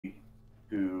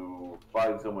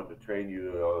find someone to train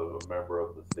you, a member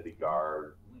of the city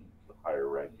guard, the higher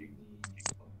ranking.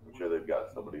 I'm sure they've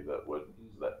got somebody that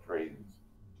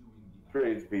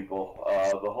trains people.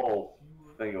 The whole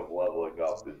thing of leveling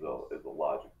up is a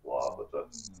logic flaw, but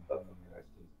that's okay.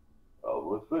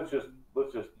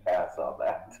 Let's just pass on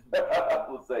that.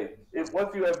 Let's say if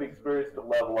once you have the experience to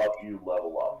level up, you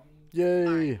level up.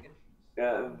 Yay!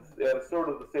 And sort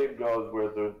of the same goes where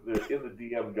in the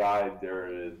DM guide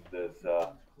there is this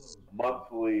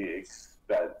monthly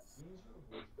expense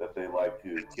that they like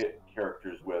to get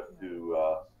characters with to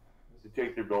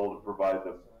take their goal to provide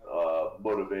them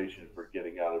motivation for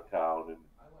getting out of town,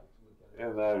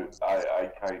 and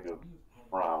I kind of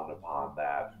frown upon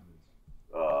that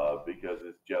because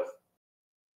it's just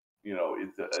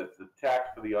it's a tax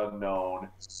for the unknown.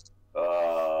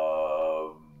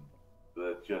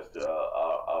 That's just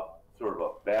a sort of a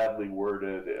badly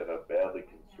worded and a badly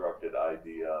constructed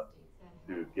idea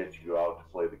to get you out to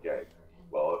play the game.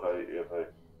 Well,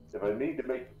 if I need to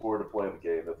make you bored to play the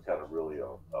game, that's kind of really a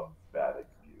bad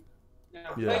excuse. No,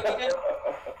 Yeah.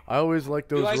 but I always like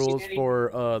do those I get rules any for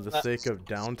the less? sake of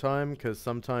downtime, because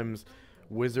sometimes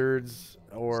wizards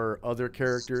or other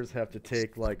characters have to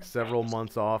take like several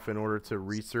months off in order to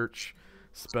research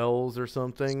spells or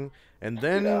something, and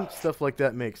then Yeah, stuff like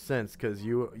that makes sense because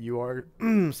you are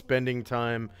spending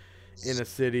time in a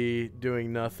city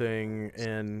doing nothing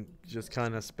and just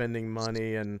kind of spending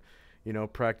money and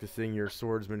practicing your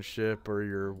swordsmanship or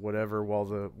your whatever while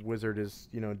the wizard is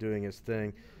doing his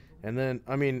thing. And then,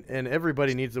 I mean, and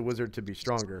everybody needs a wizard to be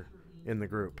stronger in the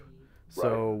group. right.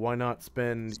 So why not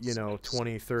spend,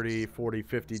 20, 30, 40,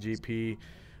 50 GP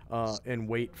and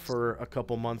wait for a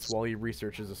couple months while he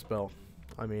researches a spell?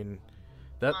 I mean,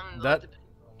 that Like that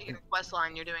the quest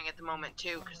line you're doing at the moment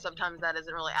too, because sometimes that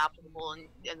isn't really applicable,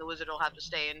 and the wizard will have to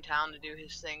stay in town to do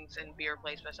his things and be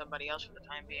replaced by somebody else for the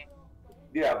time being.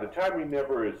 Yeah, the timing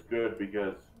never is good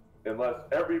because unless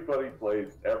everybody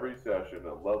plays every session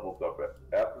and levels up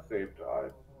at the same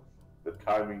time, the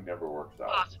timing never works out.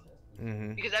 Possible,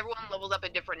 hmm because everyone levels up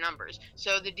at different numbers,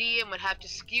 so the DM would have to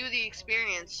skew the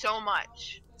experience so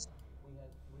much.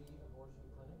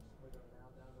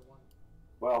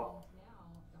 Well,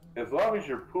 as long as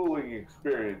you're pooling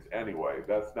experience anyway,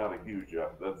 that's not a huge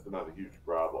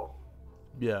problem.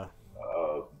 yeah.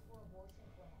 Uh,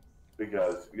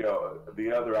 because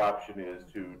the other option is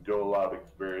to dole out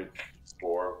experience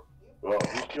for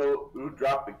who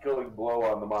dropped the killing blow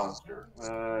on the monster.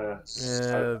 Yeah.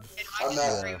 And I I'm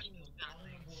not. disagree Yeah. with those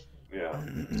kind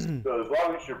of things. Yeah. So as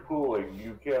long as you're pooling,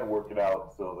 you can work it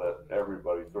out so that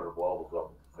everybody sort of levels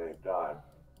up at the same time.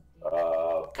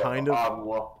 But Kind of.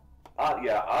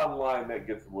 online that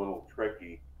gets a little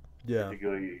tricky, Yeah.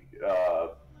 particularly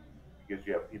because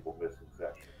you have people missing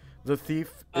sessions. The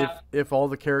thief, if Uh, if all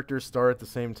the characters start at the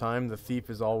same time, the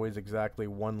thief is always exactly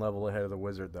one level ahead of the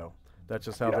wizard, though. That's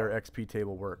just how Yeah, their XP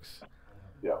table works.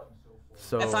 yeah.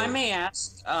 So, if I may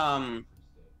ask,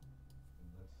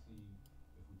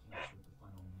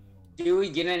 do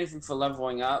we get anything for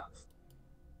leveling up?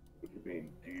 What do you mean?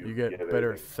 Do you you get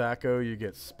better anything? Thaco, you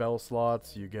get spell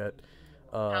slots, you get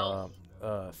uh, Health.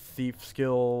 thief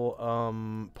skill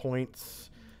points,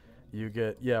 you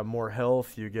get more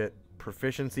health, you get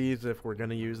proficiencies if we're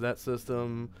gonna use that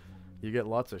system. You get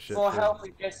lots of shit. For For health,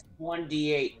 it's just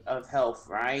 1d8 of health,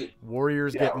 right?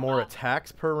 warriors Yeah, get more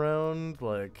attacks per round.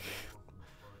 Like,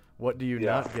 what do you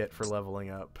yeah, not get for leveling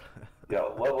up? yeah.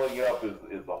 Leveling up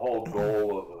is the whole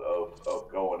goal of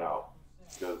going out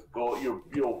because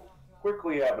you'll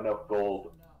quickly have enough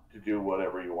gold to do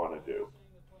whatever you want to do.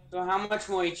 So how much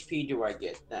more HP do I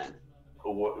get then?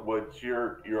 What's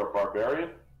you're a barbarian?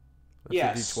 That's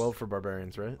Yes. a D12 for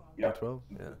barbarians, right? Yeah. D12.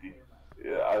 Yeah.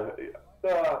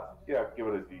 Yeah, give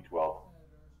it a D12.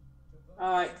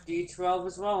 Alright, D12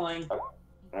 is rolling. All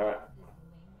right.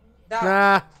 No,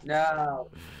 Nah. no.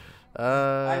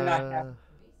 I'm not Uh. happy.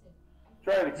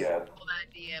 Try it again. All that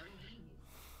DM.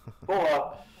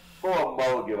 Pull a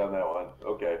mulligan on that one.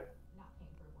 Okay.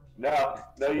 Now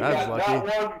you That was got not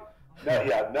lucky. one.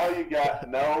 Now you got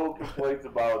no complaints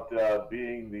about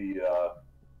being the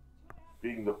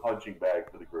punching bag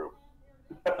for the group.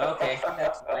 Okay,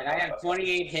 that's fine. I have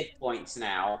 28 hit points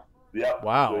now. Yep.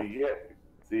 Wow. So you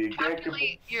can't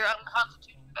Calculate your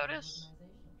constitution bonus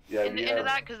yeah, into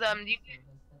that, because you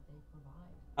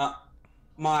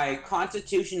My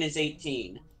constitution is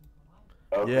 18.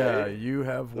 Okay. Yeah, you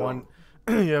have one.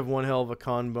 You have one hell of a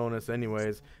con bonus,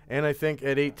 anyways. And I think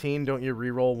at 18, don't you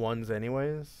reroll ones,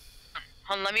 anyways?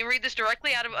 let me read this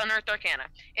directly out of Unearthed Arcana.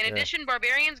 In Yeah. addition,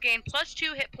 barbarians gain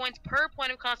 +2 hit points per point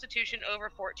of constitution over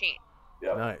 14.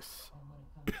 Yep. Nice.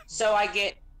 So I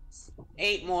get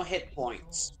 8 more hit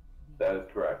points. That is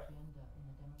correct.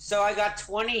 So I got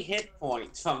 20 hit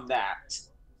points from that.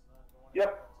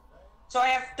 Yep. So I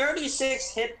have 36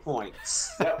 hit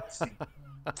points. Yep.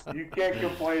 You can't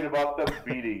complain about them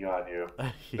beating on you.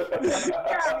 Yeah, because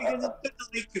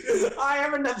it's like, I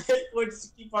have enough hit points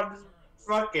to keep on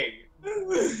trucking.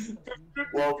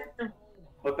 Well,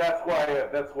 but that's why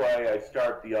I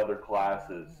start the other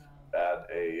classes at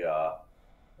a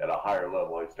higher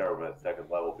level. I start them at second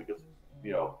level because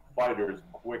fighters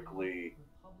quickly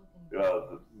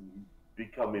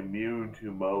become immune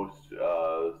to most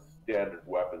standard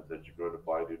weapons that you're going to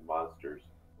find in monsters.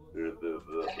 The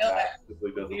math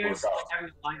simply doesn't work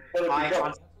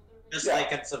out. Just like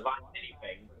can survive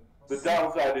anything. The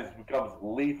downside is it becomes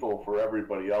lethal for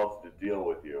everybody else to deal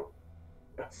with you.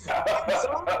 Sorry,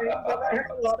 but I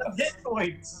have a lot of hit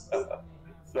points.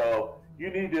 So you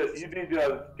need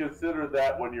to consider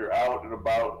that when you're out and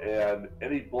about, and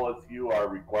any bullets you are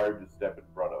required to step in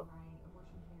front of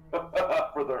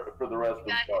for the rest of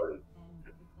the party.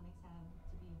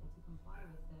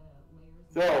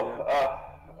 So,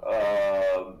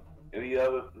 any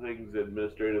other things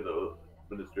administratively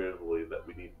that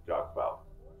we need to talk about?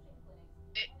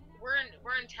 We're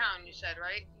in town. You said,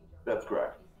 right? That's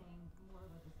correct.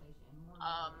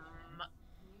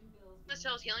 This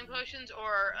sells healing potions,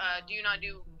 or you don't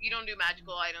do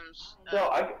magical items? No,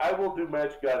 I will do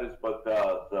magic items, but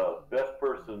the best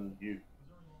person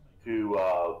to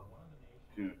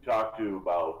talk to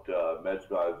about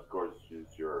magic items, of course,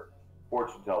 is your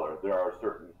fortune teller. There are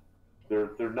certain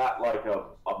they're not like a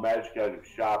magic item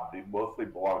shop. They mostly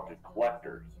belong to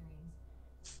collectors.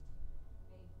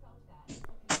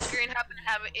 Do you happen to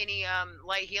have any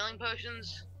light healing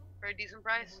potions for a decent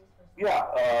price?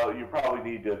 Yeah, you probably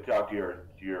need to talk to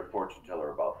your fortune teller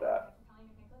about that.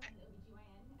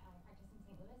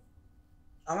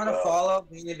 I'm gonna follow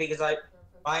mainly because I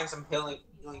buying some healing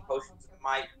potions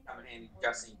might come in handy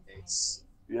just in case.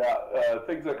 Yeah,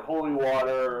 things like holy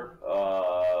water,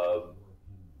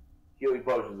 healing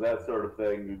potions, that sort of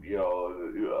thing.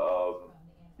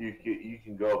 You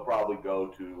can probably go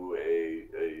to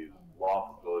a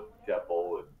lawful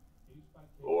temple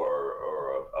or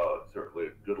certainly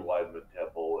a good alignment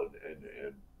temple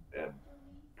and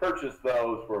purchase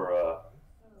those for a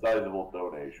sizable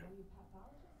donation.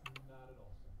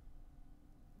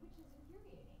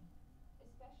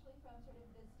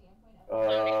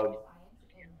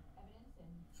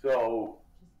 So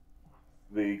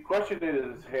the question in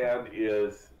his hand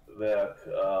is that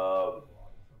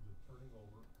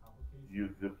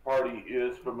the party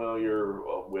is familiar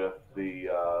with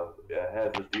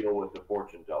has a deal with the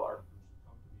fortune teller.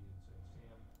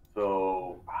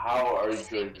 So how are you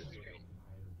going to?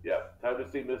 Yeah, time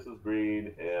to see Mrs.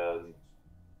 Green, and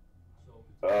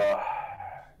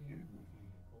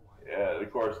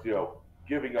of course,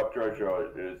 giving up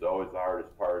treasure is always the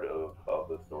hardest part of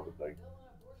this sort of thing.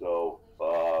 So,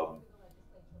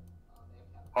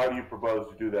 how do you propose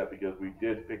to do that? Because we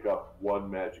did pick up one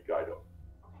magic item.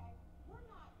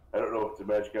 I don't know if it's a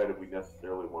magic item we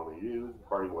necessarily want to use, the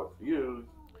party wants to use,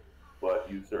 but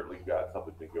you certainly got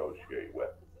something to negotiate with.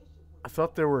 I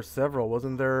thought there were several.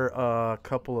 Wasn't there a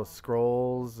couple of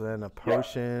scrolls and a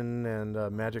potion and a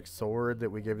magic sword that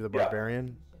we gave the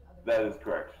barbarian? That is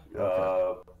correct.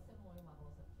 Okay.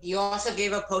 You also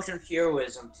gave a potion of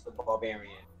heroism to the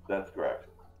barbarian. That's correct.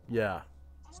 Yeah.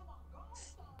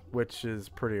 Which is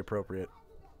pretty appropriate.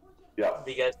 Yeah.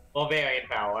 Because barbarian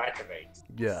power activates.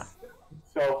 Yeah.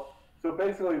 So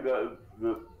basically the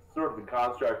sort of the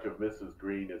construct of Mrs.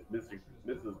 Green is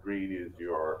Mrs. Green is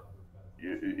your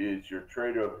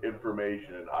trader of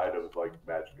information and items like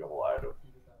magical items.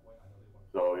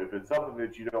 So if it's something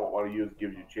that you don't want to use, it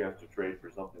gives you a chance to trade for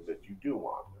something that you do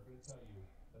want.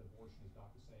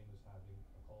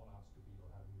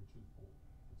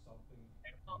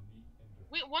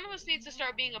 One of us needs to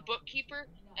start being a bookkeeper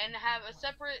and have a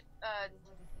separate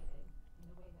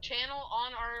channel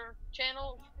on our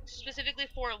channel specifically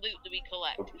for loot that we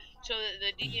collect, so that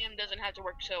the DM doesn't have to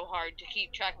work so hard to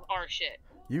keep track of our shit.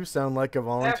 You sound like a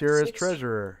volunteer as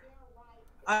treasurer.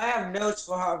 I have notes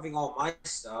for having all my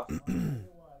stuff. I'd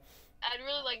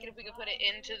really like it if we could put it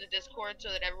into the Discord so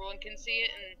that everyone can see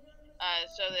it, and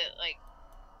so that like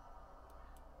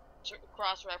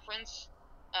cross-reference.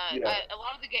 A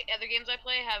lot of the other games I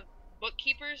play have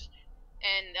bookkeepers,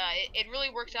 and it really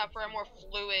works out for a more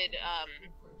fluid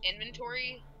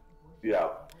inventory. Yeah.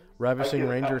 Ravishing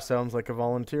Ranger sounds like a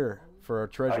volunteer for a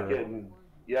treasurer.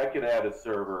 I can add a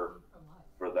server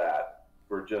for that,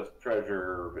 for just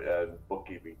treasure and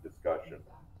bookkeeping discussion.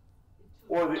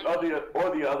 Or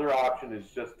the other option is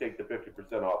just take the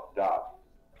 50% off the top.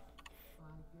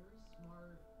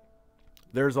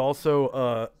 There's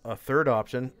also a third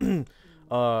option.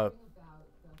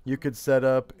 You could set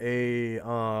up a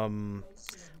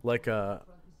like a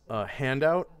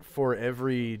handout for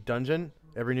every dungeon,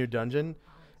 every new dungeon,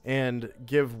 and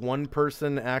give one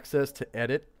person access to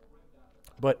edit,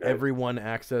 but Okay. everyone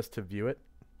access to view it.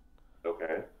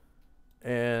 Okay.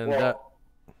 And Well,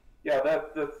 yeah, that's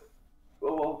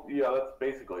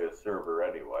basically a server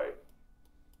anyway.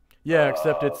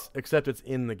 except it's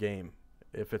in the game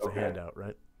if it's Okay. a handout,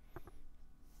 right?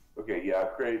 Okay, yeah,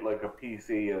 create like a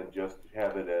PC and just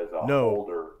have it as a No.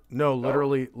 holder. No,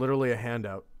 literally a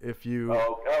handout. If you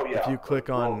Yeah. if you click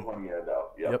The on- Roll20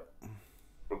 handout. Yep.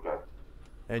 Okay.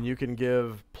 and you can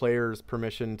give players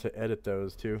permission to edit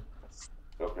those too.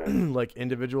 Okay. Like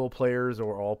individual players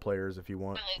or all players if you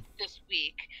want. This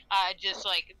week, just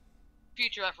like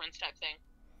future reference type thing.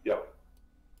 Yep.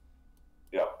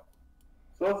 Yep.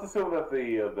 So let's assume that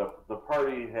the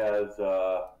party has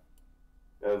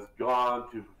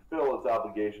gone to fulfill its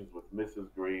obligations with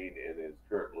Mrs. Green and is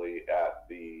currently at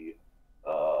the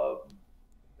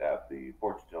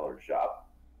fortune teller shop.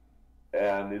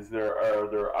 And are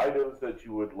there items that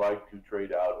you would like to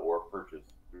trade out or purchase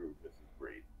through Mrs.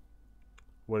 Green?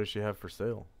 What does she have for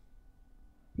sale?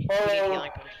 We need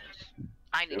healing potions.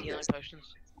 I need Okay. healing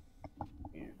potions.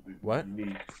 What?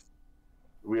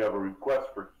 We have a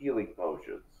request for healing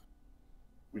potions.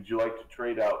 Would you like to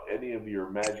trade out any of your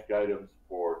magic items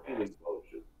for healing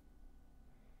potions?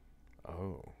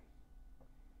 Oh.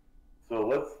 So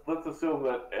let's assume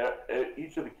that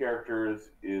each of the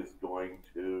characters is going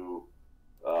to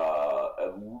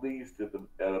at least at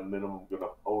a minimum going to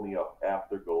pony up half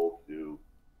their gold to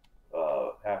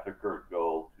half their current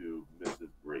gold to Mrs.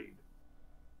 Green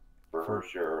for her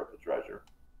share of the treasure.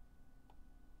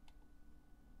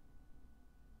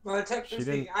 Well, technically,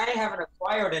 didn't- I haven't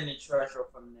acquired any treasure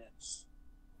from this.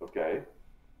 Okay.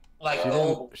 Like She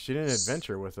gold. she didn't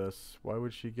adventure with us. Why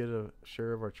would she get a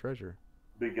share of our treasure?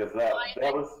 Because that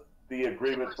was the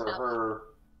agreement for her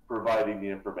providing the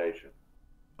information.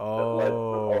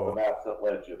 Oh. The maps that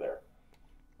led you there.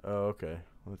 Oh, okay.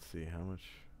 Let's see how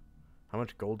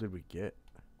much gold did we get?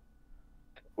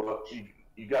 Well,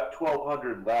 you got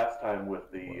 1,200 last time with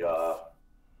the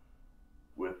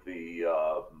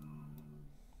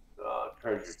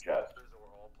treasure chest.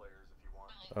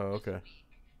 Oh, okay.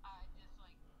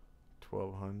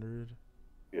 1,200.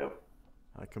 Yep.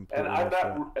 I completely And missed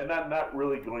that. I'm not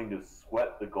really going to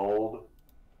sweat the gold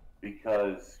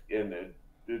because in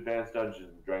Advanced Dungeons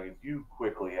and Dragons you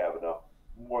quickly have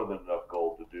more than enough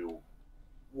gold to do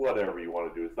whatever you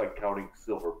want to do. It's like counting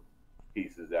silver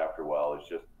pieces after a while. It's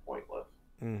just pointless.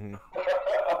 Mm-hmm.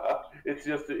 It's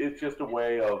just a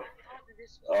way of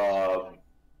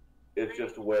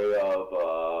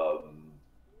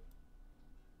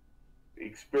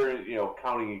experience,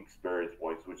 counting experience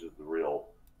points, which is the real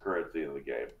currency in the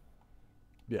game.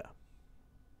 Yeah.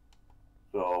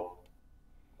 So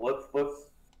let's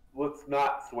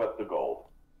not sweat the gold.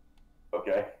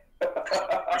 Okay.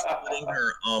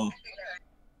 Her,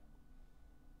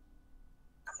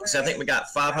 so I think we got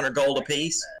 500 gold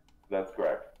apiece, That's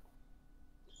correct.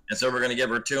 and so we're going to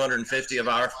give her 250 of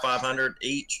our 500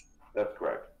 each. That's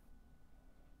correct.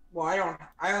 Well,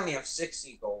 I only have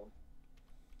 60 gold.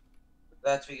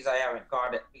 That's because I haven't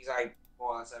got it. Because I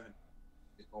more or less haven't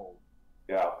the gold.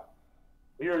 Yeah.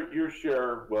 Your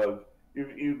share was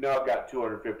you've now got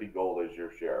 250 gold as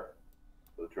your share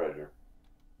of the treasure.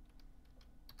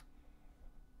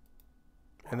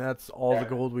 And that's all the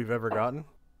gold we've ever gotten?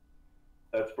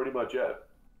 That's pretty much it.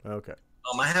 Okay.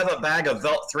 I have a bag of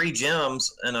 3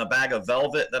 gems and a bag of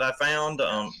velvet that I found,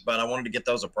 but I wanted to get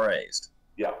those appraised.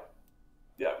 Yeah.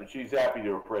 Yeah, but she's happy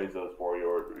to appraise those for you,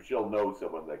 or she'll know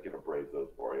someone that can appraise those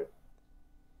for you.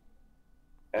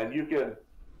 And you can,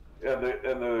 and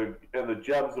the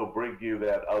gems will bring you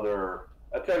that other.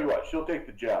 I tell you what, she'll take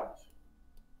the gems,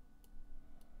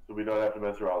 so we don't have to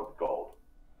mess around with the gold.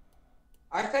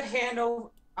 I could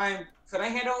handle. Could I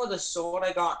hand over the sword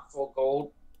I got for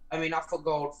gold? I mean, not for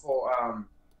gold, for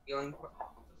healing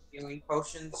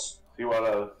potions. So you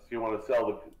wanna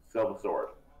sell the sword?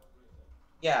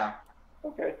 Yeah.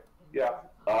 Okay. Yeah.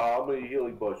 How many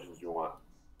healing potions do you want?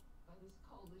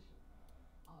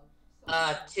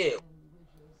 2.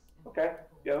 Okay.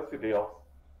 Yeah, that's a deal.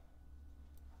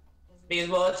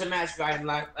 Because it's a magic item.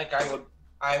 Like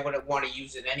I wouldn't want to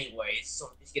use it anyways.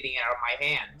 So it's getting it out of my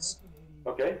hands.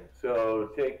 Okay. So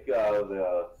take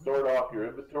the sword off your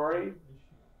inventory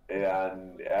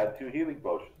and add 2 healing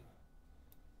potions.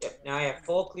 Yep. Now I have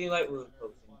 4 clear light wound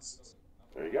potions.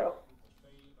 There you go.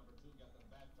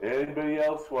 Anybody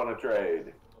else want to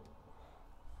trade?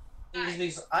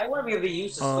 Because I want to be able to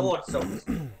use the sword, so it's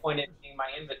pointed in my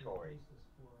inventory.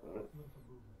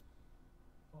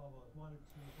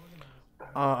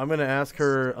 I'm gonna ask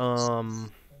her.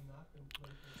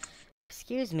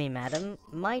 Excuse me, madam.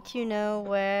 Might you know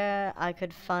where I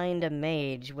could find a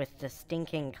mage with the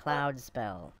stinking cloud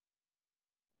spell?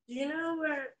 Do you know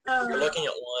where? You're looking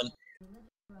at one.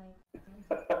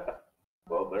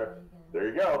 Well, there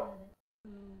you go.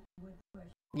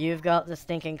 You've got the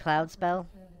stinking cloud spell?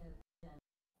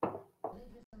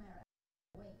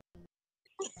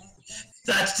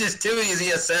 That's just too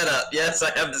easy a setup. Yes, I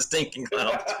have the stinking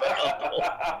cloud spell.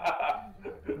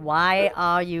 Why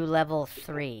are you level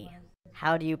 3?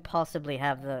 How do you possibly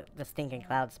have the stinking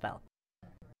cloud spell?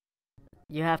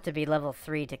 You have to be level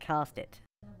 3 to cast it.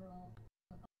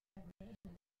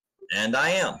 And I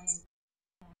am.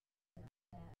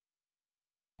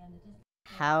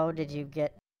 How did you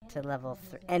get to level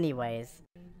 3? Anyways,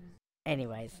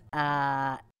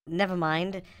 never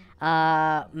mind.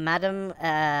 Madam,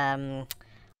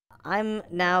 I'm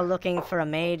now looking for a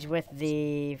mage with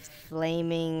the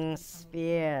flaming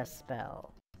spear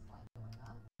spell.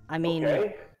 I mean,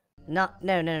 Okay. no,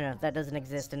 that doesn't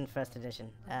exist in first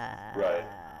edition. Right.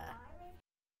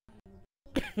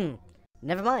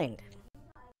 Never mind.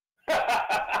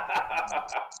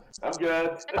 I'm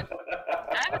good.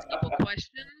 I have a couple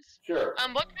questions. Sure.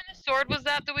 What kind of sword was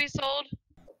that we sold?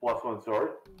 +1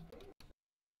 sword.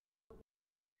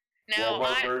 Now,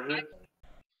 What version?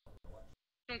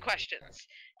 some questions.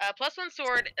 +1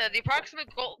 sword, the approximate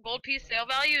gold piece sale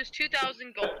value is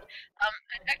 2,000 gold.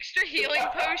 An extra healing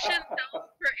potion sells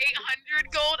for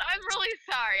 800 gold. I'm really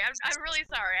sorry. I'm really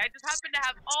sorry. I just happen to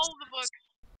have all the books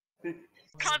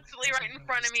constantly right in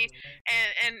front of me,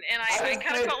 and I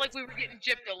kind of felt like we were getting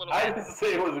gypped a little I bit. didn't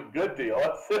say it was a good deal.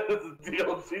 I said it's a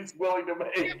deal she's willing to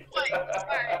make. Alright. So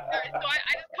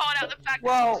I just called out the fact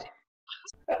Well, that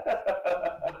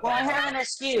well, I have an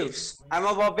excuse. I'm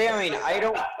a barbarian. I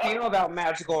don't care about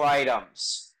magical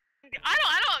items. I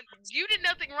don't. You did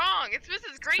nothing wrong. It's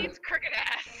Mrs. Green's crooked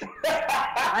ass.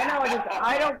 I know.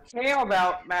 I don't care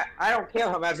about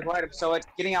magical items. So it's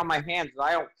getting out of my hands.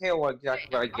 I don't care what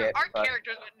exactly I get. Our but-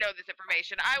 characters would know this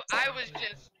information. I was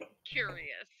just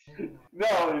curious.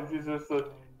 No, it's just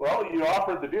well, you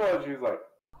offered the deal, and she's like,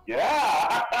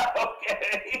 yeah,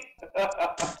 okay.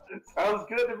 Sounds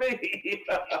good to me.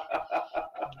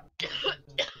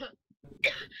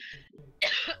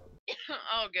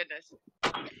 Oh goodness.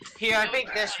 Here, I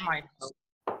think this might.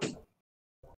 Okay,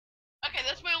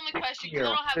 that's my only question because I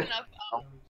don't have enough.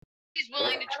 He's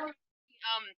willing to trade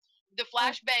the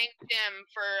flashbang gem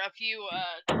for a few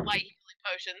light healing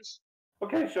potions.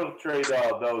 Okay, she'll trade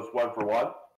those 1 for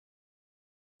 1.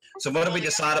 So what do we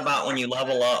decide about when you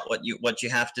level up? What you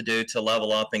have to do to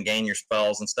level up and gain your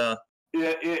spells and stuff?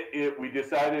 We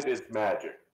decided it's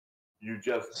magic. You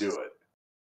just do it.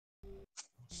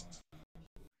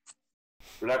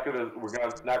 We're not gonna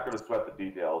sweat the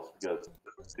details because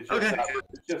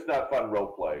it's just not fun role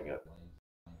playing it.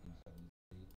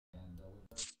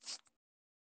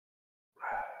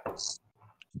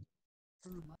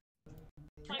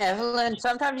 Evelyn,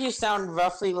 sometimes you sound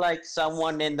roughly like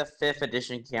someone in the 5th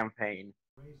edition campaign.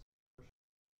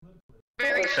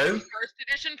 Very Who? first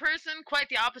edition person. Quite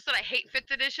the opposite. I hate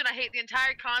 5th edition. I hate the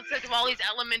entire concept of all these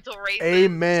elemental races.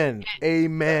 Amen.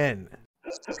 Amen.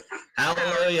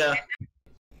 Hallelujah.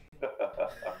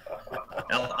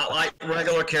 I like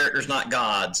regular characters, not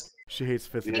gods. She hates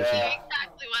 5th edition. Yeah.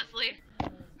 Exactly, Wesley.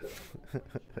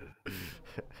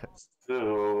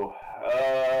 So,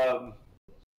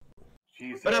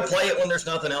 she But I says- play it when there's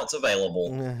nothing else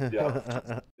available. Yeah.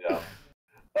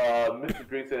 Mr.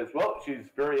 Green says, well, she's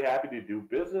very happy to do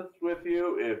business with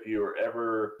you. If you're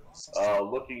ever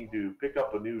looking to pick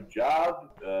up a new job,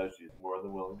 she's more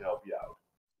than willing to help you out.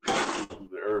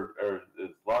 Or as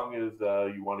long as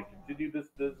you want to continue this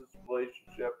business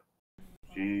relationship,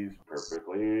 she's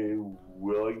perfectly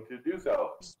willing to do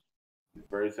so. She's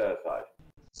very satisfied.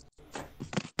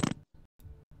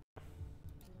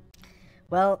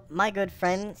 Well, my good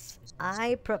friends,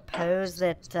 I propose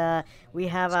that we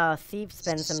have our thief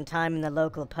spend some time in the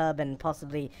local pub and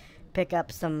possibly pick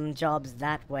up some jobs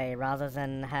that way, rather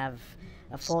than have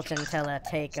a fortune teller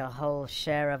take a whole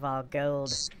share of our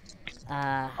gold.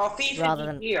 A thief Rather is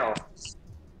than- here.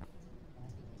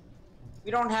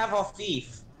 We don't have a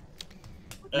thief.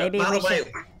 Maybe By we the way,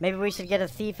 should. Maybe we should get a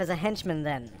thief as a henchman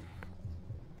then.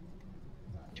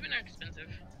 Too expensive.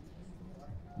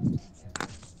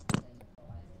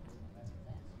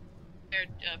 Their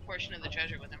portion of the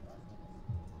treasure with him.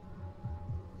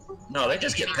 no, they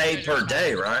just get paid per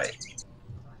day, right?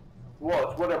 Well,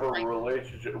 it's whatever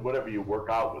relationship, whatever you work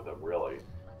out with them, really.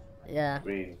 Yeah. I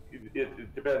mean,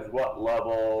 it depends what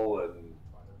level and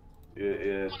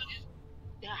It,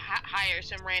 Hire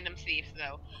some random thief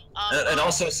though. It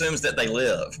also assumes that they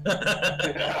live.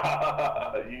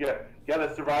 you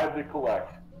gotta survive to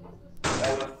collect.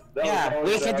 Yeah,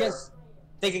 we could just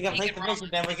take a He complete can the mission,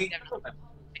 then we roll- can.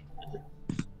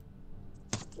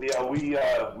 Yeah,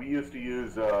 we used to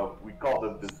use we called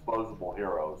them disposable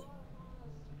heroes.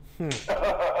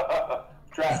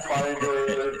 Trap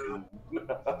finders. Some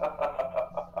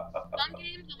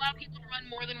games allow people to run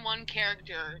more than one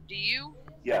character. Do you?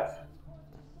 Yes,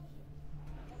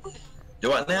 Do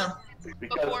what now?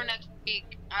 because Before next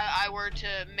week, I were to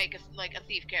make a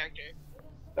thief character.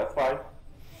 that's fine.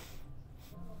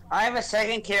 I have a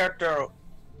second character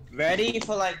ready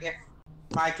for like if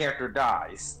my character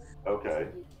dies. Okay,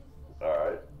 all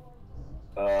right.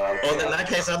 Well, in that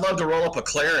case, I'd love to roll up a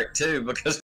cleric too,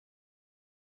 because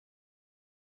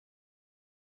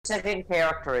Second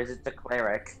character is the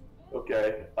cleric.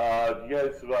 Okay. Do you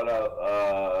guys want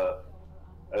a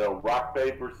rock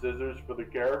paper scissors for the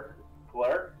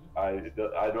cleric? I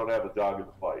don't have a dog in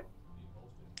the fight.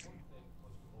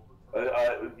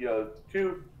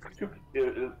 Two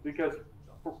because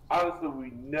honestly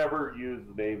we never use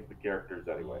the names of the characters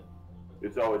anyway.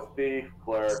 It's always thief,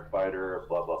 cleric, fighter,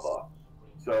 blah blah blah.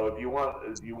 So if you want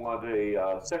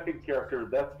a second character,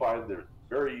 that's fine. They're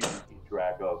very easy to keep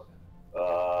track of.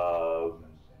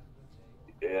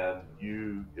 And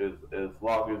you as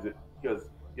long as it, because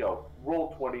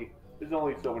Roll20, there's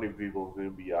only so many people who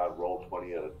can be on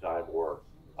Roll20 at a time or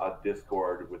on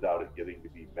Discord without it getting to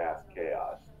be mass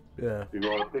chaos. Yeah. If you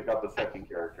want to pick up a second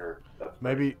character, that's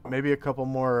Maybe a couple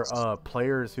more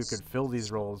players who could fill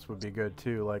these roles would be good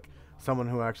too, like someone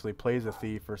who actually plays a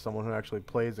thief or someone who actually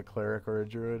plays a cleric or a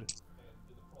druid.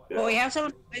 Yeah. Well, we have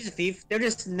someone who plays a thief. They're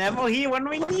just never here when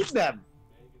we need them.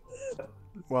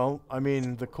 Well, I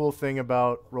mean, the cool thing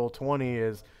about Roll20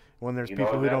 is when there's You know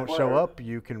people who that don't show player. up,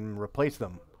 you can replace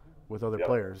them with other Yep.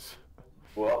 players.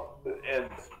 Well, and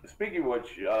speaking of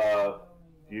which,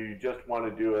 you just want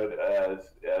to do it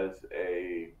as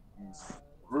a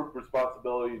group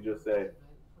responsibility. Just say,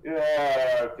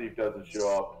 yeah, if thief doesn't show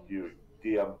up, you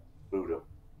DM boot him.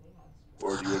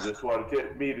 Or do you just want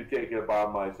me to take it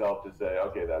upon myself to say,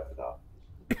 okay, that's enough?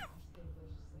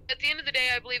 At the end of the day,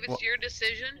 I believe it's Well, your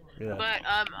decision. Yeah. But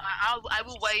I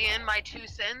will weigh in my 2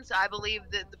 cents. I believe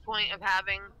that the point of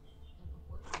having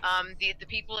the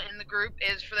people in the group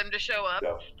is for them to show up,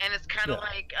 Yeah. and it's kind of Yeah.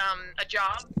 like a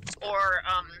job, or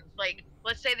like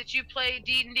let's say that you play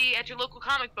D&D at your local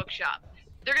comic book shop.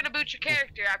 They're gonna boot your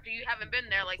character after you haven't been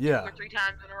there like Yeah. 2 or 3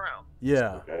 times in a row.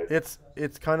 Yeah, Okay.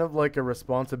 it's kind of like a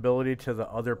responsibility to the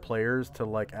other players to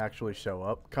like actually show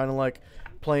up. Kind of like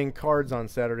playing cards on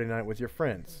Saturday night with your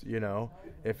friends.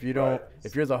 If you don't, Right.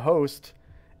 if you're the host,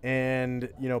 and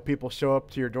people show up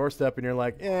to your doorstep and you're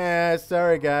like, yeah,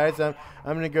 sorry guys, I'm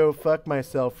gonna go fuck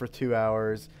myself for 2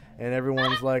 hours, and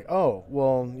everyone's like, oh,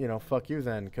 well, fuck you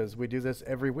then, because we do this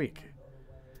every week.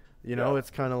 Yeah. It's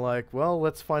kind of like, well,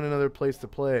 let's find another place to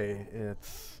play.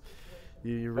 It's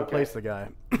you replace the guy.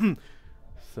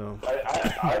 So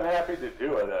I'm happy to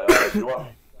do it. Do you want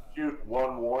me to shoot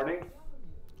one warning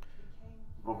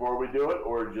before we do it,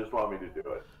 or just want me to do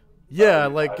it? yeah,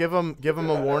 like give them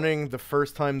a warning the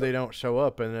first time they don't show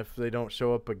up, and if they don't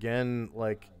show up again,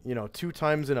 like 2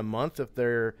 times in a month, if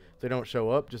they don't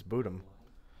show up, just boot them.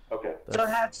 Okay. So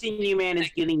have Senior Man is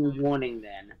getting a warning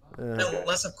then.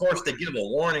 unless, of course, they give a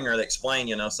warning or they explain,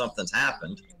 something's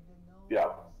happened. Yeah.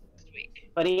 This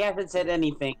week. But he hasn't said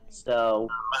anything, so.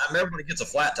 Everybody gets a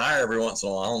flat tire every once in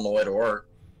a while on the way to work.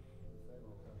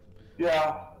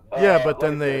 Yeah. Yeah, but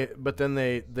then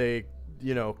like they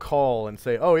call and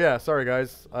say, oh yeah, sorry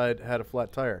guys, I had a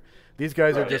flat tire. These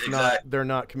guys are Right, just exactly. they're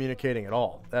not communicating at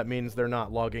all. That means they're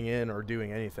not logging in or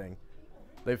doing anything.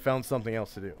 They've found something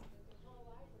else to do.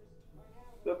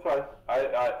 That's fine.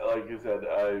 I like you said,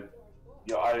 I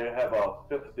have a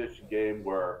 5th edition game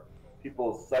where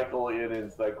people cycle in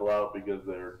and cycle out because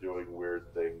they're doing weird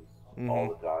things all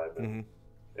the time.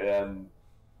 And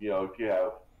if you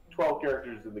have 12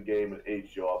 characters in the game and 8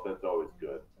 show up, that's always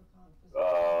good.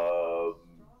 I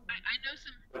know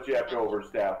some. But you have to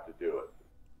overstaff to do it.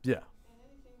 Yeah.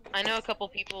 I know a couple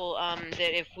people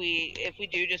that if we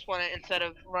do just want to, instead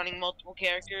of running multiple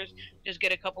characters, just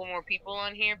get a couple more people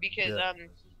on here, because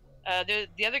Yeah.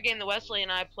 the other game that Wesley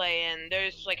and I play in,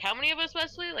 there's like, how many of us,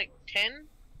 Wesley? Like 10?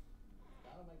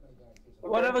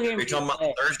 Whatever game Are you talking about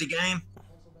the Thursday game?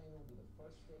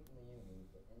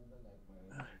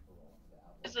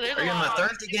 So there's Are a you in my lot.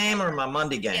 Thursday game or my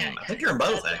Monday game? Yeah. I think you're in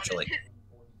both, actually.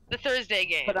 The Thursday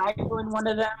game. Could I go in one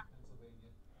of them?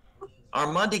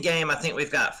 Our Monday game, I think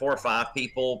we've got 4 or 5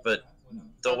 people, but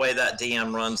the way that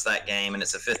DM runs that game, and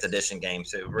it's a 5th edition game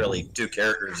too. Really, 2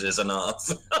 characters is enough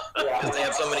because they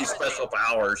have so many special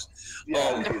powers.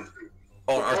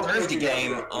 Our Thursday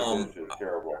game,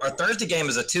 our Thursday game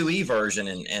is a 2E version,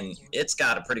 and it's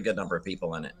got a pretty good number of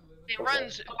people in it. It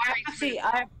runs very Actually,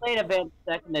 I played Advanced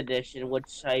 2nd Edition,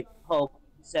 which I hope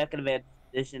 2nd Advanced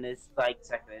Edition is like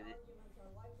 2nd Edition.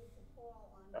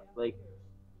 Like,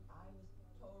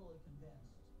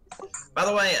 by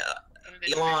the way,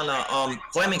 Elon,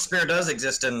 Flaming Spear does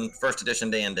exist in 1st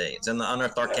edition D&D. It's in the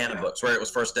Unearthed Arcana books where it was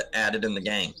first added in the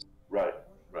game. Right,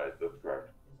 that's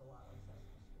correct.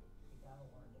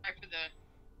 back to the.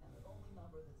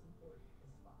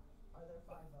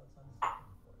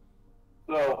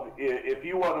 So, if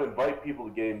you want to invite people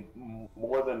to game,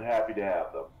 more than happy to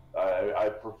have them. I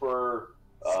prefer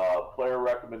player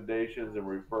recommendations and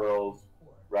referrals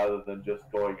rather than just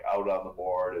going out on the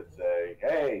board and saying,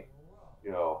 hey,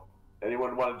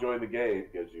 anyone want to join the game?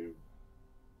 Because you.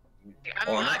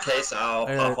 Well, in that case, I'll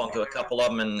pop onto a couple of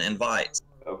them and invite.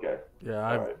 Okay.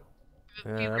 Yeah, All right.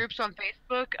 A few groups on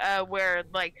Facebook where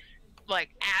like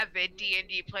avid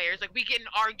D&D players, like we get in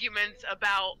arguments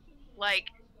about like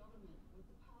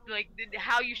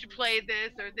how you should play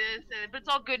this or this, but it's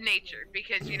all good natured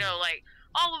because like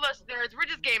all of us nerds, we're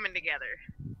just gaming together.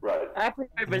 Right. I play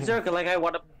Berserker like I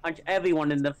want to punch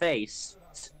everyone in the face.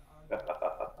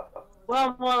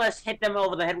 Well, more or less hit them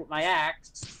over the head with my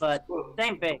axe, but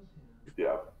same thing.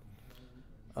 Yeah.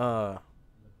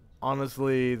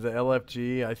 Honestly, the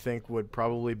LFG I think would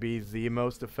probably be the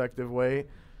most effective way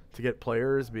to get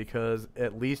players because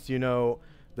at least you know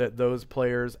that those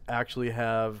players actually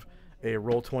have a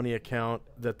Roll20 account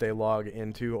that they log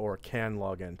into or can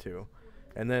log into.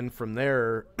 And then from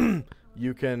there,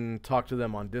 you can talk to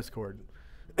them on Discord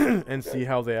and see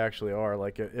how they actually are.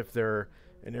 Like if they're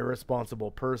an irresponsible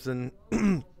person,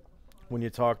 when you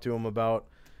talk to them about,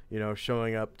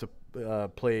 showing up to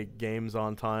play games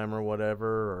on time or whatever,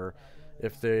 or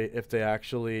if they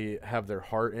actually have their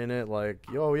heart in it, like,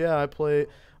 oh yeah,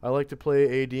 I like to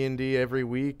play AD&D every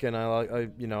week, and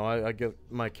I get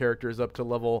my characters up to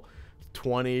level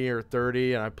 20 or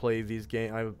 30, and I play these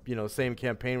games, same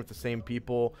campaign with the same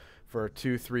people for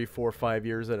 2, 3, 4, 5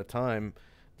 years at a time,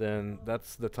 then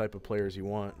that's the type of players you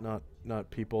want, not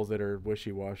people that are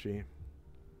wishy-washy.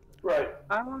 Right.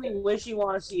 I'm only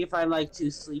wishy-washy if I'm like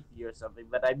too sleepy or something,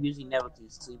 but I'm usually never too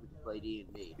sleepy to play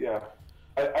D&D. Yeah.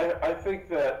 I think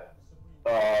that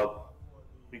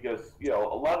because a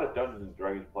lot of Dungeons and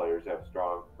Dragons players have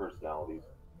strong personalities.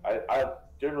 I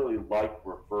generally like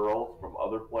referrals from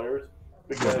other players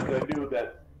because I knew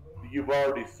that you've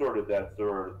already sorted that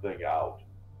sort of thing out.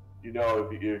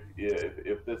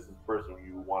 If this is the person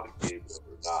you want to game with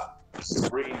or not. If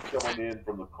bringing someone in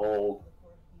from the cold,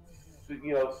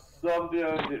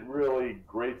 sometimes it really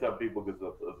grates on people because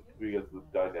the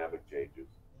dynamic changes.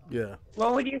 Yeah.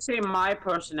 What would you say my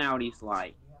personality's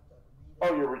like?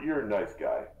 Oh, you're a nice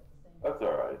guy. That's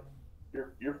all right.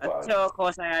 You're fine. Until, of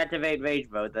course, I activate Rage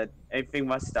Mode, that everything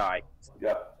must die.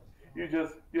 Yeah. You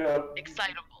just,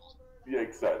 Excitable. Yeah,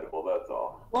 excitable, that's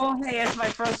all. Well, hey, it's my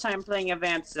first time playing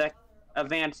Advanced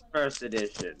First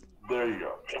Edition. There you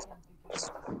go.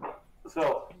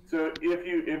 So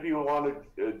if you want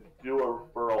to do a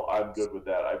referral, I'm good with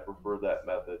that. I prefer that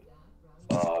method,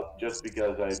 just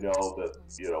because I know that,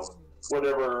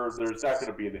 whatever, there's not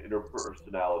going to be an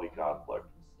interpersonality conflict.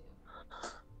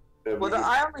 And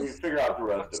we figure out the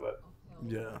rest of it.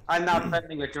 Yeah. I'm not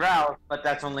friendly with Drow, but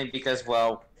that's only because,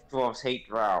 well, dwarves hate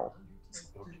Drow.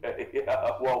 Okay,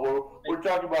 yeah. Well, we're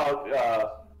talking about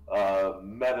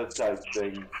meta type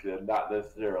things, and not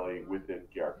necessarily within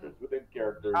characters. Within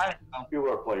characters, people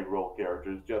are playing role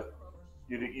characters.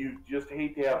 You just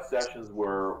hate to have sessions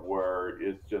where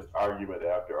it's just argument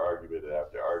after argument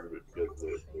after argument because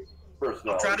the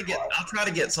personality. I'll try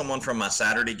to get someone from my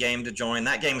Saturday game to join.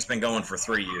 That game's been going for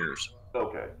 3 years.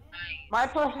 Okay. My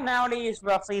personality is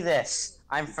roughly this.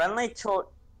 I'm friendly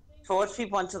towards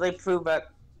people until they prove that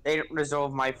they don't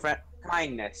deserve my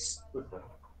kindness.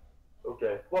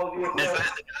 Okay. Well, In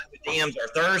fact, the guy who DMs our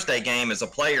Thursday game is a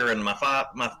player in my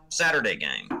Saturday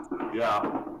game. Yeah.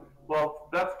 Well,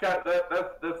 that's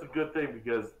a good thing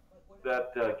because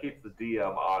that keeps the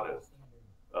DM honest.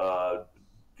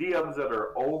 DMs that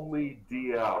are only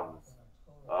DMs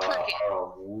are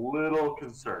a little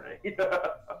concerning.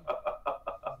 The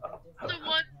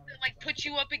ones that put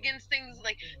you up against things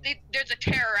there's a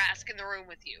terror ask in the room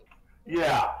with you.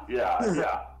 Yeah.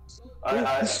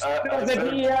 The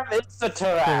DM is the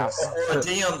Tarrasque. Or a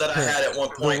DM that I had at one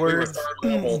point, we were third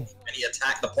level, and he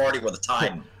attacked the party with a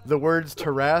Titan. The words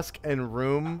Tarrasque and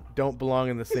room don't belong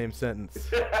in the same sentence.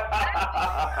 Country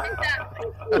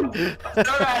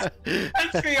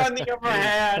on the other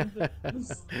hand.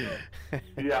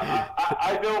 Yeah,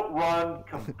 I don't run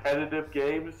competitive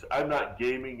games. I'm not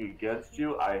gaming against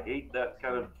you. I hate that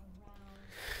kind of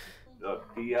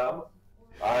DM.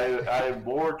 I'm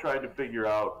more trying to figure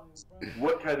out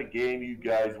what kind of game you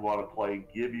guys want to play and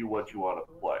give you what you want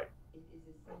to play.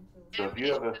 So if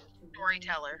you have a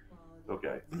storyteller.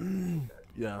 Okay.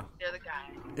 Yeah. They're the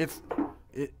guy.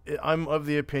 I'm of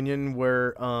the opinion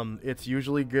where it's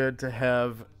usually good to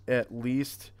have at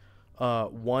least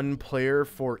one player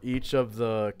for each of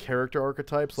the character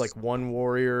archetypes, like one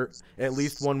warrior, at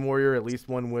least one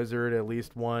wizard, at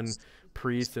least one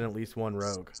priest, and at least one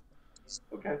rogue.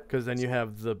 Okay. Because then you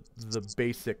have the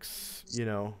basics, you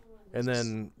know, and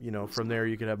then, you know, from there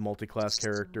you could have multi-class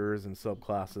characters and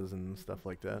subclasses and stuff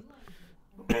like that.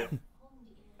 Okay.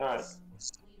 All right.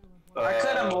 I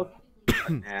could have. Alright,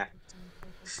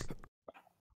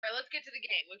 let's get to the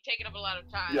game. We've taken up a lot of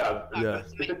time. Yeah.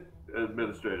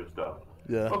 Administrative stuff.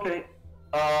 Yeah. Okay.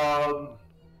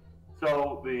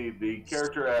 So the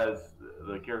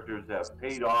characters have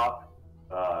paid off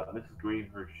Mrs. Green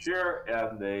her share,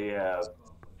 and they have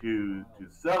to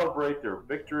celebrate their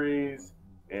victories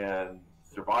and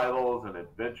survivals and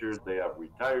adventures. They have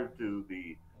retired to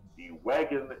the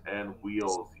Wagon and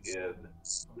Wheels Inn,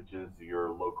 which is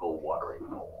your local watering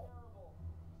hole.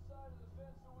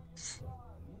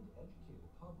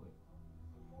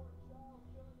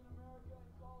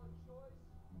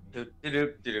 Happen to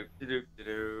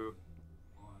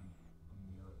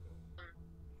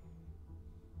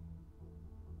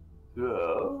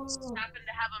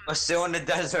have We're still in the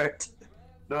desert.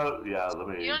 No, yeah, let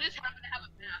me. You don't just happen to have a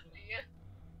map, do you?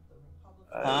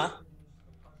 Huh?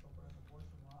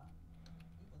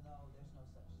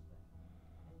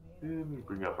 Let me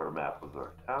bring up our map of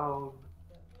our town.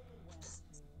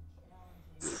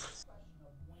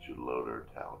 Should load our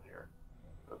town here.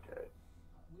 Okay.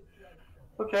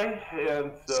 Okay,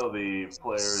 and so the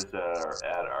players are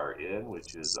at our inn,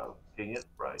 which is ping it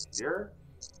right here.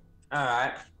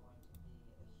 Alright.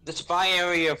 The spy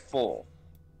area 4.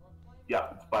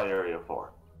 Yeah, it's by area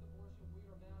 4.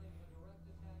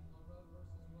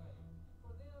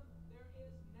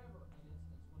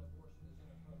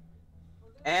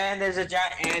 And there's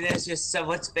just so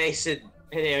much space in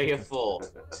area 4.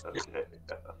 Okay.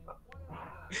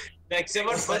 Like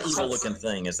someone What's that evil looking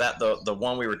thing? Is that the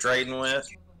one we were trading with?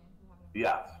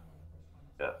 Yes.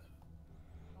 Yes.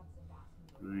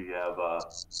 We have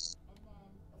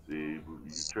the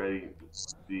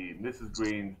Mrs.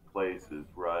 Green's place is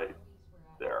right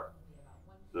there.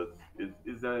 So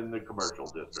it's in the commercial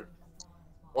district.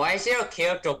 Why is there a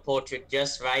character portrait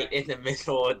just right in the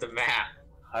middle of the map?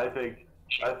 I think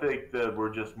that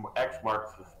we're just X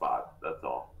marks the spot. That's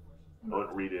all. I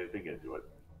wouldn't read anything into it.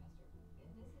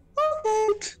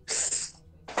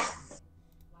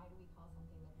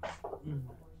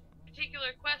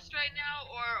 Particular quest right now,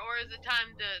 or is it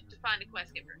time to find a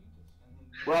quest giver?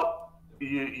 Well,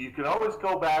 you can always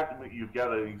go back. You've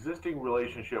got an existing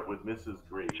relationship with Mrs.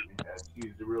 Green, and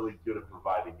she's really good at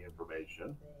providing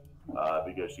information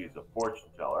because she's a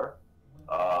fortune teller.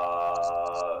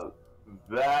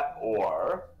 That,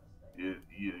 or you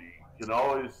can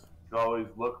always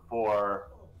look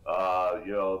for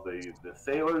the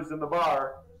sailors in the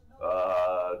bar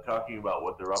talking about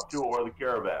what they're up to, or the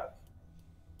caravans.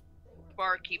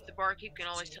 Barkeep. The barkeep can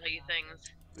always tell you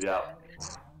things. Yeah.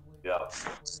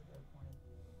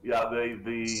 The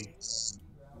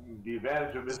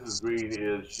advantage of Mrs. Green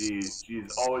is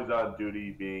she's always on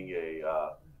duty, being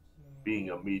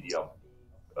a medium.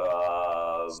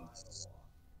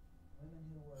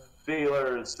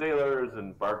 Sailors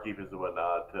and barkeepers and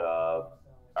whatnot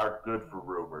are good for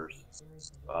rumors.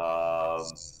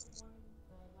 Always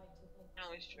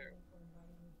true.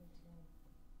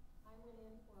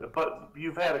 But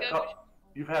you've had a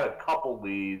couple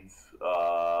leads.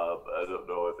 I don't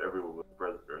know if everyone was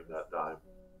present during that time,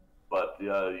 but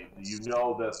you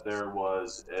know that there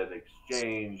was an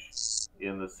exchange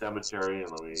in the cemetery,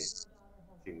 and let me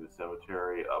bring the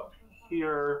cemetery up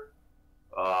here,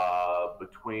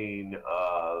 between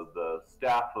the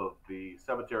staff of the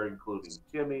cemetery, including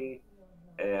Timmy,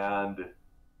 and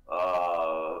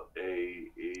a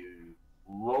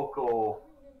local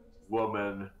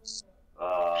woman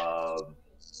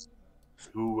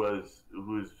who was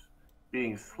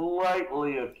being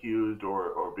slightly accused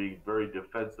or being very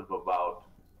defensive about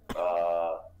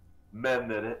men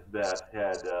that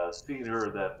had seen her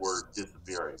that were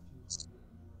disappearing.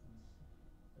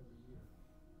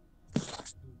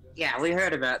 Yeah, we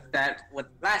heard about that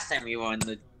last time we were in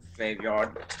the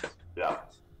graveyard. Yeah.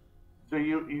 So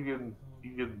you can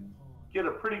get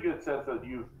a pretty good sense that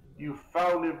you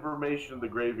found information in the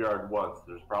graveyard once.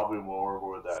 There's probably more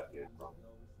where that came from.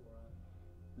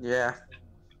 Yeah.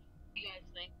 What do you guys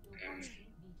think?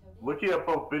 Looking up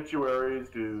obituaries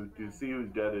to see who's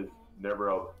dead is never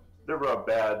a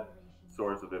bad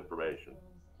source of information.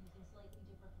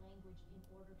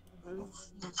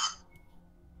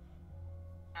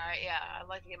 Alright, yeah, I'd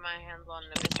like to get my hands on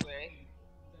an obituary.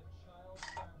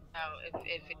 So,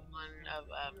 if anyone of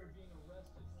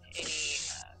any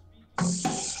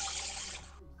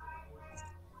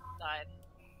died.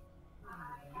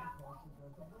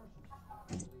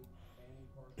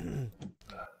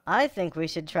 I think we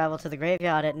should travel to the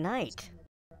graveyard at night.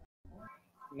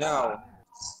 No.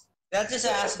 That's just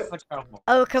asking for trouble.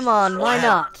 Oh, come on. Why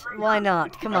not? Why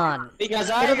not? Come on. Because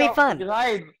It'll be fun.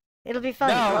 Because It'll be fun.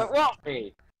 No, it won't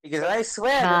be. Because I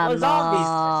swear there Come were zombies.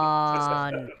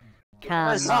 on.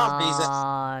 Come zombies.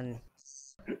 on.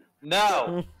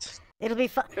 No. It'll be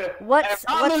fun. What's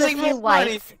a losing few more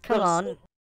money. whites? Come on.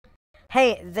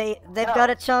 Hey, they've got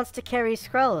a chance to carry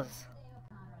scrolls.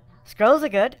 Scrolls are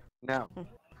good. No.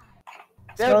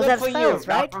 Scrolls have for spells,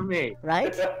 you, right? not for me.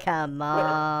 Right? Come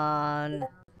on.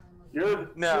 You're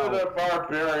the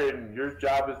barbarian. Your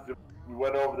job is to. We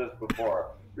went over this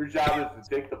before. Your job is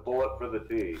to take the bullet for the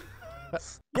tea.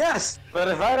 Yes, but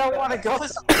if I don't want to go,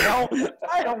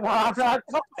 I don't want. I'm not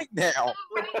going now.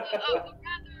 Oh,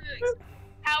 rather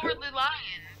cowardly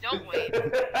lion, don't we?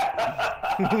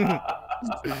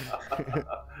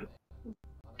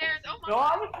 There's No,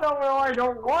 I'm somewhere I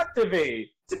don't want to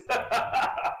be.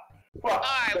 Well,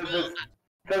 Alright,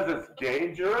 because it's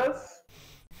dangerous.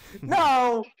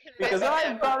 No, because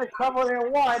I've got to trouble there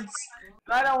once,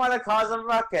 and I don't want to cause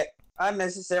a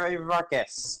unnecessary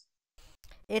ruckus.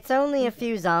 It's only a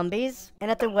few zombies, and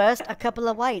at the worst, a couple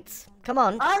of whites. Come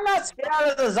on. I'm not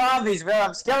scared of the zombies, man.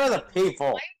 I'm scared of the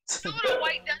people. you know what a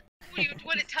white does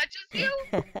when it touches you?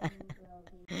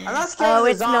 I'm not scared Oh, of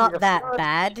the it's zombies. not I'm that scared of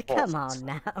bad. the people. Come on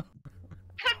now.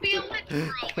 Could be a lich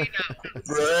for all we know.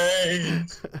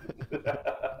 Brains.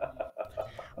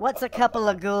 What's a couple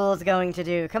of ghouls going to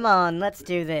do? Come on, let's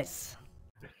do this.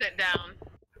 Sit down.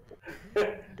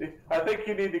 I think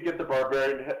you need to get the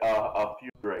barbarian a few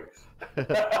drinks.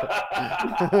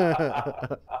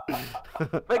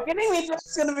 But getting me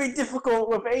that's going to be difficult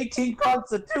with 18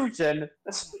 Constitution.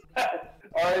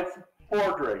 Alright,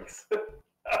 4 drinks.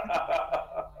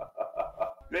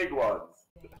 Big ones.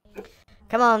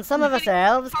 Come on, some of us are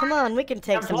elves. Come on, we can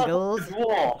take some ghouls.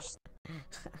 Dwarf.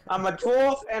 I'm a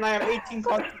dwarf and I have 18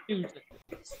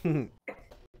 Constitution.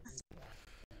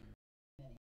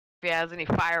 If he has any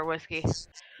fire whiskey.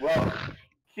 Well,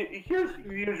 here's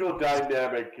the usual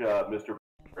dynamic, Mr.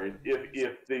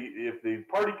 If the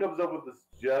party comes up with a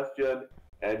suggestion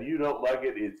and you don't like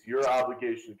it, it's your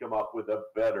obligation to come up with a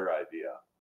better idea.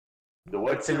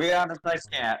 But to be honest, I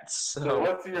can't. So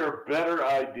what's your better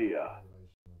idea?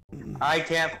 I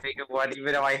can't think of one,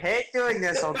 even though I hate doing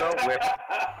this, I'll go with it.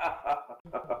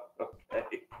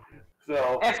 Okay.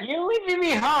 So If you leave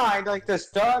me behind like this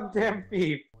goddamn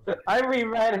thief, I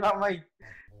rewrite about my.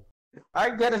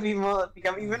 I'm gonna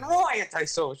become even more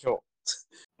antisocial.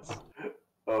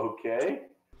 okay.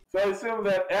 So I assume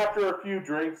that after a few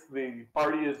drinks, the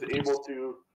party is able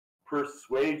to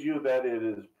persuade you that it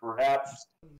is perhaps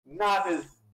not as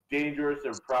dangerous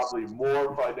and probably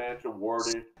more financial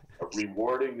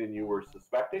rewarding than you were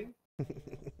suspecting.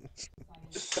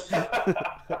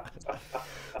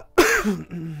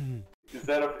 Is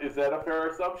that a fair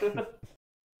assumption?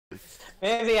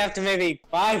 Maybe after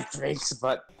 5 drinks,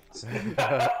 but.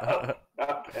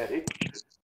 Okay.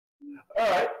 All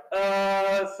right.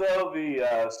 So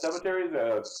the cemetery is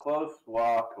a close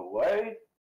walk away.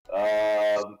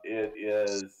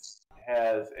 It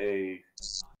has a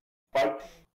spiked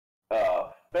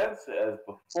fence as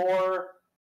before,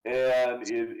 and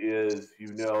it is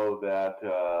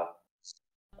that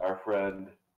our friend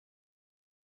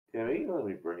Timmy. Let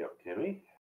me bring up Timmy.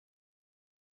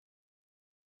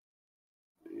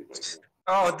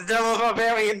 Oh, the Devil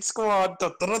Barbarian Squad!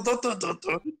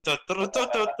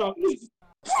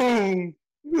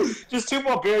 Just 2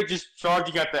 barbarians just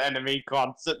charging at the enemy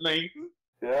constantly.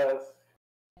 Yes,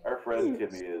 our friend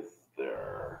Timmy is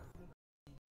there.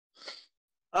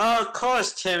 Oh, of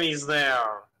course Timmy's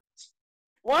there.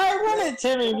 Why wouldn't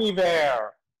Timmy be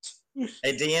there?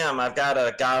 Hey DM, I've got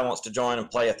a guy who wants to join and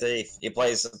play a thief. He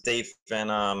plays a thief in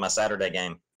my Saturday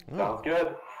game. Sounds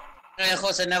good. And of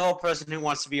course, another person who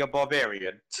wants to be a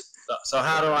barbarian. So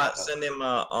how do I send him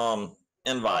a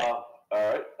invite? All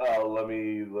right. Let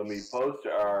me post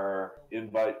our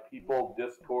invite people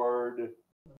Discord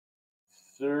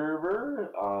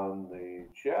server on the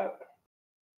chat.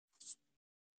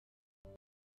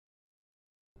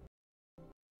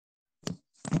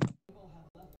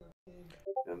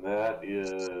 And that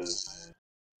is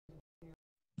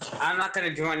I'm not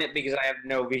gonna join it because I have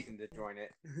no reason to join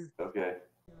it. okay.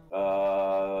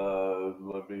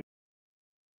 Let me.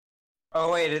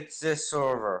 Oh wait, it's this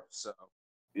server. So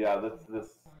Yeah,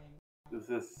 this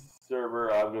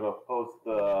server. I'm gonna post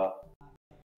the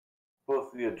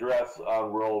address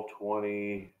on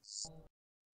Roll20.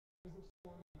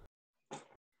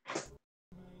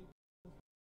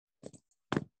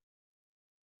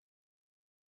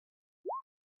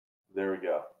 There we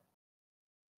go.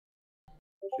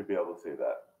 Should be able to see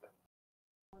that.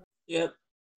 yep.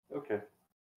 Okay.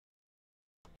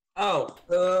 Oh,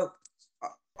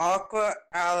 Aqua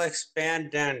Alex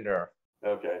Bandender.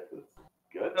 Okay, that's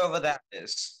good. Whoever that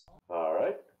is. All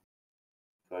right.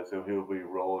 So I assume he'll be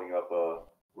rolling up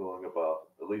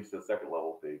at least a second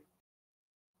level fee.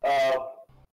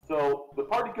 So the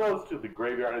party goes to the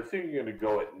graveyard. I assume you're going to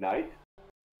go at night,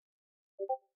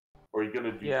 or you're going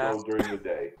to go during the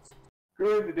day.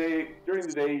 During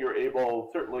the day, you're able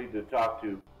certainly to talk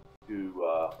to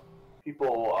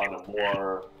people on a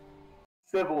more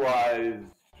civilized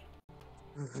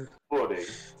footing.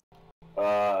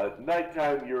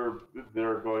 Nighttime,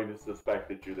 they're going to suspect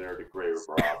that you're there to grave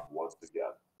rob once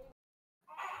again.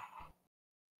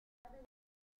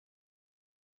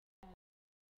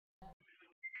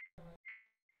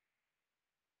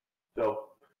 So,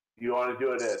 do you want to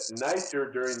do it at night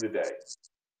or during the day?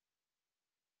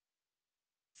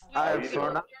 During the day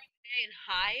and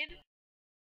hide.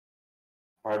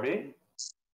 Pardon me?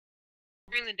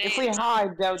 During the day. If we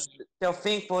hide, they'll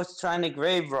think we're trying to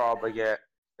grave rob again.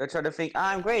 They'll try to think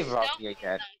I'm grave robbing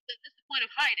again. That's the point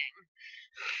of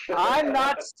hiding. I'm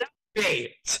not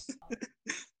stupid.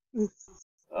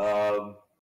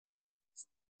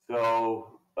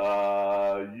 So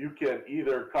you can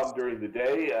either come during the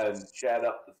day and chat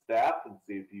up the staff and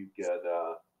see if you can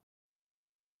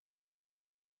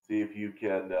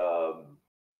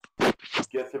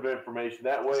get some information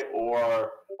that way,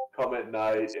 or come at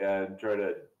night and try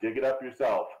to dig it up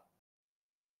yourself.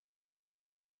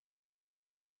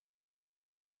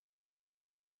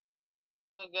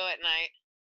 We'll go at night.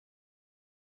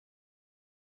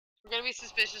 We're gonna be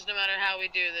suspicious no matter how we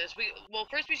do this.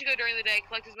 First we should go during the day,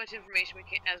 collect as much information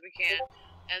as we can,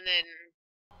 and then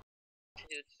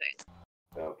do the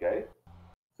same. Okay.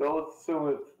 So let's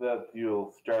assume that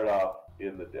you'll start off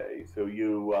in the day. So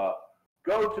you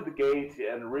go to the gate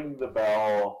and ring the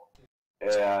bell,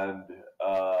 and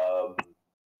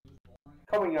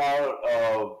coming out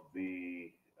of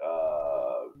the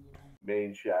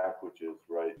main shack, which is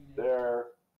right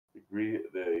there, the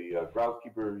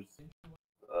groundskeeper's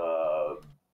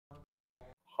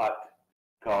hut,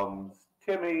 comes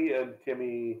Timmy, and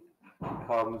Timmy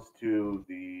comes to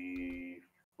the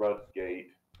front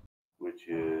gate, which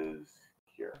is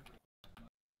here.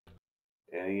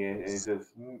 And he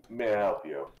says, "May I help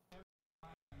you?"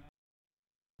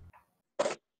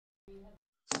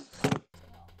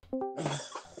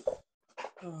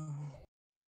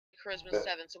 Charisma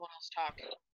 7, someone else talk.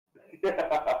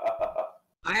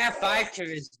 I have 5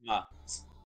 charisma.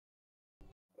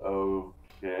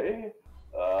 Okay.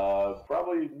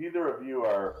 Probably neither of you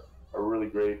are really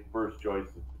great first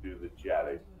choices to do the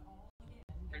chatting.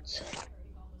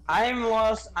 I'm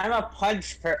a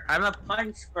punch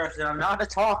person. I'm not a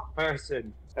talk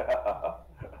person.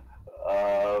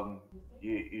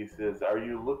 He says, "Are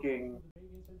you looking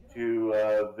to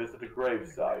visit a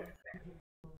gravesite?"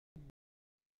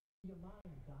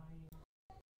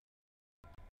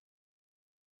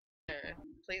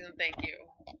 Please and thank you.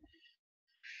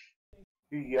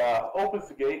 He opens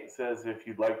the gate and says, "If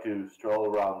you'd like to stroll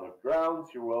around the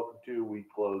grounds, you're welcome to. We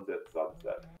close at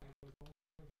sunset."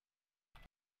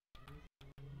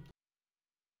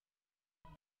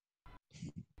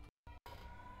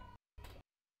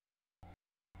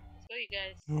 So you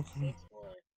guys, let's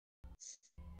explore.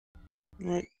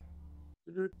 Right.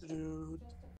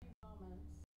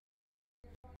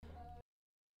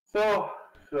 So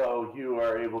you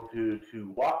are able to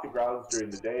walk the grounds during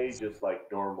the day just like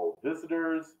normal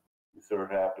visitors. You sort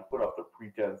of have to put up the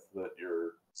pretense that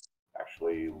you're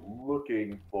actually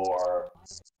looking for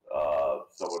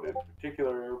someone in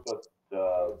particular, but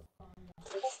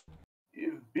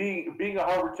being a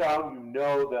harbor town, you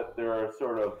know that there are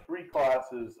sort of 3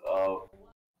 classes of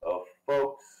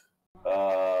folks.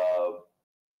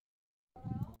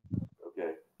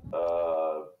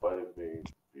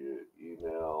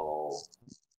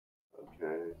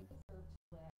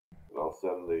 And I'll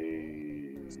send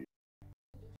the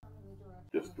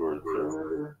Discord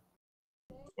server.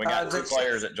 We got 2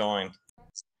 players that joined.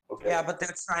 Okay. Yeah, but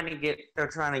they're trying to get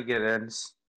in.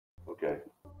 Okay.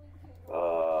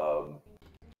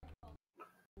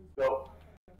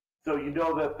 So you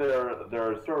know that there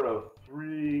are sort of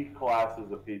 3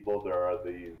 classes of people. There are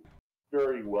the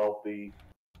very wealthy,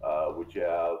 which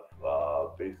have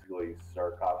basically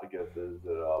sarcophaguses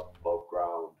above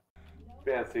ground,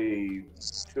 fancy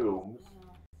tombs.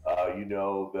 You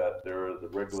know that there are the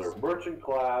regular merchant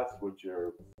class, which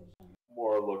are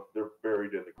they're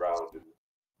buried in the ground and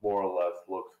more or less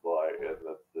looks like, and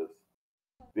that's this.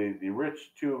 The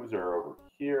rich tombs are over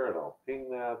here, and I'll ping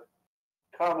that.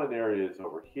 Common areas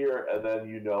over here, and then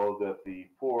you know that the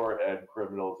poor and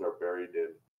criminals are buried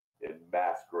in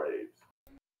mass graves.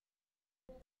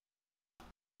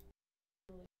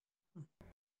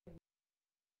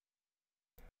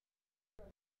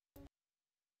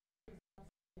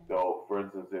 So, for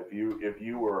instance, if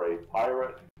you were a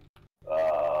pirate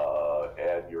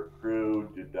and your crew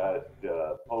did not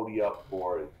pony up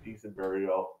for a decent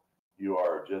burial, you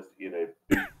are just in a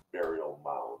big burial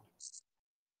mound.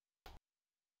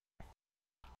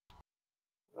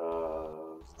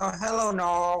 Oh, hello,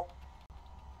 Noel.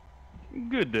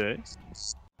 Good day.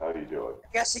 How you doing?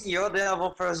 I'm guessing you're the level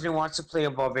person who wants to play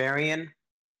a barbarian.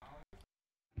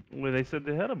 Well, they said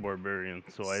they had a barbarian,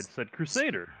 so I said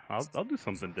crusader. I'll do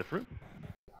something different.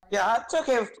 Yeah, it's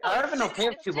okay. I've been okay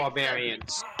with 2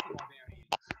 barbarians.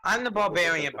 I'm the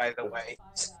barbarian, by the way.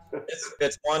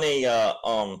 It's funny.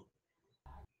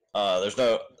 There's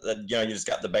no, you just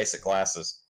got the basic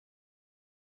classes.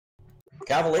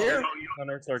 Cavalier?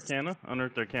 Unearthed Arcana?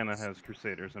 Unearthed Arcana has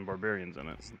Crusaders and Barbarians in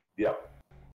it. Yep.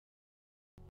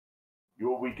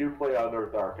 We do play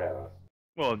Unearthed Arcana.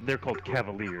 Well, they're called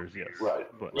Cavaliers, yes. Right.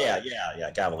 But, Yeah,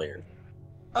 Cavalier.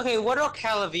 Okay, what are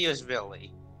Cavaliers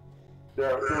really?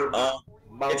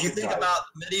 If you think about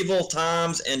medieval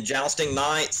times and jousting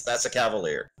knights, that's a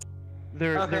Cavalier.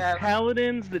 They're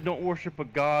paladins that don't worship a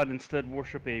god, instead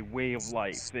worship a way of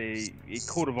life, a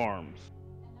coat of arms.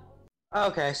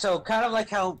 Okay, so kind of like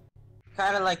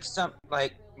some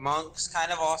monks, kind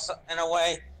of also in a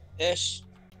way, ish.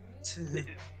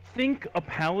 Think a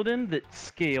paladin that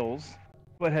scales,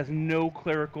 but has no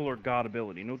clerical or god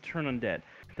ability, no turn undead.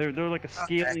 They're like a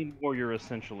scaling warrior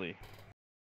essentially.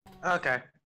 Okay.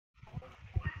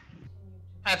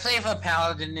 I play for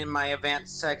paladin in my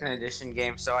advanced 2nd edition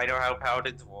game, so I know how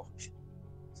paladins work.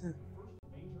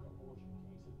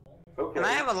 Okay. And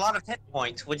I have a lot of hit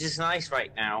points, which is nice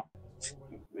right now.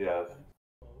 Yes.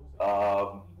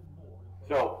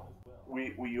 So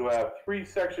you have 3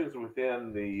 sections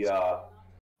within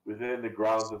the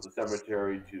grounds of the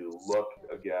cemetery to look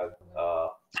again.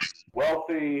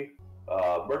 Wealthy,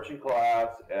 merchant class,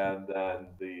 and then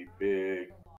the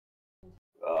big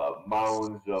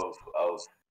mounds of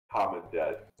common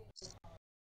dead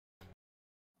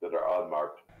that are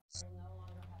unmarked.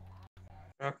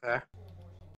 Okay.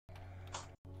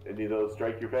 Any of those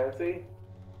strike your fancy?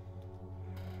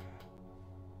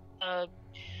 I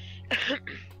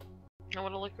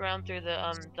want to look around through the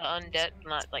undead,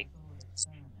 not like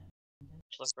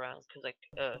just look around, cause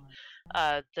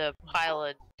the pile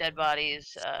of dead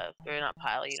bodies, or not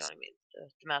pile, you know what I mean,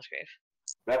 the mass grave.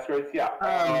 Mass graves, yeah.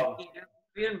 Have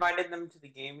you invited them to the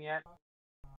game yet?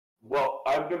 Well,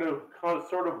 I'm going to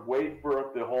sort of wait for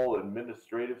the whole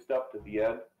administrative stuff to the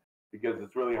end, because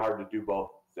it's really hard to do both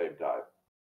at the same time.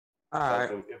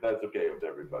 Alright. If that's okay with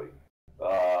everybody.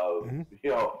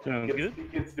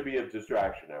 It gets to be a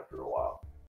distraction after a while.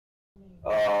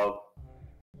 So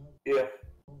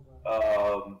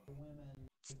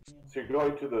you're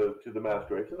going to the mass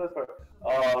graves, and that's fine.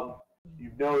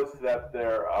 You've noticed that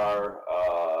there are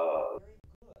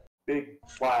big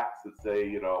plaques that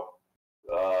say,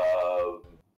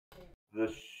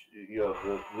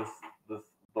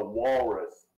 the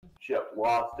walrus ship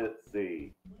lost at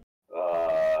sea,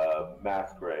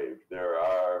 mass grave. There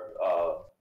are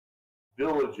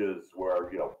villages where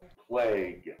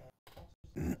plague,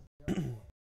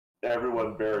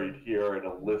 everyone buried here, and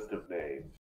a list of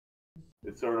names.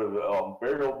 It's sort of a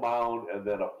burial mound and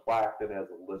then a plaque that has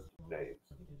a list of names,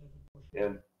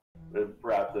 and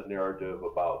perhaps a narrative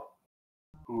about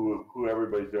who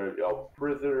everybody's there.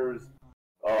 Prisoners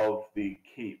of the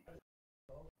keep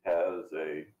has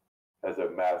a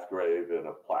mass grave and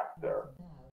a plaque there.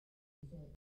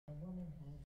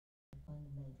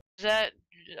 Does that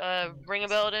ring a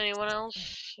bell to anyone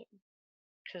else?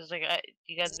 Because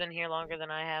you guys have been here longer than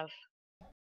I have.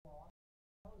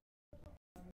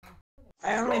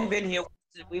 I only been here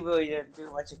We really didn't do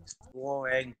much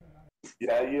exploring.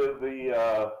 Yeah,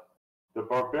 the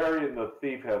barbarian, the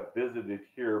thief have visited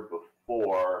here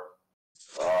before,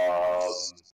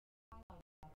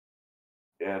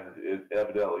 and it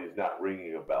evidently is not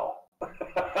ringing a bell.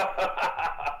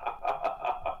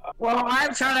 Well,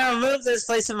 I'm trying to remove this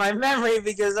place in my memory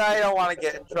because I don't want to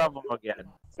get in trouble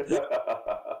again.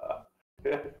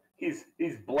 He's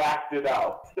blacked it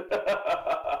out.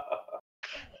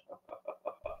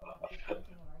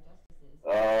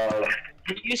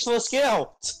 Useful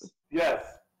skill. Yes,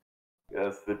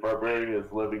 the barbarian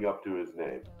is living up to his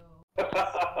name. What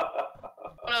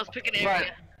else? Pick an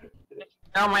area.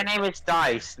 No, my name is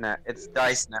Dice now. It's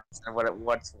Dice now instead of what it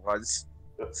once was.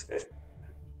 Okay.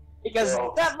 Because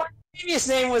my previous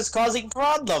name was causing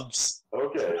problems.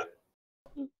 Okay.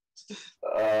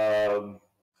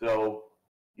 So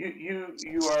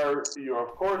you are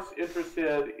of course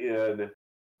interested in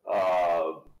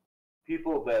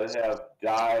people that have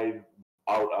died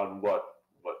out on what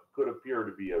could appear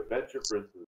to be a venture, for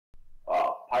instance,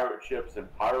 pirate ships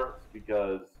and pirates,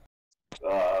 because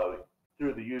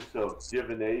through the use of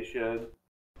divination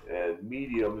and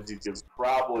mediums, you can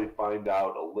probably find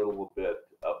out a little bit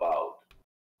about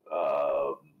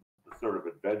the sort of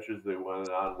adventures they went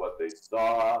on, what they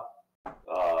saw.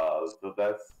 So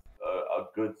that's a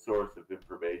good source of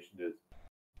information, is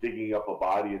digging up a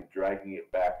body and dragging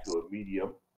it back to a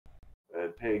medium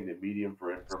and paying the medium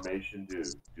for information to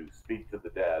speak to the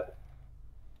dead.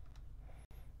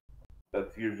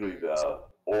 That's usually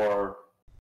or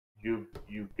you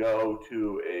go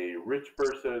to a rich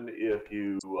person if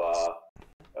you,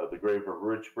 the grave of a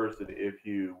rich person, if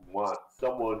you want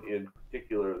someone in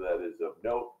particular that is of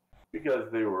note,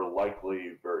 because they were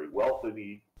likely very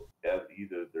wealthy, and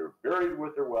either they're buried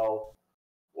with their wealth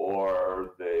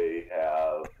or they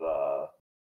have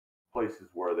places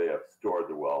where they have stored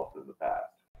their wealth in the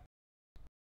past.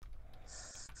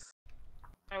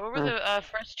 What were the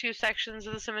first two sections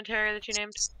of the cemetery that you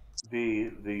named?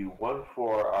 The one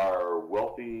for our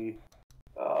wealthy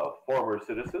former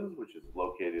citizens, which is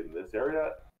located in this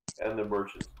area, and the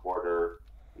merchants' quarter,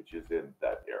 which is in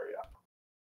that area.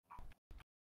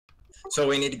 So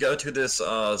we need to go to this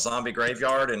zombie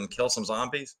graveyard and kill some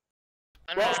zombies?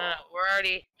 No. We're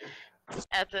already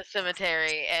at the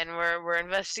cemetery, and we're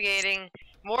investigating.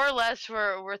 More or less,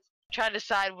 we're trying to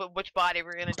decide which body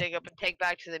we're gonna dig up and take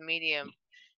back to the medium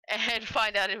and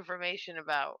find out information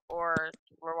about, or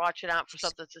we're watching out for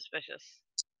something suspicious.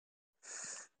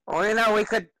 Well, we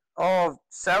could.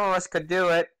 Some of us could do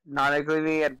it, not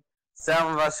agree, and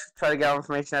some of us try to get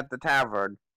information at the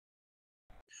tavern.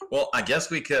 Well, I guess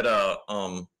we could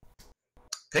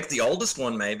pick the oldest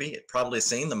one. Maybe it probably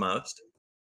seen the most.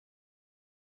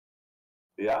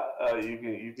 Yeah, you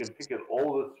can pick an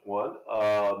oldest one.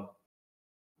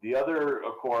 The other,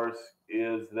 of course,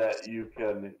 is that you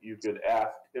could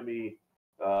ask Timmy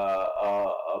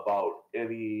about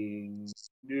any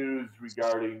news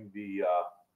regarding the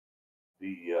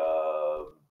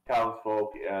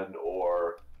townsfolk and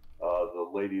or the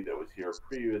lady that was here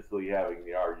previously having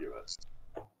the argument.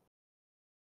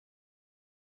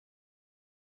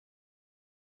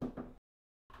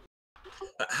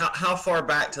 How far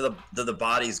back to the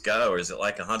bodies go? Is it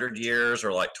like 100 years,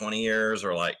 or like 20 years,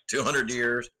 or like 200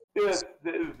 years? Probably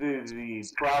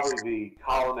the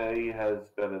colony has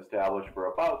been established for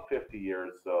about 50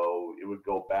 years, so it would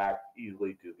go back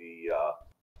easily to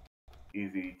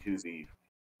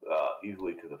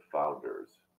the founders.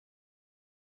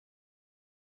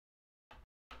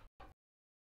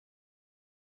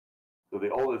 So the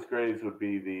oldest graves would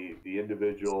be the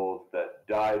individuals that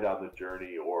died on the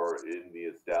journey or in the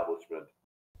establishment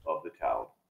of the town.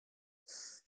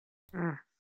 I'm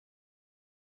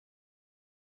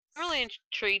really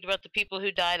intrigued about the people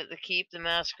who died at the keep, the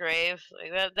mass grave.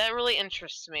 Like that really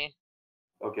interests me.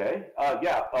 Okay.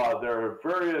 There are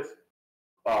various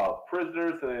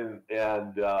prisoners,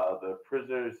 and the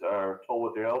prisoners are told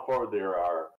what they're held for. There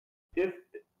are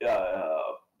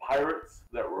pirates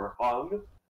that were hung.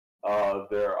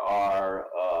 There are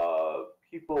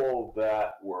people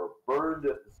that were burned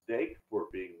at the stake for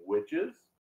being witches.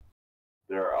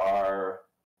 There are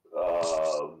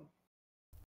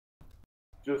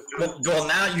Well,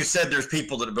 now you said there's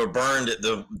people that were burned at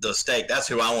the stake. That's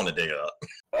who I want to dig up.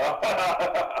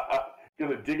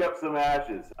 Gonna dig up some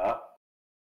ashes, huh?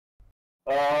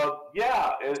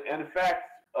 Yeah, and in fact,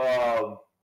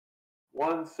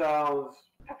 one sounds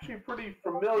actually pretty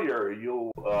familiar.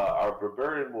 Our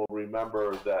barbarian will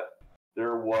remember that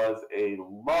there was a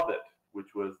Lovett,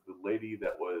 which was the lady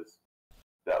that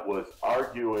was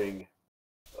arguing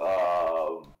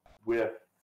with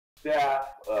staff.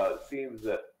 It seems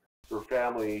that her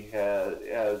family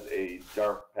has a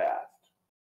dark past.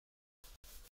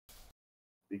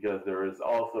 Because there is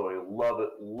also a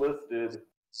Lovett listed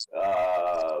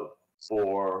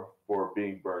for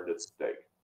being burned at the stake.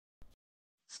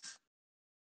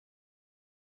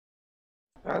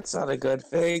 That's not a good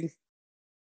thing.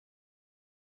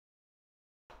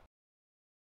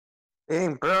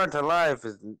 Being burned alive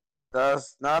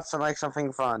does not sound like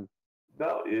something fun.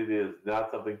 No, it is not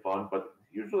something fun, but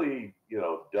usually,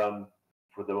 done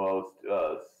for the most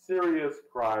serious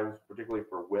crimes, particularly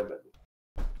for women.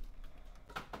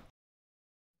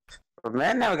 But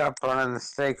men never got burned on the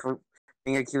stake for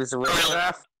being accused of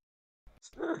witchcraft.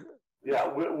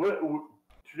 Yeah,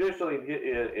 traditionally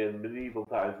in medieval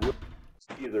times, women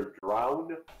were either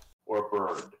drowned or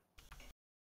burned.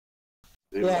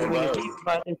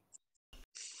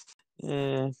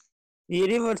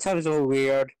 Medieval times were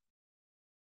weird.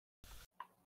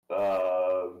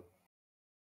 So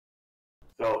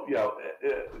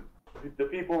the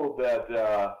people that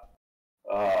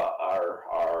are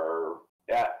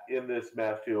in this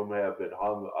mass tomb have been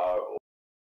hung,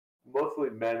 mostly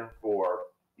men for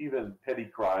even petty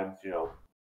crimes.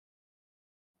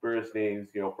 Various names,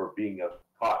 for being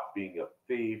caught being a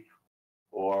thief,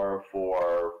 or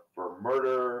for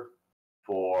murder,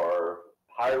 for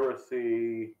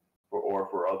piracy, or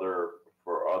for other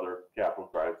capital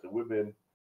crimes, and women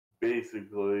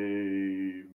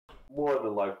basically more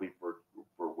than likely for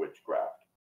witchcraft,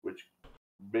 which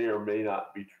may or may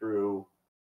not be true.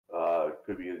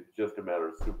 Could be just a matter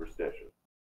of superstition.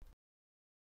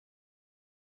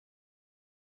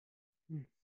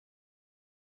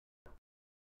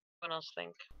 What else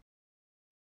think?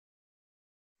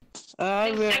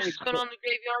 Really going on in the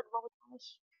graveyard of all the Thomas?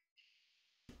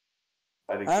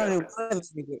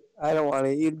 I don't want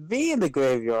to be in the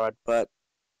graveyard, but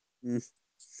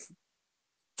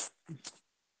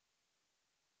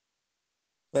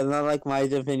but not like my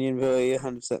opinion really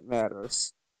 100%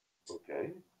 matters.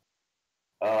 Okay.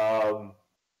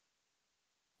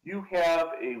 You have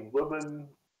a woman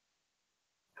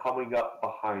coming up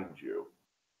behind you,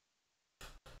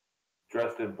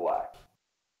 dressed in black.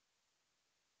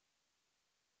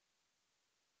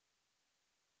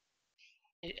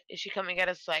 Is she coming at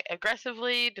us like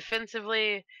aggressively,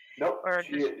 defensively, Nope, or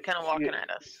just kind of walking at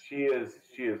us? She is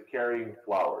carrying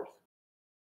flowers,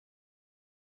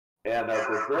 and a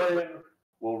Bavarian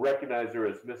will recognize her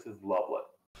as Mrs. Lovelet.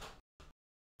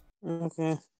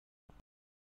 Okay.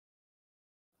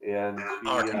 And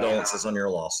our condolences on your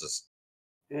losses.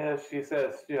 Yeah, she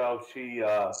says, she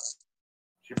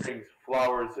brings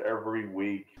flowers every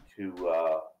week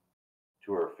to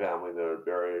her family that are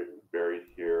buried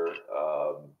here,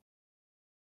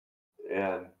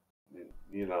 and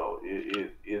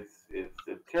it's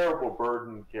a terrible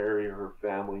burden to carry her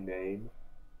family name,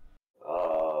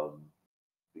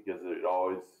 because it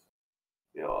always,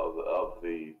 of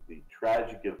the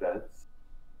tragic events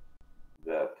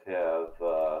that have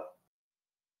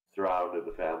surrounded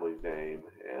the family's name,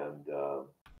 and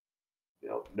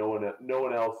no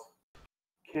one else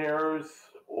cares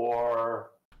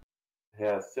or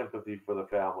has sympathy for the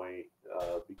family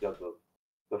because of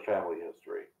the family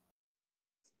history.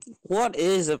 What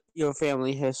is your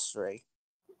family history?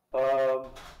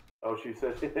 She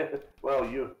said, well,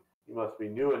 you must be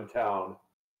new in town.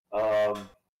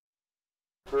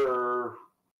 Her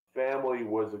family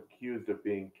was accused of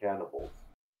being cannibals.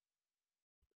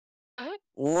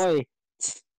 Boy.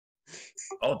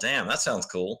 Oh, damn, that sounds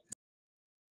cool.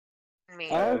 We're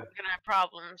gonna have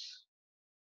problems.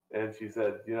 And she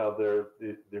said,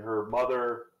 her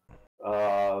mother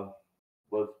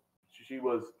was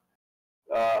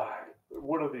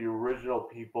one of the original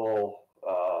people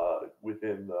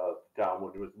within the town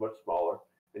when it was much smaller,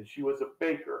 and she was a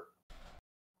baker.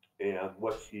 And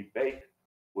what she baked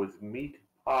was meat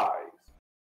pies,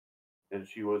 and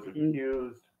she was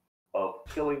accused of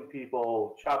killing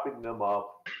people, chopping them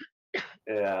up,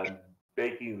 and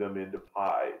baking them into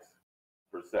pies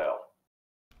for sale.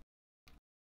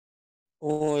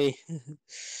 Boy,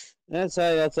 that is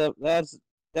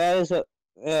a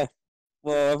yeah.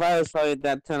 Well, if I was probably at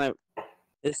that time,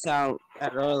 this sound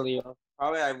at earlier,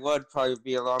 I would probably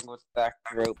be along with that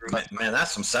group. Man,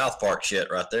 that's some South Park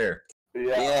shit right there.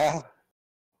 Yeah.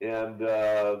 And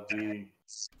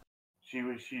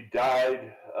she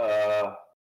died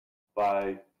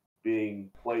by being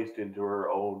placed into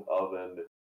her own oven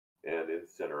and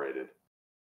incinerated.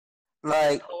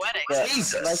 Like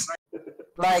Jesus.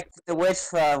 Like the witch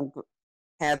from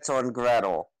Hansel and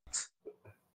Gretel.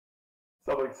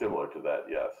 Something similar to that,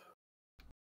 yes.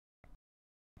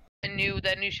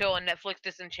 That new show on Netflix,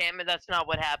 Disenchantment. That's not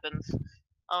what happens.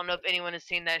 I don't know if anyone has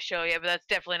seen that show yet, but that's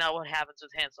definitely not what happens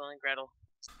with Hansel and Gretel.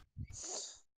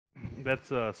 That's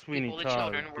Sweeney People, the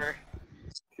Todd. children were.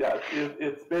 Yeah,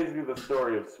 it's basically the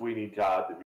story of Sweeney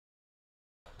Todd.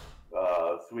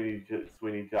 Sweeney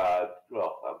Todd.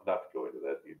 Well, I'm not going into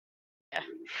that. Yeah.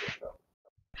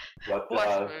 But Watch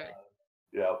the movie.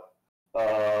 yeah.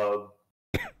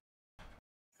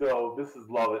 So Mrs.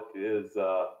 Lovett is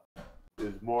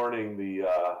mourning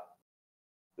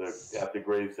at the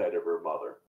gravesite of her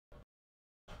mother.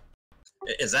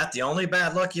 Is that the only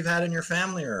bad luck you've had in your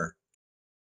family, or?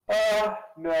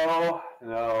 No.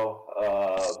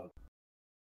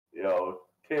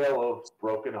 Tale of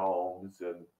broken homes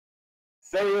and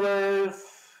sailors,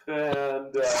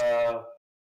 and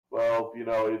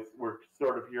we're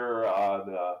sort of here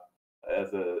on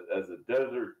as a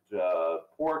desert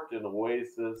port and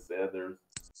oasis, and there's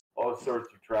all sorts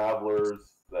of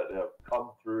travelers that have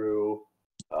come through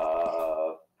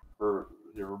her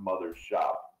mother's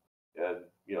shop, and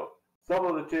some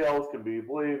of the tales can be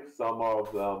believed, some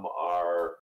of them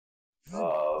are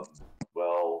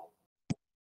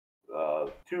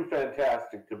too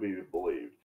fantastic to be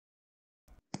believed.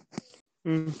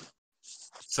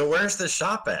 So where's the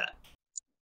shop at?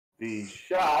 The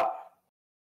shop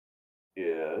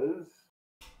is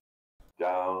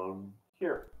down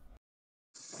here.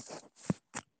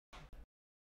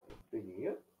 Thinking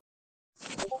it.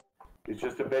 It's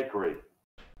just a bakery.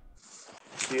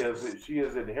 She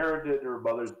has inherited her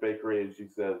mother's bakery, and she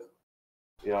says,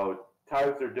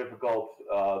 times are difficult.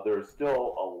 There's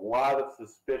still a lot of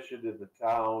suspicion in the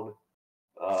town,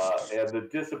 and the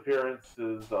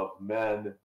disappearances of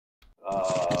men,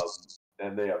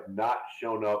 and they have not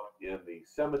shown up in the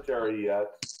cemetery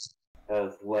yet,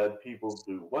 has led people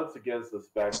to once again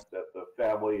suspect that the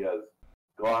family has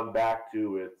gone back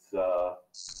to its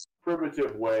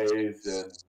primitive ways,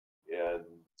 and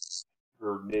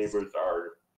her neighbors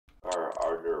are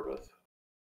nervous.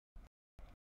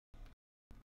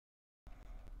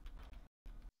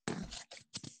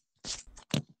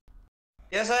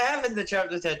 Yes, I have in the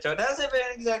chapter that hasn't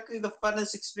been exactly the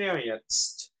funnest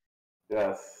experience.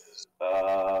 Yes.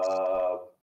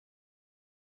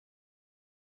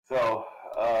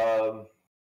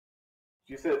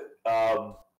 She said,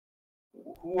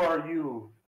 who are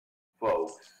you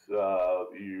folks?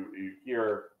 You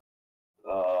hear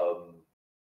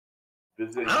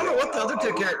visiting. I don't know what the other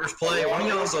two characters play. One of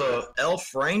y'all's a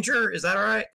elf ranger. Is that all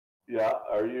right? Yeah.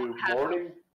 Are you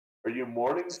mourning? Are you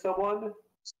mourning someone?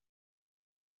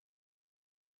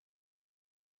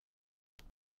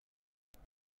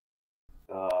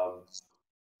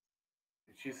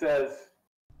 She says,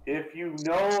 if you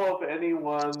know of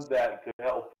anyone that could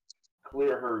help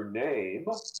clear her name,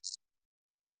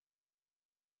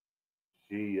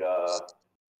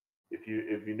 if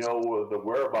you know the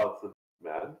whereabouts of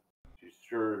men, she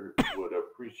sure would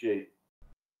appreciate,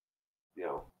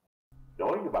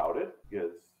 knowing about it,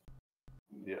 because,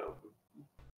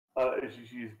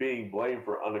 she's being blamed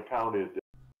for unaccounted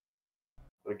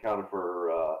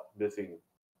for missing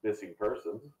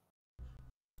persons.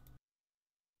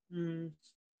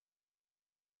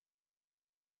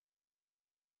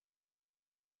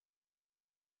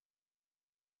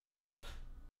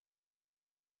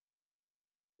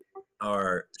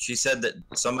 Or she said that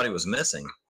somebody was missing.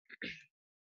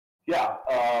 Yeah,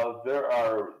 there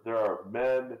are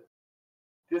men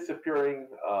disappearing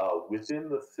within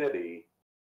the city,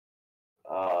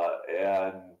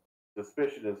 and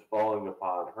suspicion is falling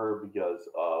upon her because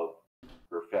of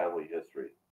her family history.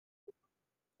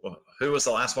 Well, who was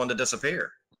the last one to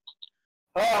disappear?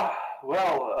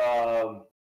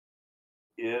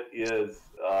 It is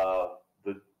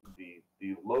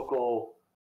the local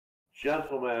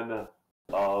gentleman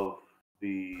of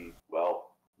the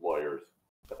lawyers.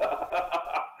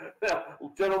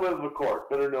 Gentlemen of the court,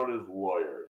 better known as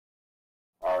lawyers,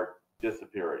 are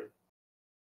disappearing.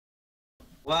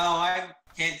 Well, I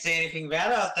can't say anything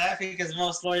bad about that because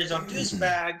most lawyers are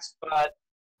douchebags, but...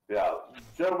 Yeah,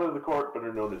 gentlemen of the court,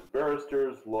 better known as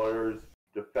barristers, lawyers,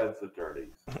 defense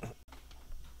attorneys.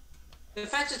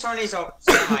 Defense attorneys are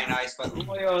semi-nice, but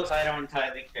lawyers I don't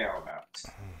entirely care about.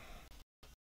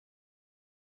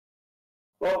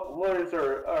 Well, lawyers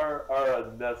are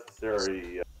a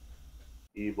necessary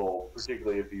evil,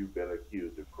 particularly if you've been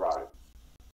accused of crimes.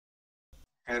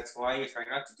 That's why you try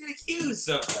not to get accused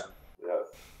of them.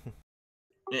 Yes.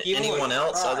 Anyone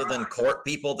else other than court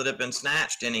people that have been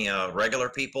snatched? Any regular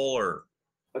people or?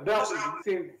 No,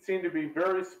 it seemed to be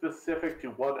very specific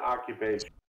to one occupation.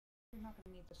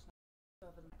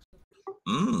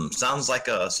 Sounds like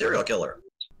a serial killer.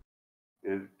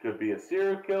 It could be a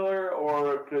serial killer,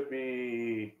 or it could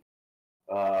be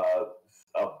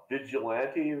a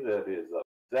vigilante that is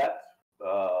upset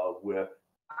with.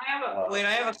 I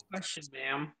have a question,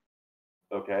 ma'am.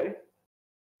 Okay.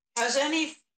 Is there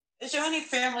any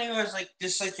family who has like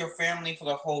disliked your family for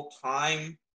the whole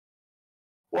time?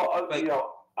 Well,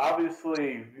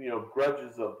 obviously,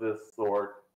 grudges of this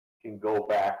sort can go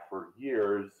back for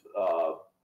years.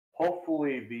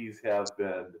 Hopefully, these have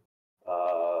been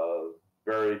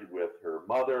buried with her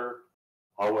mother.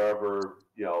 However,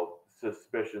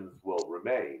 suspicions will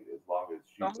remain as long as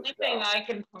she's. The only thing I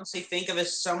can honestly think of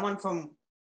is someone from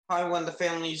probably one of the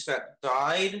families that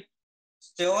died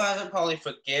still hasn't probably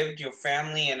forgiven your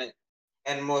family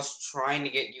and was trying to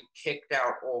get you kicked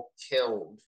out or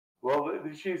killed. Well,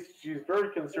 she's very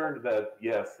concerned that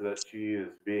that she is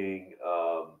being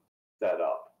set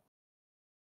up,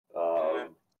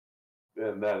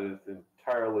 and that is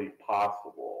entirely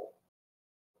possible.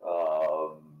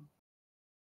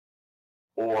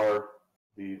 Or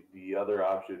the other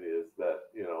option is that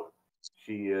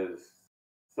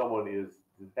someone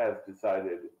has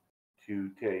decided to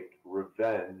take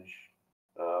revenge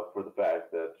for the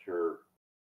fact that her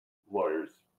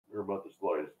mother's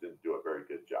lawyers didn't do a very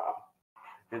good job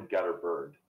and got her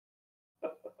burned.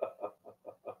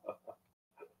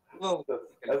 Well,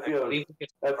 that's the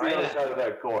other side of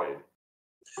that coin.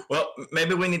 Well,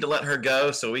 maybe we need to let her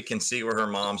go so we can see where her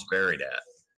mom's buried at.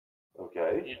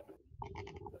 Okay.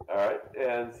 All right.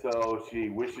 And so she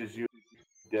wishes you a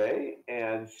good day,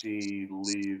 and she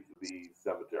leaves the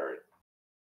cemetery.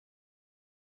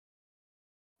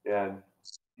 And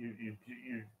you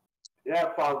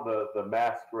have found the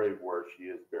mass grave where she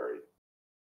is buried.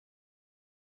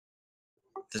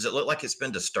 Does it look like it's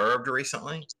been disturbed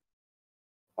recently?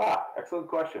 Excellent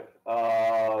question.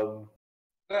 I'm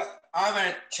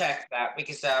gonna check that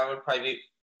because that would probably be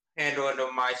handled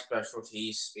under my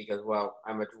specialties because, well,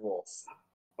 I'm a dwarf.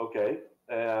 Okay,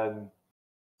 and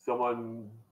someone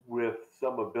with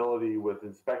some ability with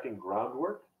inspecting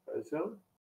groundwork, I assume?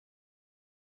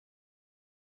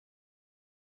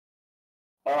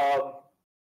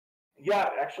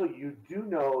 Yeah, actually, you do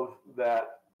know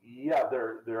that,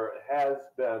 there has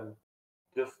been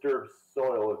disturbed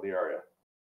soil in the area.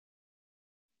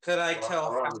 Could I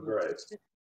tell around the grave?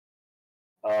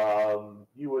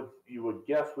 You would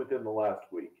guess within the last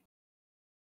week.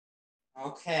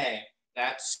 Okay,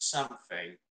 that's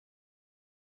something.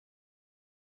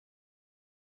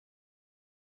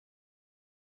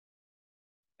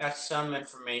 That's some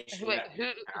information. Wait,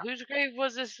 whose grave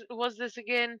was this? Was this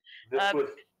again?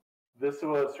 This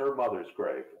was her mother's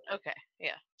grave. Okay,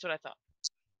 yeah, that's what I thought.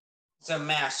 It's a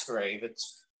mass grave.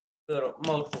 It's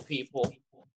multiple people.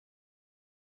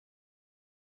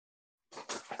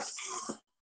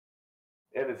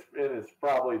 And it's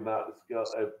probably not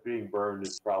being burned.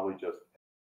 It's probably just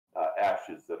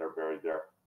ashes that are buried there.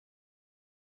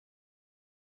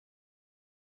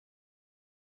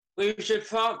 We should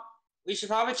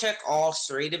probably check all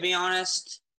three, to be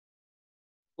honest.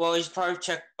 Well, we should probably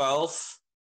check both.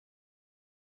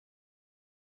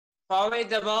 Probably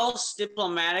the most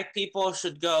diplomatic people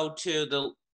should go to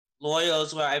the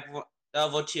lawyers where I'm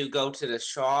able to go to the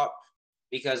shop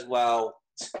because, well,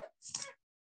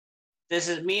 this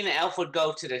is me and the elf would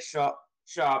go to the shop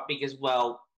because,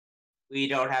 well, we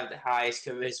don't have the highest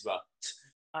charisma.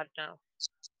 I don't know.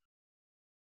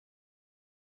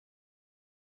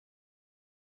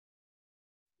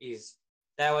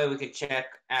 That way we can check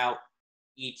out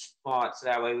each spot, so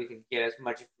that way we can get as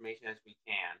much information as we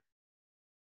can.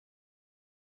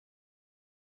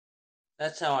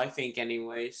 That's how I think,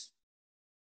 anyways.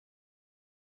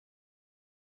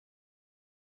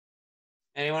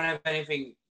 Anyone have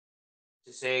anything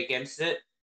to say against it?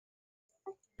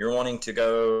 You're wanting to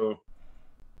go...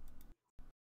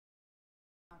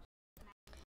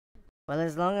 Well,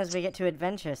 as long as we get to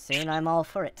adventure soon, I'm all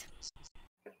for it.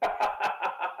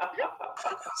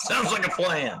 Sounds like a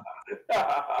plan.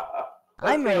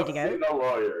 I'm ready to go. The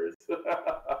lawyers.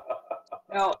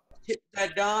 No,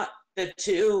 the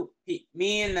two,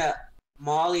 me and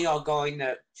Molly are going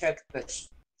to check the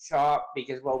shop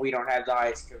because, well, we don't have the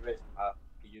highest charisma.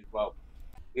 Well,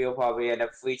 we'll probably end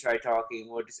up, if we try talking,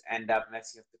 we'll just end up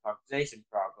messing up the conversation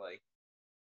probably.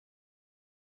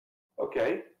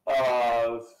 Okay,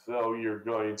 so you're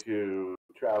going to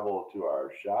travel to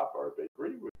our shop, our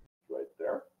bakery, which is right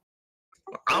there.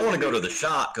 I want to go to the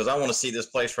shop because I want to see this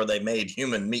place where they made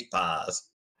human meat pies.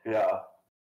 Yeah.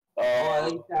 Well,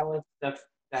 at least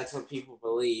that's what people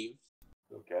believe.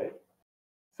 Okay.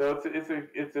 So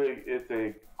it's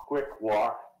a quick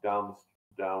walk down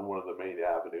one of the main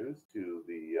avenues to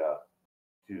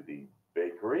the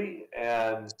bakery,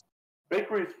 and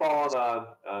bakery's fallen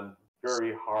on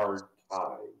very hard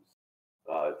times.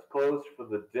 It's closed for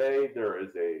the day. There is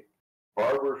a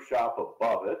barber shop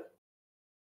above it.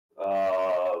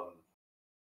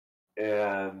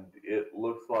 And it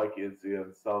looks like it's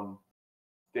in some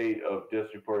state of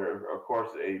disrepair. Of course,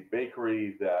 a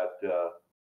bakery that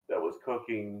was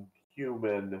cooking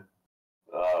human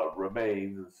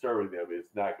remains and serving them is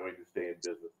not going to stay in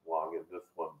business long. And this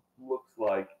one looks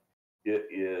like it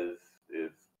is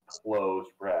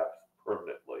closed, perhaps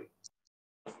permanently.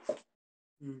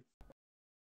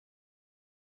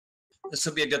 This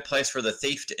would be a good place for the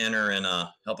thief to enter and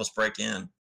help us break in.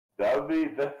 That'd be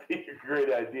a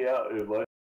great idea. Like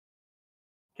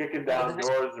kicking down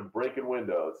doors and breaking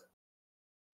windows.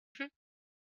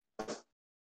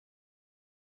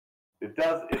 It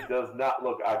does not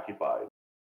look occupied.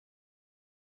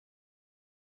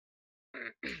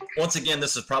 Once again,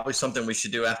 this is probably something we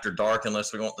should do after dark,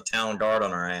 unless we want the town guard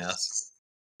on our ass.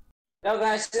 They're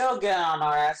gonna still get on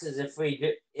our asses if we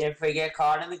get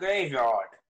caught in the graveyard.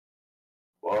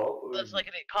 Well, Less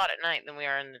likely to get caught at night than we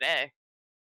are in the day.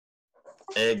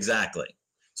 Exactly.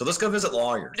 So let's go visit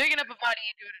lawyers. Digging up a body,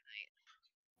 you do it at night.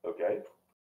 okay.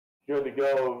 Going to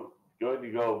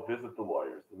go visit the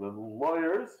lawyers, and then the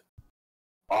lawyers'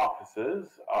 offices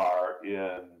are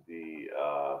in the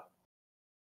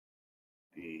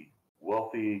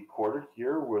wealthy quarter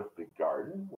here with the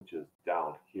garden, which is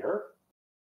down here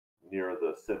near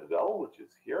the Citadel, which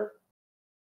is here,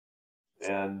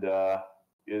 and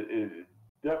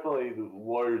definitely the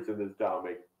lawyers in this town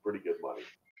make pretty good money.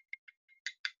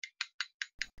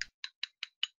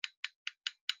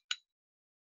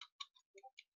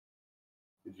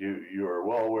 You are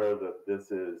well aware that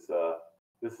this is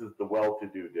the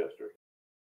well-to-do district.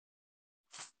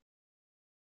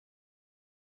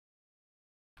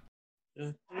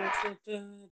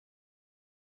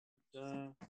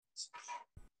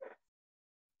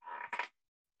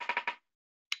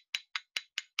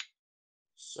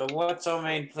 So what's our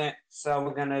main plan? So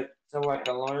we're gonna what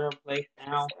the lawyer place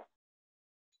now?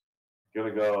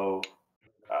 Gonna go.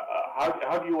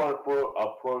 How do you want to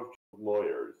approach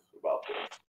lawyers about this?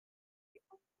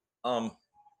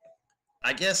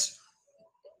 I guess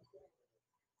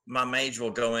my mage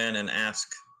will go in and ask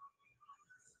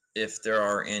if there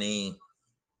are any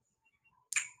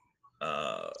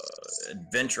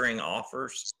adventuring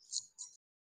offers.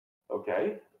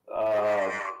 Okay.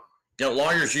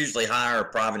 Lawyers usually hire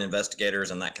private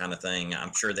investigators and that kind of thing.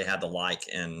 I'm sure they had the like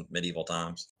in medieval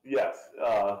times. Yes,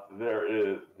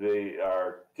 they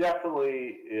are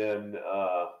definitely in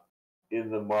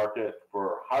the market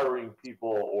for hiring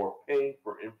people or paying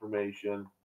for information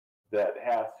that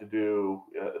has to do.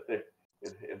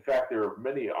 In fact, there are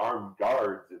many armed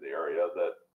guards in the area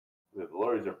that the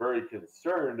lawyers are very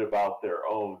concerned about their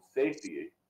own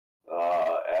safety,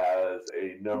 as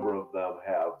a number of them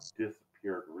have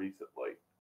disappeared recently.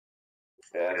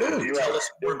 And Tell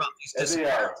us more about these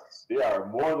disappearances. they are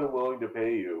more than willing to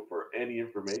pay you for any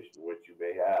information which you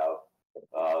may have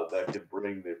that could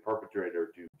bring the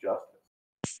perpetrator to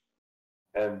justice.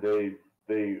 And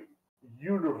they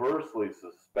universally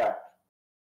suspect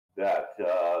that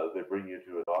they bring you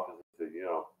to an office and say,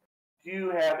 do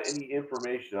you have any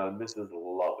information on Mrs.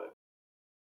 Lovett?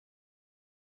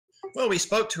 Well, we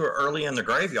spoke to her early in the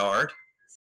graveyard.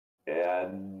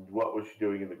 And what was she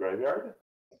doing in the graveyard?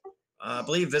 I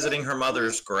believe visiting her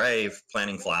mother's grave,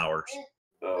 planting flowers.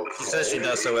 Okay. She says she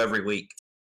does so every week.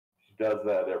 She does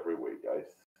that every week, I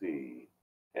see.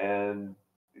 And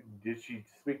did she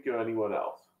speak to anyone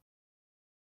else?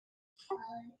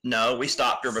 No, we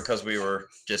stopped her because we're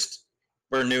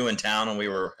new in town and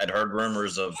had heard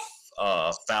rumors of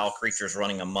foul creatures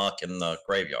running amok in the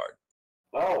graveyard.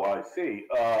 Oh, I see.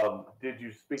 Did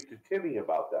you speak to Timmy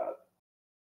about that?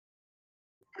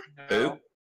 Who?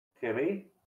 Timmy?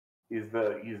 He's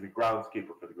the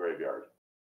groundskeeper for the graveyard.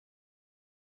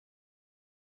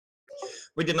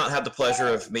 We did not have the pleasure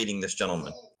of meeting this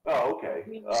gentleman. Oh, okay.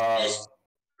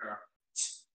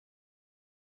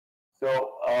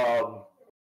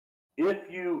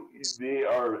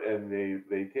 If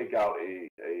they take out a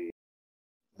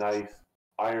nice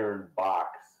iron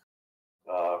box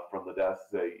from the desk,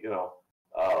 say,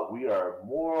 we are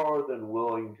more than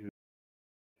willing to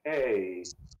pay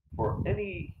for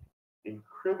any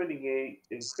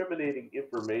incriminating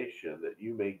information that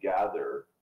you may gather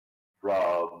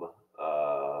from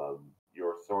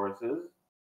your sources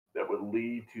that would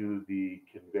lead to the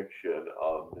conviction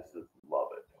of Mrs.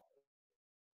 Lovett.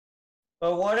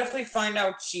 But what if we find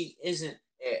out she isn't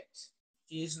it?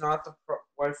 She's not the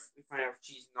what if we find out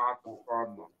she's not the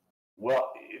problem?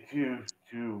 Well,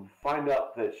 to find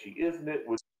out that she isn't it,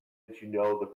 would let you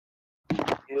know the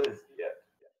is it.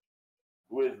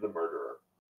 Who is the murderer?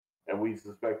 and we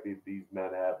suspect that these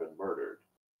men have been murdered.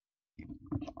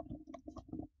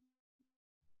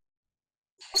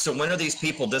 So when are these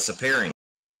people disappearing?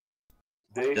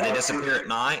 Do they disappear at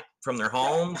night from their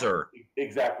homes, or?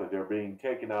 Exactly, they're being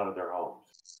taken out of their homes.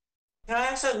 Can I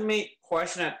ask a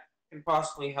question that can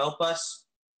possibly help us?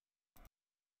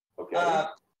 Okay.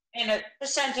 In a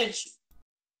percentage,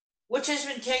 which has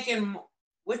been taken,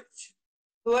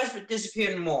 who has been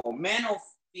disappeared more, men or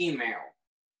female?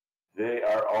 They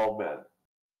are all men.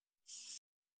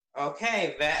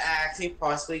 Okay, that actually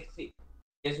possibly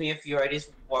gives me a few ideas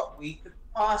of what we could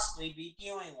possibly be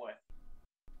dealing with.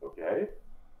 Okay.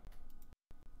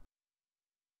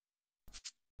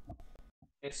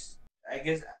 I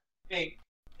guess this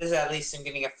is at least I'm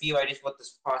getting a few ideas what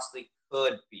this possibly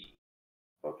could be.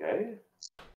 Okay.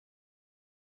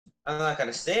 I'm not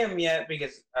gonna say them yet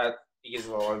because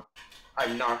well,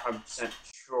 I'm not 100%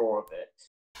 sure of it.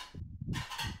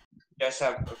 Just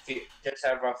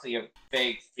have roughly a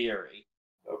vague theory.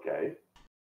 Okay.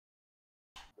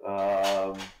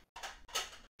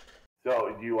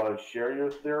 So, do you want to share your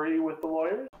theory with the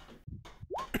lawyers?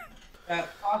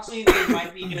 Possibly they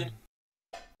might be doing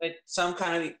like some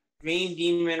kind of dream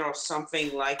demon or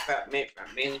something like that,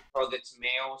 mainly targets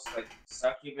males, like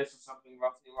succubus or something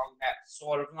roughly along that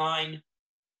sort of line.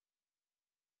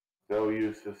 So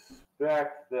you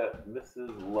suspect that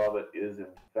Mrs. Lovett is in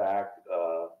fact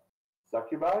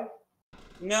succubi?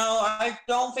 No, I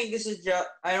don't think this is just.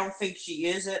 I don't think she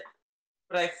is it,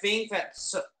 but I think that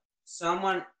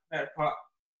someone that.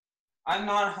 I'm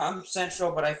not 100%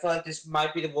 sure, but I feel like this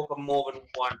might be the work of more than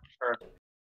one person.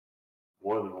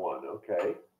 More than one,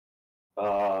 okay.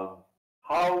 How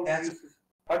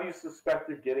do you suspect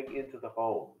they're getting into the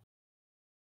home?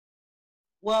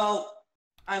 Well,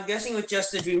 I'm guessing with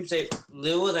just the dreams, they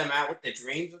lure them out with the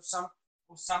dreams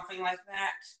of something like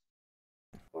that.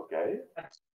 Okay.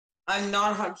 I'm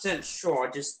not 100%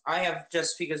 sure. I have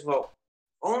because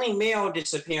only male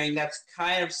disappearing. That's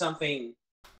kind of something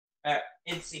that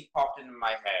instantly popped into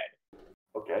my head.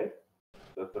 Okay,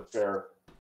 that's a fair.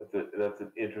 That's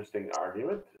an interesting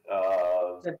argument.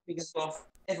 Because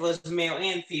if it was male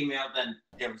and female, then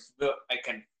there was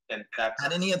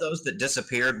Had any of those that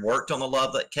disappeared worked on the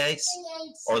Lovelet case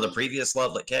or the previous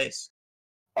Lovelet case?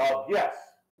 Yes,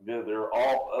 they're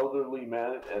all elderly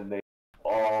men, and they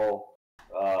all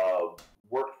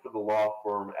worked for the law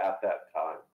firm at that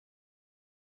time.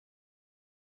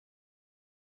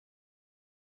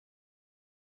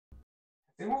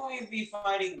 The one we'd be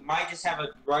fighting might just have a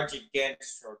grudge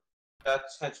against her.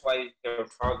 That's why they're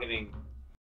targeting.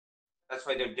 That's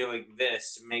why they're doing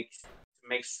this to make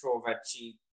sure that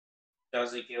she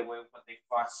doesn't get away with what they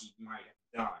thought she might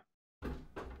have done.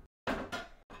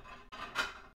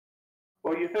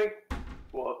 Well, you think?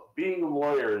 Well, being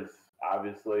lawyers,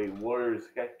 obviously, lawyers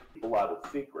keep a lot of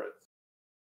secrets.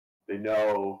 They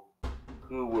know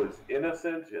who was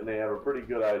innocent, and they have a pretty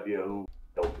good idea who was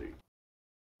guilty.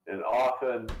 And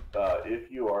often, if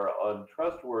you are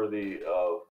untrustworthy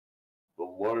of the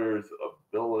lawyer's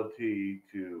ability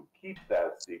to keep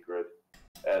that secret,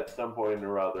 at some point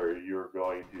or other, you're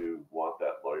going to want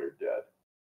that lawyer dead.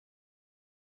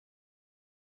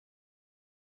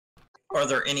 Are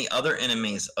there any other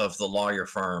enemies of the lawyer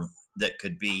firm that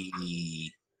could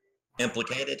be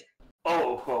implicated?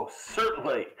 Oh,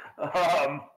 certainly.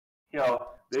 You know,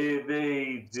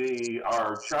 they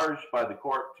are charged by the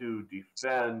court to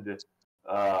defend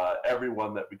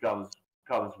everyone that comes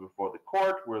before the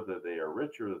court, whether they are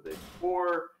rich or they are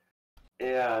poor.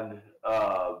 And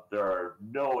there are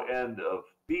no end of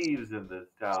thieves in this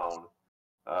town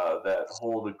that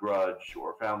hold a grudge,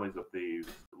 or families of thieves,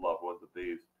 loved ones of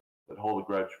thieves, that hold a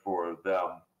grudge for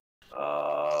them,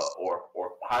 or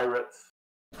pirates,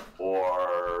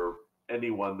 or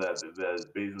anyone that is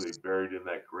basically buried in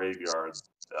that graveyard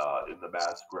in the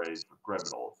mass graves for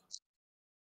criminals.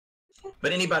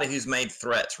 But anybody who's made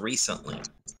threats recently?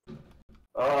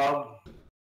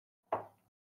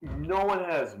 No one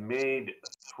has made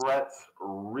threats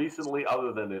recently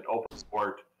other than in open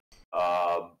court.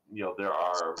 You know, there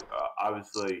are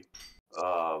obviously,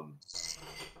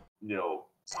 you know,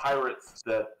 pirates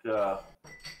that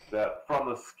from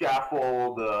the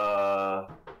scaffold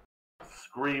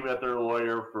scream at their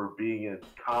lawyer for being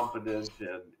incompetent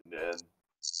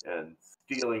and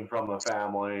stealing from the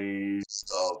families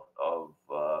of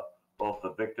both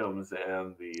the victims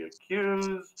and the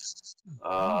accused.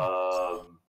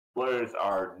 Lawyers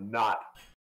are not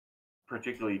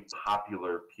particularly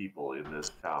popular people in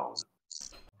this town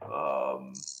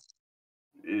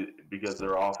because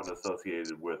they're often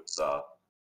associated with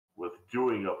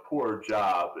doing a poor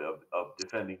job of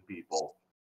defending people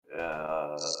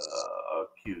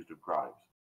accused of crimes.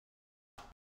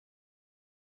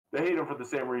 They hate them for the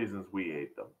same reasons we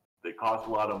hate them. They cost a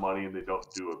lot of money and they don't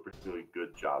do a particularly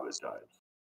good job at times.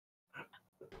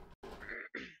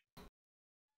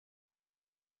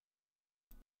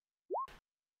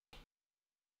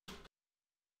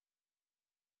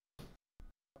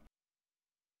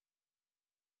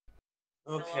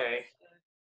 Okay.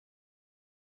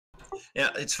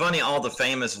 Yeah, it's funny. All the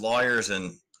famous lawyers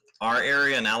in our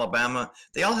area in Alabama,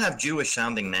 they all have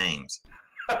Jewish-sounding names.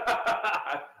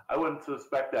 I wouldn't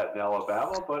suspect that in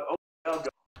Alabama, but okay, I'll go.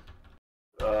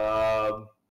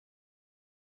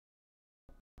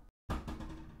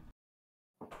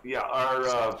 Yeah,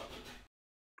 our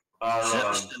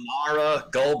Shannara,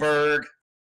 Goldberg.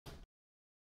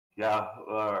 Yeah,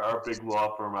 our big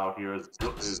law firm out here is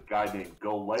a guy named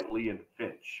Golightly and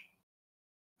Finch.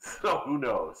 So who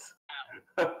knows?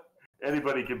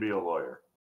 Anybody can be a lawyer.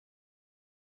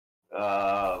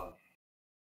 Law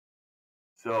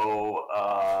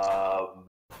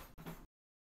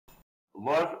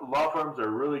firms are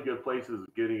really good places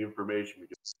of getting information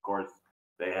because, of course,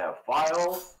 they have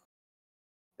files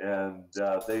and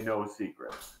they know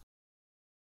secrets.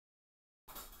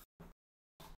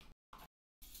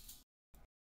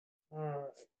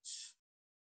 Alright.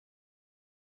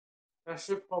 I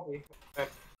should probably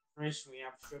recently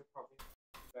I should probably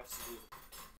investigate.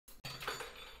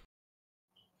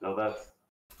 So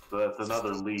that's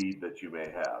another lead that you may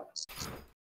have.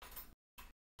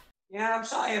 Yeah, I'm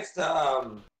sorry if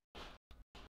the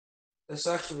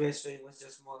search history was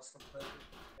just more complete.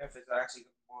 If it's actually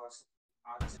more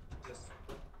complete, just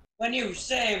when you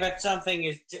say that something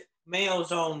is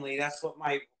males only, that's what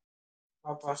my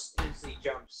boss instantly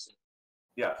jumps.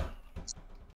 Yes,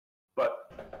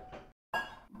 but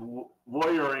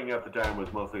lawyering at the time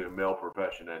was mostly a male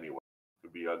profession anyway. It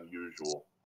would be unusual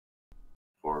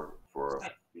for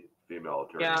a female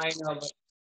attorney. Yeah, I know,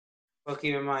 but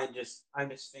keep in mind, I'm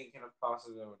just thinking of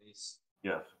possibilities.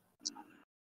 Yes.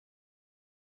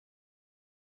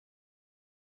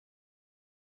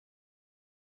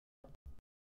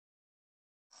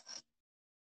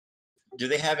 Do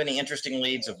they have any interesting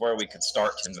leads of where we could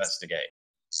start to investigate?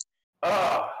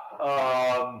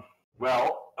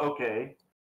 Well, okay.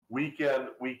 We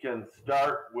can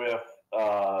start with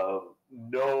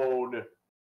known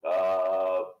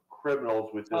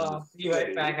criminals within the city. Be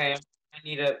right back. I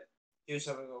need to do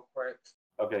something real quick.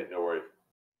 Okay, no worries.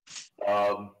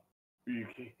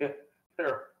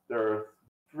 There are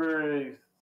very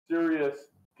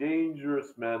serious,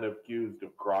 dangerous men accused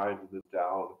of crimes in this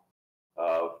town,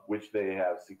 which they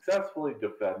have successfully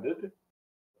defended.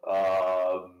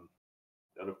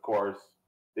 And of course,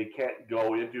 they can't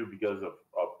go into, because of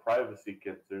privacy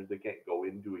concerns, they can't go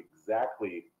into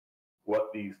exactly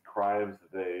what these crimes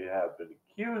they have been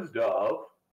accused of.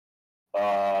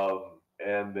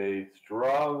 And they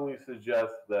strongly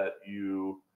suggest that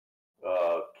you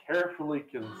carefully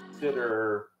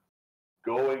consider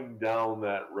going down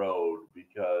that road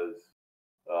because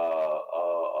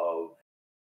of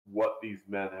what these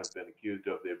men have been accused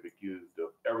of. They've been accused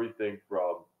of everything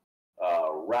from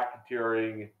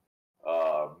racketeering,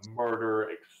 murder,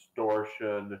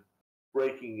 extortion,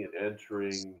 breaking and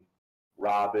entering,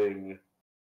 robbing,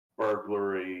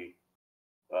 burglary.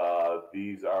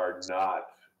 These are not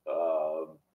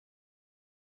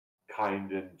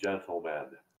kind and gentle men.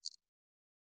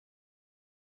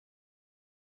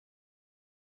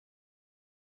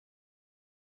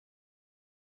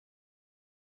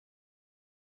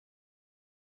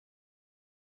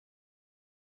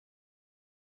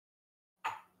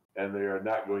 And they are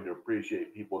not going to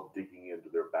appreciate people digging into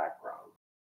their background.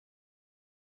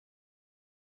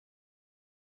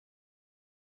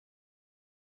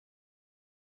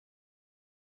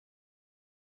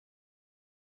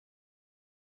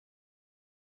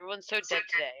 Everyone's so dead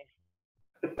today.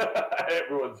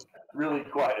 Everyone's really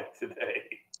quiet today.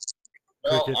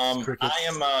 Well, Crickets. I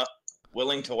am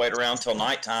willing to wait around till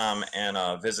nighttime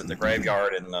and visit the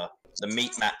graveyard and the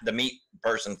meat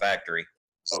person factory.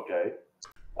 Okay.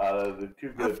 The two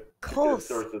good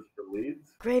sources for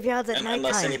leads. Graveyards at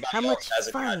Unless nighttime. anybody How else much has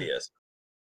any fun! ideas.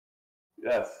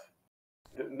 Yes.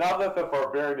 Now that the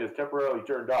barbarian is temporarily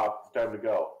turned off, it's time to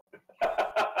go.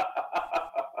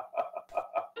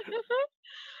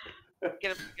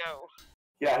 Get him to go.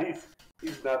 Yeah,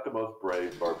 he's not the most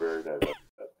brave barbarian I've ever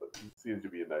met, but he seems to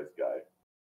be a nice guy.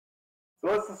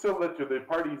 So let's assume that the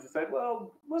parties decide,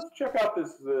 well, let's check out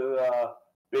this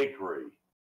bakery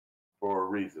for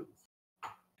reasons.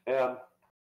 And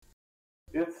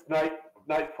it's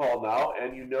nightfall now,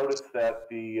 and you notice that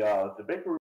the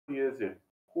bakery is in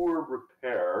poor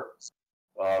repair.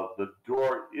 The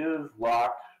door is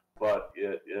locked, but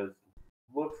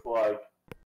looks like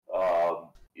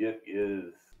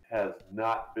it has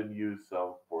not been used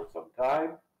for some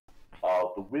time.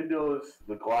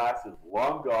 The glass is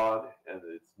long gone, and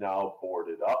it's now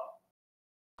boarded up.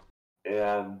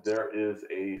 And there is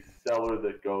a cellar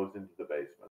that goes into the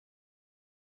basement,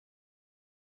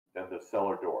 and the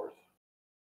cellar doors.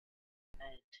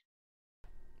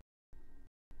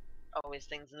 Always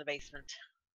things in the basement.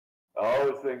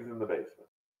 Always things in the basement.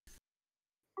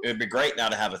 It would be great now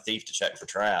to have a thief to check for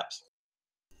traps.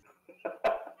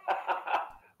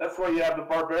 That's why you have the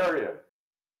barbarian.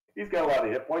 He's got a lot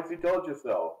of hit points. He told you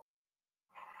so.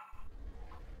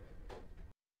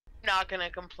 Not gonna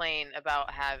complain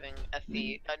about having a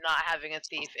thief, not having a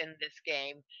thief in this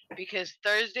game, because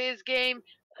Thursday's game,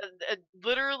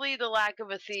 literally the lack of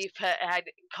a thief had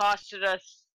costed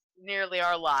us nearly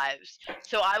our lives.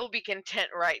 So I will be content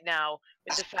right now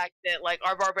with the fact that like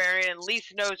our barbarian at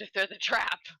least knows if there's a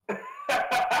trap.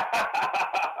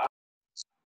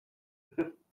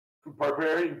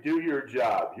 Barbarian, do your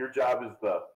job. Your job is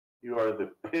you are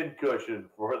the pincushion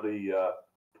for the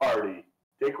party.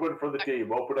 Take one for the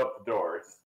team. Open up the doors.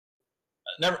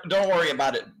 Don't worry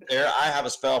about it. There, I have a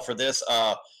spell for this.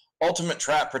 Ultimate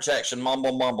trap protection.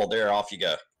 Mumble, mumble. There, off you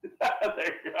go.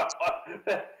 There you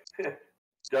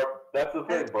go. That's the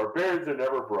thing. Barbarians are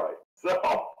never bright,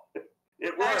 so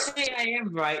it works. Actually, I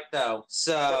am right though.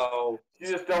 So you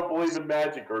just don't believe in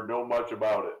magic or know much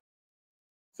about it.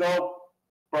 So,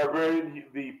 Barbarian,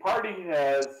 the party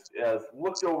has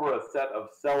looked over a set of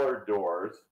cellar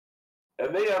doors.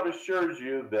 And they have assured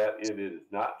you that it is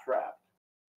not trapped.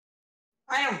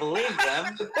 I don't believe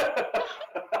them. Because I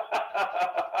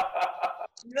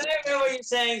remember what you're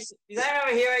saying. Because I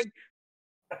remember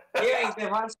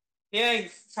hearing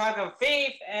talk of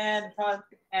thief and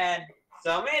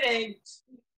so many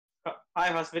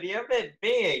Firehouse video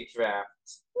being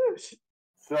trapped.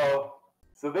 So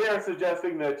they are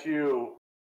suggesting that you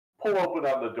pull open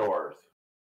on the doors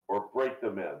or break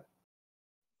them in.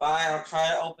 Fine, I'll try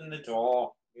to open the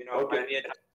door. You know, okay. It might be a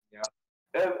time. Yeah.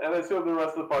 And I assume the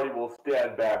rest of the party will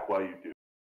stand back while you do.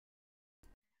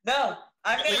 No,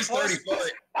 I'm At gonna least force. 30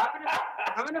 foot.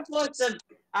 I'm gonna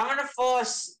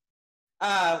force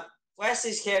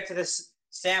Wesley's character to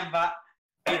stand by.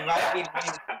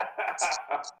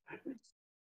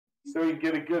 So you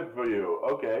get a good view.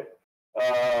 Okay.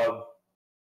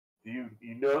 You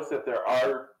notice that there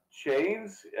are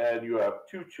chains, and you have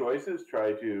two choices: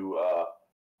 try to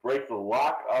break the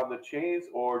lock on the chains,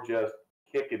 or just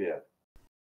kick it in.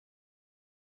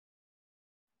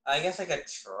 I guess I could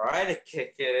try to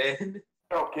kick it in.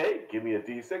 Okay, give me a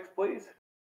d6, please.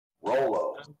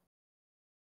 Rolo.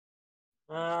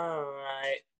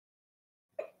 Alright.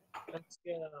 Let's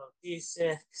go.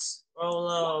 D6.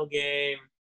 Rolo game.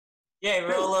 Yay,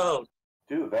 Rolo!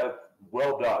 Dude, that's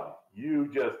well done. You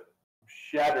just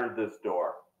shattered this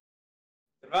door.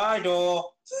 Goodbye,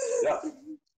 door. Yeah.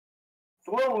 It's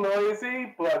a little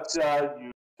noisy, but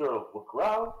you sort of look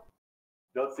around.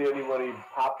 Don't see anybody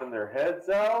popping their heads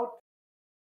out.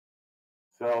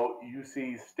 So you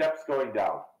see steps going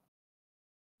down.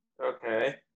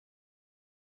 Okay.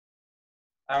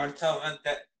 I would tell them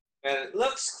that it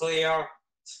looks clear.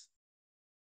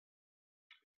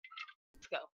 Let's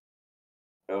go.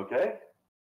 Okay.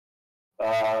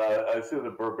 I assume the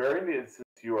barbarian is,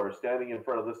 since you are standing in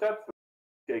front of the steps,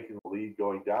 taking the lead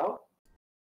going down.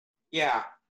 Yeah.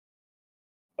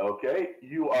 Okay,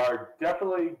 you are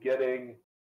definitely getting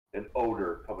an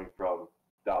odor coming from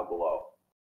down below.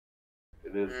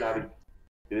 It is not.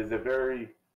 It is a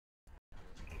very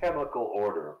chemical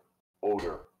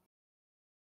odor.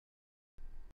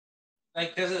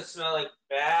 Like, does it smell like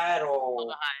bad or?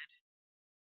 Formaldehyde.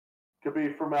 Could be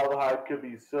formaldehyde. Could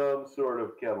be some sort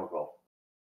of chemical.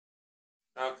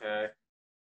 Okay.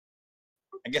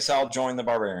 I guess I'll join the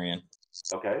barbarian.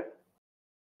 Okay.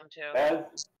 Too.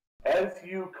 As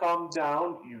you come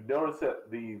down, you notice that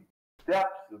the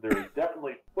steps, there's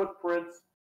definitely footprints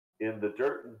in the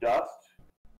dirt and dust.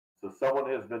 So someone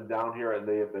has been down here, and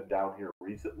they have been down here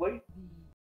recently.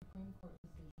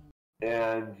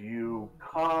 And you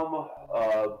come,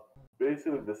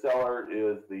 basically the cellar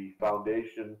is the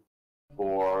foundation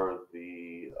for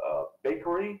the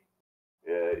bakery.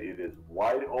 It is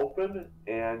wide open,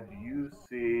 and you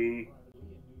see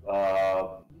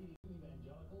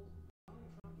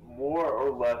more or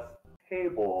less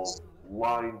tables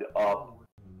lined up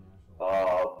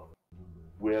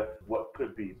with what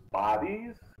could be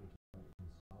bodies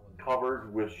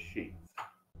covered with sheets.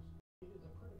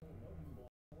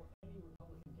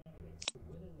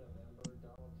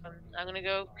 I'm gonna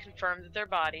go confirm that they're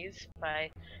bodies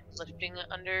by lifting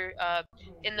under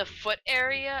in the foot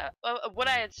area, what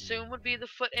I assume would be the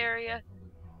foot area,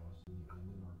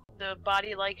 the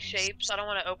body-like shapes. I don't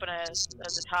want to open at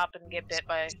the top and get bit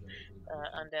by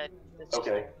undead.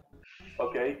 Okay.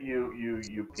 Okay.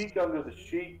 You peek under the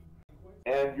sheet,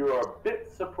 and you're a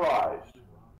bit surprised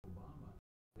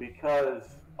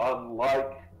because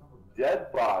unlike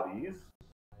dead bodies,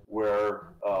 where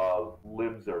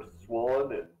limbs are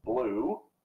swollen and blue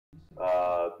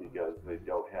because they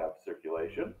don't have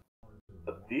circulation,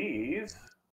 these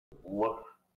look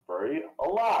very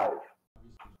alive.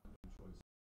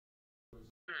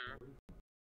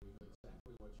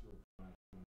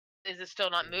 Is it still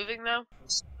not moving though?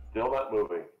 Still not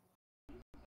moving.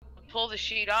 Pull the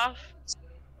sheet off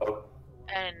Oh,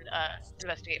 and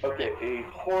investigate. From okay, there. a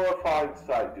horrifying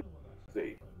sight to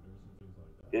see.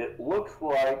 It looks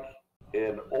like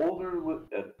an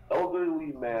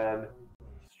elderly man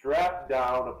strapped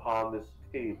down upon this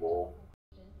table,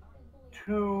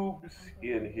 tubes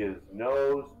in his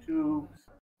nose, tubes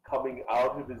coming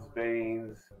out of his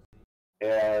veins,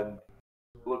 and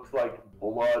looks like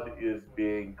blood is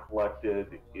being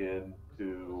collected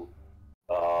into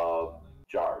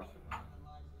jars.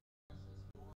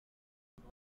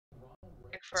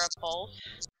 Check for a pulse.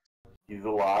 He's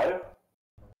alive,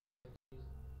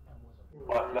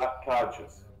 but not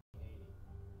conscious.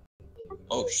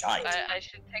 Oh, shite. I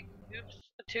should take the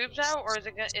tubes out, or is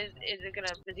he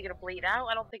gonna bleed out?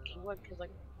 I don't think he would, because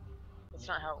like that's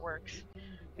not how it works.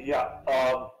 Yeah,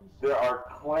 there are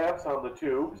clamps on the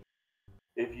tubes.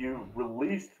 If you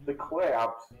released the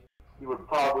clamps, he would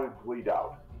probably bleed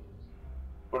out.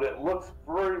 But it looks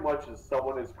very much as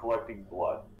someone is collecting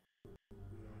blood.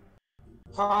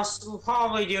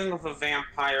 Probably dealing with a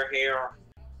vampire here.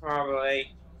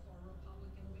 Probably.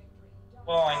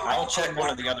 Well, I'll check one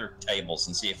of the other tables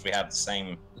and see if we have the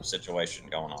same situation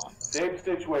going on. Same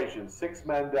situation. 6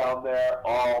 men down there,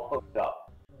 all hooked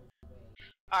up.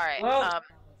 All right. Well-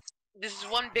 This is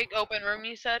one big open room.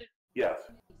 You said. Yes.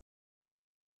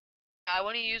 I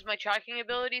want to use my tracking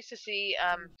abilities to see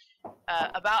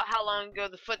about how long ago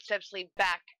the footsteps lead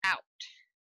back out.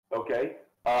 Okay.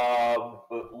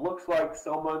 It looks like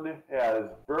someone has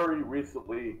very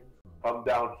recently come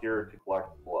down here to collect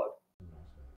blood.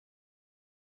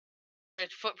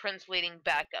 There's footprints leading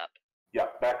back up. Yeah,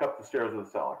 back up the stairs of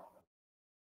the cellar.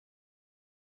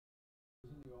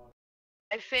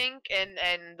 I think,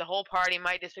 and the whole party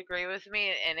might disagree with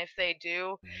me, and if they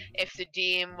do, if the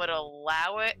DM would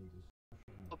allow it,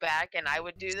 go back, and I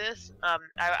would do this.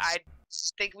 I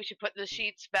think we should put the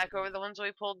sheets back over the ones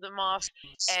we pulled them off,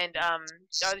 and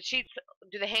are the sheets,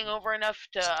 do they hang over enough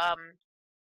to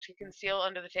conceal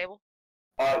under the table?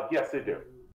 Yes, they do.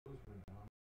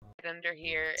 Get under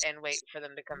here and wait for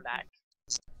them to come back.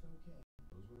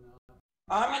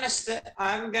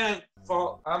 I'm gonna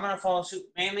follow suit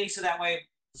mainly so that way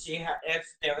if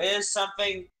there is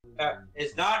something that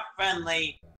is not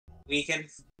friendly,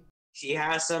 she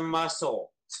has some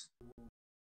muscle.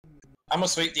 I'm gonna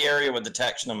sweep the area with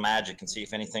detection of magic and see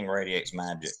if anything radiates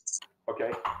magic.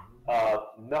 Okay.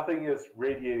 Nothing is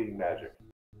radiating magic.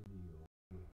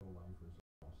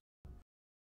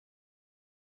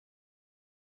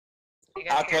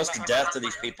 How close to death do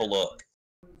these people look?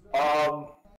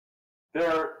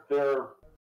 They're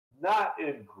not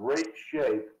in great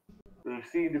shape. They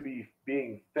seem to be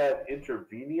being fed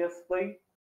intravenously,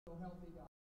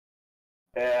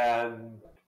 and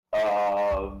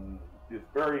it's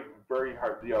very, very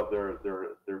hard. You know,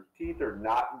 their teeth are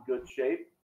not in good shape.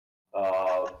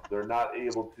 They're not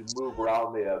able to move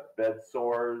around. They have bed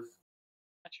sores.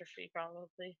 Atrophy,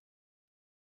 probably.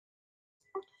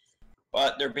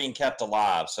 But they're being kept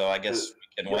alive, so I guess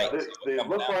we can wait.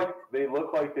 They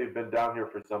look like they've been down here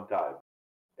for some time,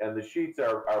 and the sheets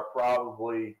are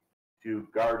probably to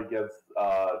guard against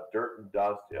dirt and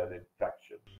dust and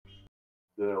infection.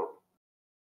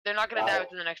 They're not going to die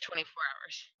within the next 24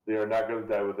 hours. They are not going to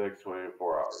die within the next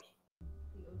 24 hours.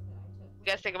 You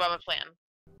guys think about my plan.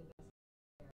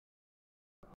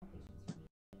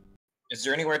 Is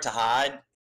there anywhere to hide?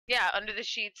 Yeah, under the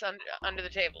sheets, under the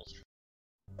tables.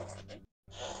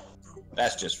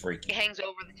 That's just freaky. It hangs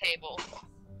over the table.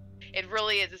 It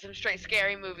really is. It's some straight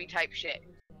scary movie type shit.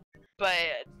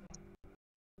 But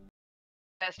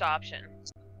best option.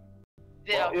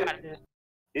 Well,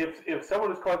 if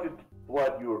someone has collected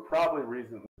blood, you would probably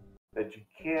reason that you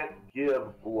can't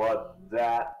give blood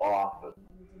that often.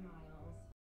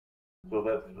 So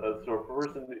that so a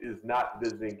person is not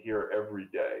visiting here every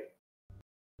day.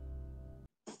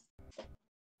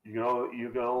 You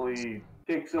can only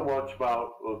take so much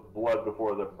amount of blood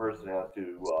before the person has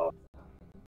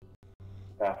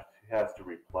to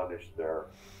replenish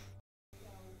their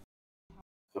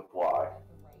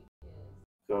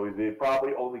So they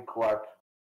probably only collect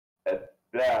at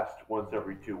best once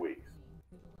every 2 weeks.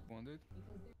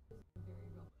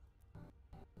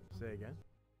 Say again.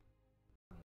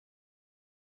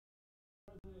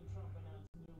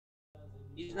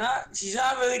 She's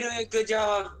not really doing a good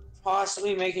job of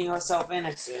possibly making herself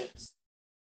innocent.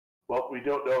 Well, we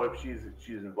don't know if she's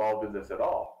involved in this at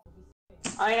all.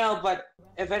 I know, but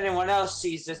if anyone else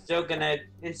sees this, they're gonna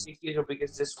insecure her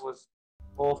because this was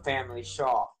whole family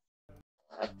Shaw.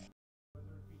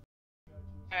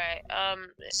 Alright,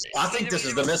 I think this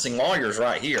is the missing lawyers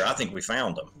right here. I think we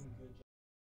found them.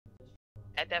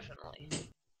 Yeah, definitely.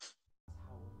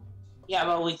 Yeah,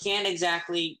 but we can't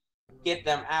exactly get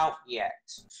them out yet.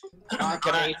 Can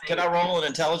I roll an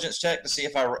intelligence check to see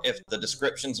if the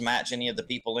descriptions match any of the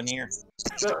people in here?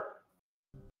 Sure.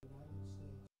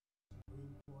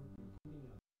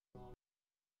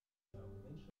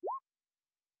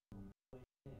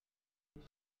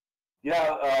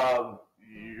 Yeah,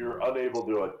 you're unable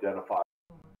to identify.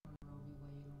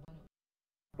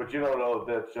 But you don't know if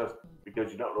that's just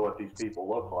because you don't know what these people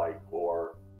look like,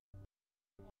 or...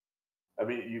 I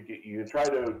mean, you can try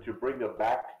to bring them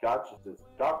back to consciousness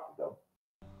and talk to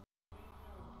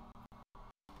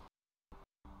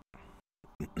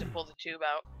them. To pull the tube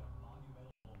out.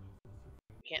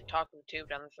 You can't talk with the tube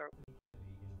down the throat.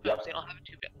 Yep. So you don't have a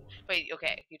tube down. Wait,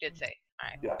 okay, you did say.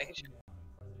 Alright, Yes. making sure.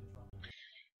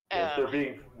 Yes,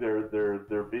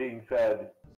 they're being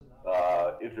fed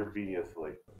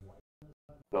intravenously.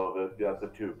 So that's a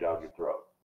tube down your throat.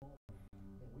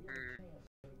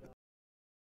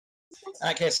 In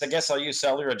that case, I guess I'll use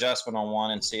cellular adjustment on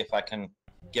one and see if I can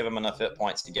give him enough hit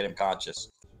points to get him conscious.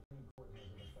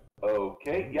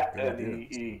 Okay, yeah, and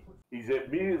he's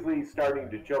immediately starting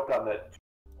to choke on that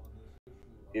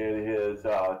in his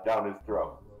down his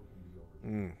throat.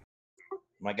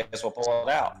 I guess we'll pull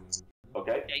it out.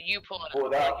 Okay. Yeah, you pull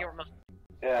it out. Like your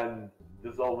and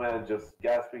this old man just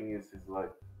gasping is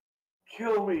like,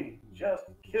 "Kill me! Just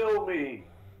kill me!"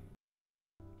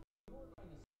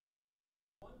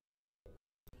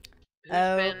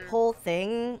 Oh, poor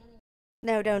thing.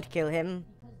 No, don't kill him.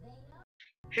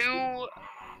 Who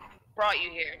brought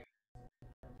you here?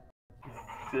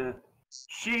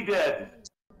 She did.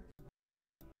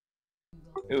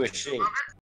 Who is she?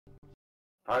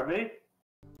 Pardon me?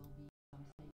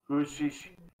 Who is she?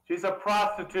 She's a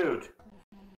prostitute.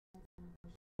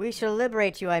 We shall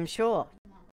liberate you, I'm sure.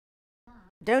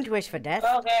 Don't wish for death.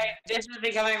 Okay, this is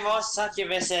becoming more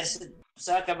succubus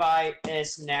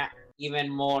now, even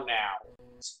more now.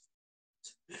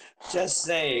 Just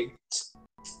saying.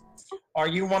 Are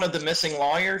you one of the missing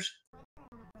lawyers?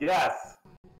 Yes.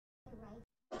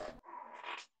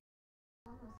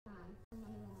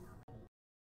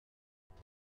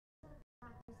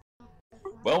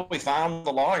 Well, we found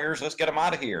the lawyers. Let's get them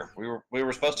out of here. We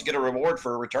were supposed to get a reward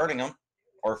for returning them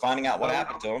or finding out what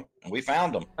happened to them, and we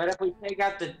found them. But if we take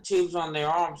out the tubes on their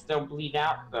arms, they'll bleed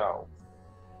out, though.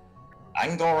 I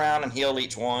can go around and heal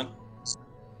each one.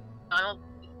 I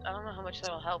don't know how much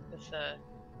that'll help with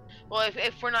well,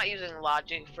 if we're not using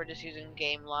logic, if we're just using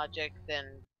game logic,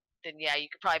 then yeah, you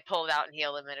could probably pull it out and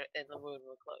heal them and the wound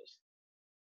will close.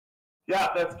 Yeah,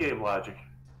 that's game logic.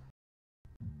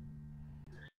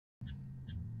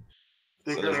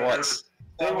 So there's what?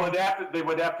 They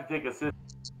would have to take a system.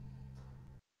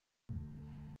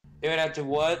 They would have to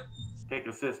what? Take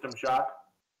a system shock.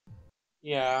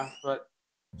 Yeah, but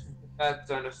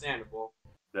that's understandable.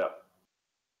 Yeah.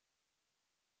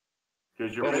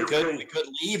 Because Well, we could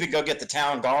leave and go get the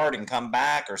town guard and come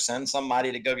back, or send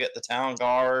somebody to go get the town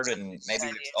guard and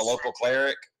maybe a local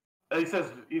cleric. He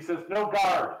says no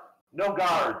guard, no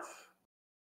guards.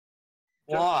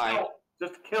 Why?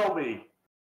 Just kill me.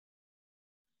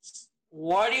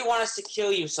 Why do you want us to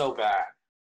kill you so bad?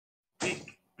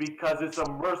 Because it's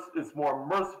more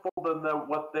merciful than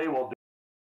what they will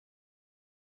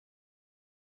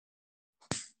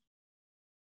do.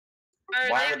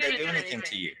 Why would they do anything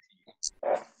to you?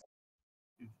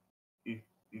 He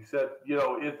said,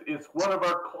 it's one of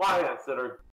our clients that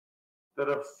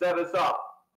have set us up.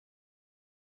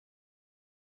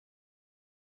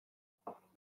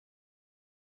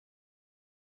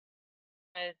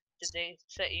 Did they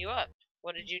set you up?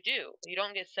 What did you do? You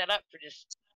don't get set up for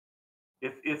just...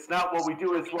 It's not what we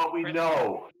do, it's what we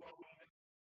know.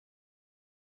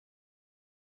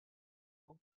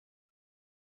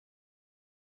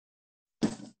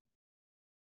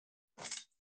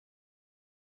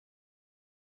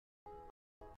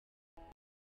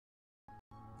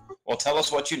 Well, tell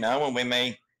us what you know, and we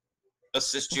may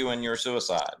assist you in your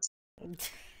suicide.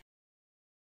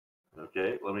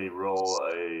 Okay, let me roll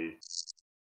a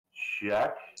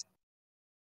check.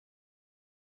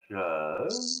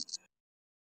 because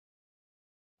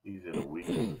he's in a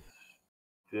weak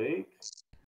state.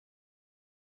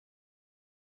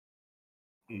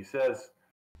 He says,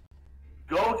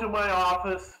 "Go to my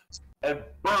office and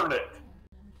burn it."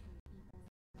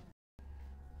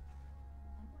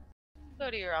 Go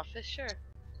to your office, sure.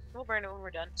 We'll burn it when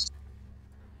we're done.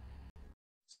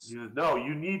 He says, "No,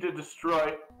 you need to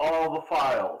destroy all the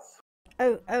files."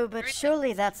 Oh, but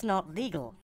surely that's not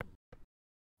legal.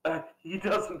 He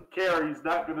doesn't care. He's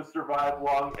not going to survive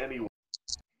long anyway.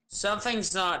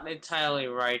 Something's not entirely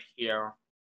right here.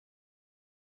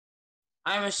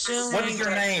 I'm assuming. What is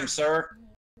your name, sir?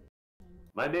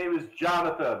 My name is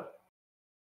Jonathan.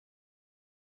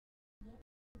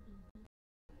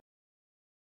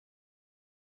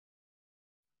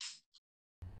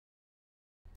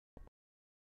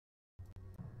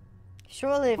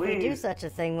 Surely if we do Please. such a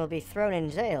thing, we'll be thrown in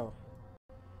jail.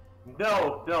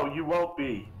 No, you won't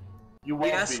be. You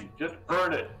won't Yes. be. Just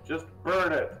burn it. Just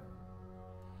burn it.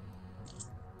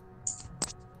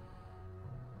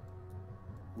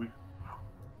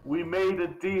 We made a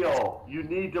deal. You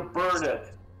need to burn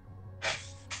it.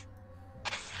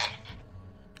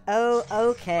 Oh,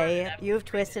 okay. You've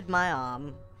twisted my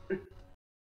arm.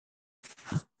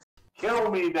 Kill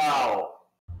me now.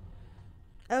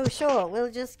 Oh, sure.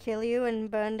 We'll just kill you and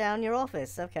burn down your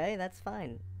office. Okay, that's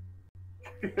fine.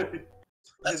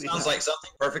 That sounds like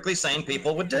something perfectly sane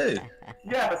people would do.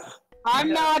 Yes.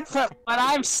 I'm not, but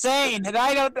I'm sane, and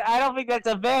I don't think that's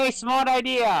a very smart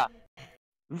idea.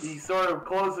 He sort of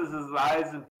closes his eyes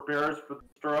and prepares for the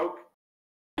stroke.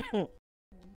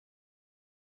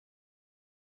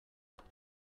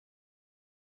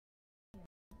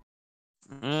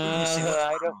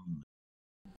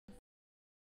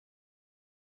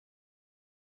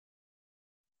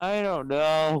 I don't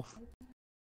know.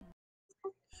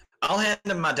 I'll hand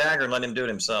him my dagger and let him do it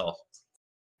himself.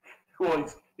 Well,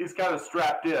 he's kind of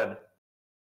strapped in.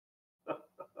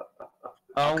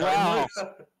 Oh, Okay. wow.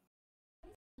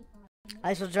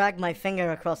 I shall drag my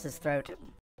finger across his throat.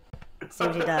 See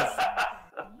what he does.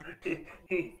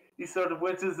 he sort of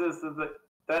winces this and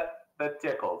that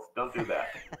tickles. Don't do that.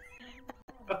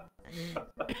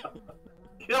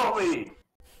 Kill me.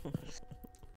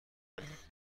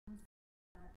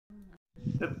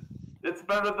 It's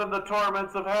better than the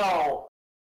torments of hell.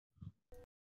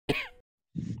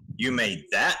 You made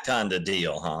that kind of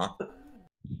deal, huh?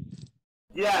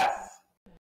 Yes.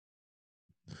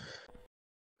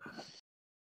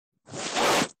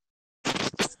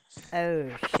 Oh,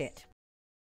 shit.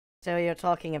 So you're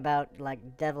talking about,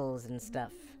 like, devils and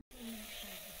stuff.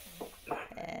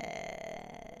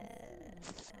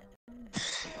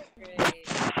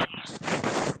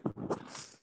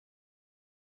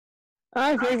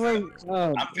 I think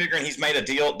I'm figuring he's made a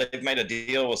deal. They've made a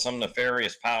deal with some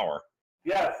nefarious power.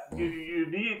 Yes. You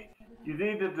need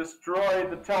to destroy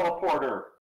the teleporter.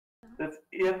 That's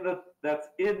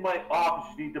in my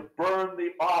office. You need to burn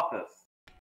the office.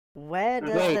 Where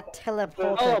does Wait. the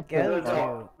teleporter go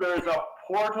to? There's a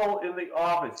portal in the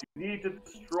office. You need to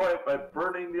destroy it by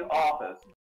burning the office.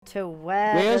 To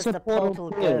where Where's does the the portal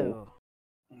portal go?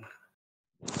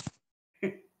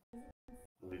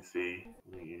 Let me see.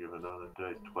 Let me give another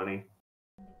dice. 20.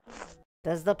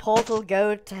 Does the portal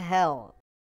go to hell?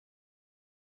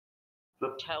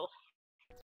 Hell.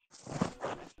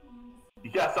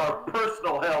 Yes, our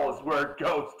personal hell is where it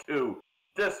goes to.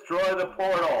 Destroy the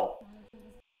portal.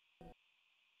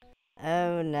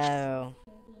 Oh no.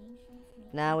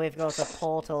 Now we've got a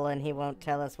portal and he won't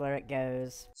tell us where it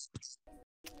goes.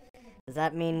 Does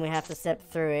that mean we have to step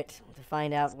through it to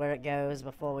find out where it goes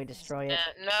before we destroy it?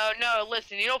 No,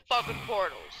 listen, you don't fuck with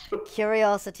portals.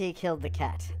 Curiosity killed the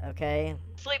cat, okay?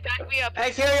 Sleep, back me up.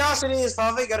 Hey, curiosity is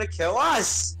probably gonna kill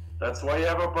us. That's why you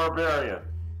have a barbarian.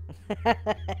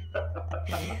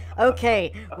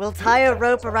 Okay, we'll tie a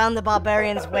rope around the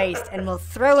barbarian's waist and we'll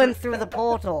throw him through the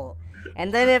portal.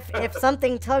 And then if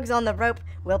something tugs on the rope,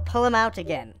 we'll pull him out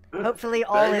again. Hopefully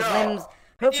all There you his go. limbs...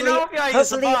 Hopefully, you know, if I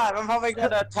survive, I'm probably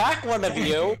gonna attack one of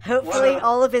you. hopefully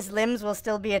all of his limbs will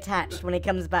still be attached when he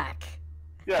comes back.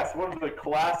 Yes, one of the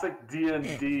classic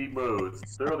D&D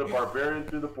moves. Throw the barbarian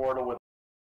through the portal with.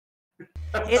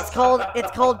 It's called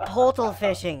portal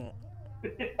fishing.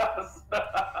 Yes.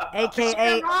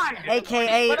 AKA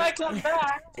When I come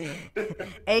back,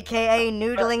 AKA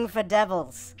noodling for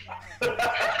devils.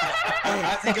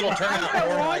 I think it'll turn out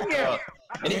more like.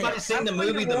 Anybody seen the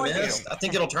movie The warn you. Mist? I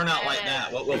think it'll turn out like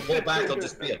that. What we'll pull back will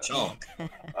just be a chunk.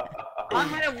 I'm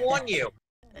gonna warn you.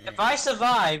 If I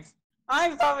survive,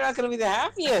 I'm probably not gonna be the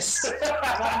happiest.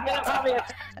 I'm gonna probably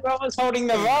attack whoever's holding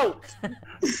the rope.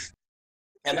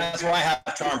 And that's why I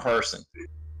have Charm Person.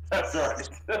 That's right.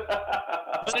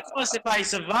 But of course, if I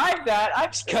survive that,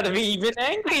 I'm just gonna be even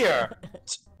angrier.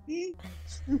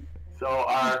 So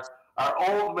our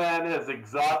old man has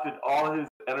exhausted all his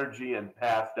energy and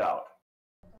passed out.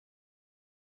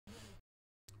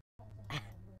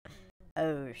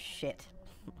 Oh shit.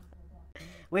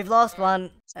 We've lost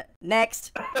one.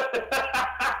 Next.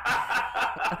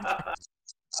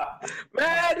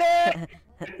 Medic!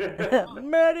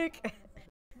 Medic!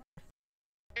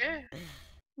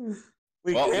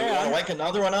 Well, do we want to wake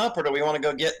another one up, or do we want to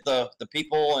go get the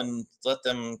people and let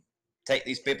them take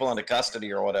these people into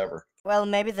custody or whatever? Well,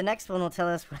 maybe the next one will tell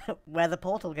us where the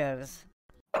portal goes.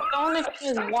 The only thing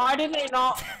is, why did they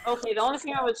not... Okay, the only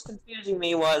thing that was confusing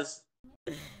me was...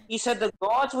 He said the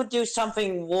guards would do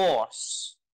something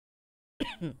worse.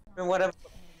 And whatever...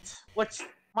 Which,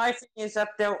 my thing is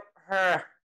that they're...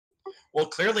 Well,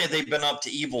 clearly they've been up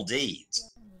to evil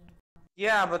deeds.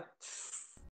 Yeah, but...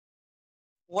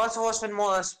 What's worse than more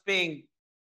or less being...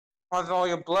 With all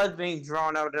your blood being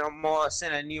drawn out and more or less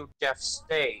in a new death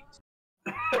state?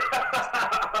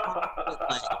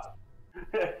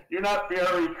 You're not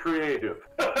very creative.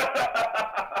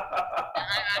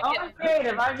 I'm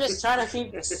creative, I'm just trying to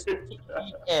keep this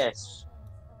ish.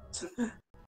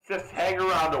 Just hang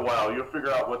around a while, you'll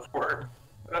figure out what's worse.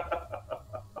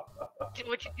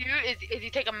 What you do is you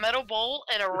take a metal bowl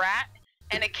and a rat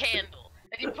and a candle.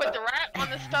 And you put the rat on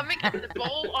the stomach and the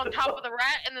bowl on top of the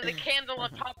rat and then the candle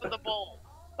on top of the bowl.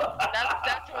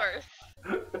 That's worse.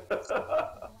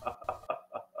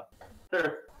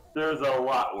 There's a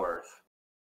lot worse.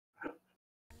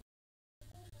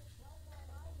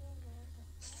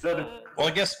 Well,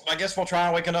 I guess we'll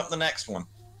try waking up the next one.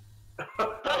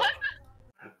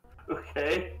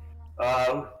 Okay.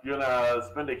 You gonna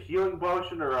spend a healing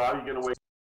potion, or are you gonna wait?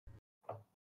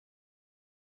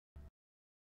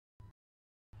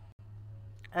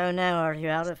 Oh no, are you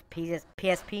out of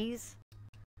PSPs?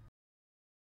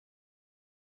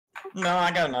 No,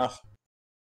 I got enough.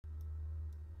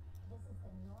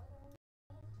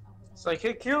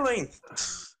 Psychic healing!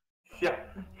 Yeah.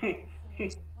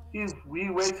 We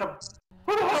wait some.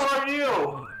 Who the hell are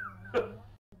you?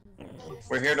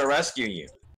 We're here to rescue you.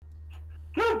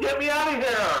 Dude, get me out of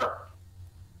here!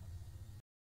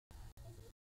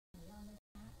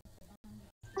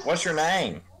 What's your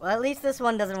name? Well, at least this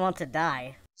one doesn't want to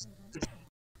die.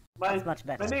 That's much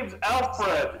better. My name's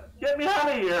Alfred. Get me out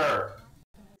of here!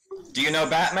 Do you know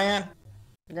Batman?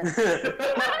 Not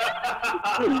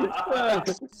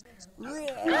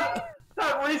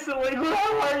recently. Who the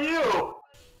hell are you?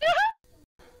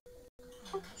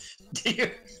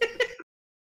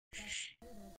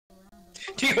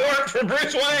 Do you work for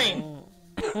Bruce Wayne?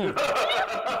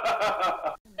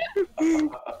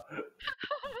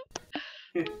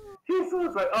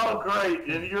 He's like, oh great,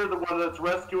 and you're the one that's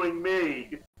rescuing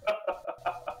me.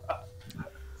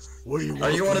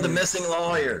 Are you one of the missing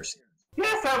lawyers?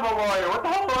 Yes, I'm a lawyer. What the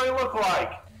hell do I look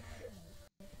like?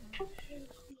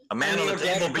 A man on the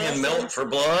table being milked for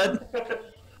blood?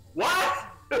 What?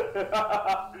 He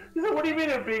said, what do you mean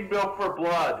I'm being milked for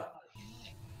blood?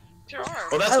 Sure.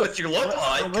 Well, that's what you look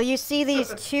like. Well, you see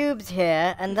these tubes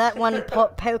here, and that one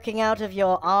poking out of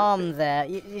your arm there.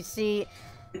 You see...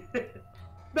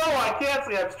 No, I can't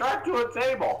see. I'm strapped to a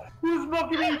table. Who's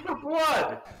milking me for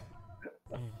blood?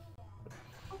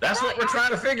 That's what we're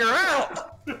trying to figure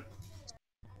out.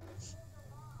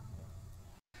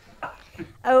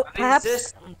 Oh, perhaps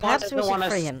we should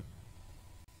free him.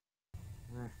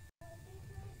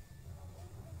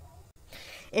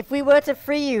 If we were to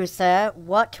free you, sir,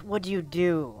 what would you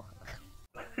do?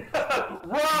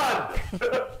 Run!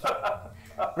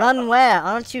 Run where?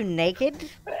 Aren't you naked?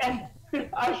 I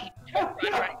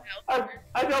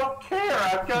don't care.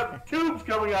 I've got tubes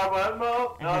coming out of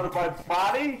my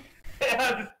body,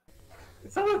 and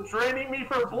someone's draining me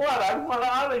for blood. I want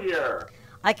out of here.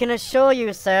 I can assure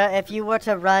you, sir, if you were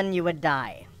to run, you would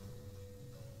die.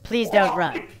 Please don't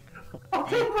run. I'll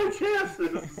take my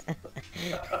chances.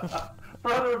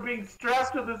 Rather than being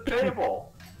strapped to this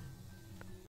table.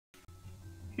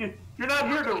 You're not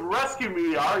here to rescue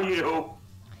me, are you?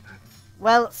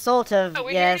 Well, sort of, Oh,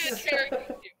 yes.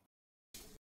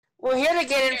 We're here to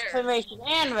get information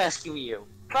and rescue you.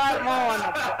 But more.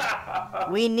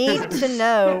 We need to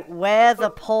know where the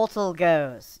portal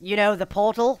goes. You know, the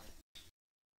portal?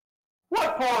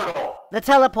 What portal? The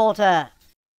teleporter.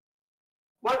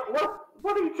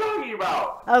 What are you talking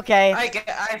about? Okay. I think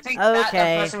okay.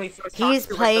 that person we first He's talked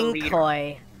to was playing the leader.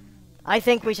 coy. I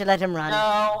think we should let him run.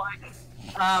 No,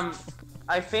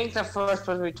 I think the first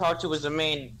person we talked to was the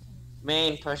main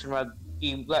person, but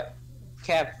he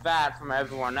kept that from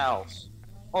everyone else.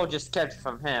 Or just kept it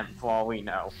from him, for all we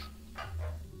know.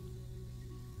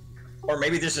 Or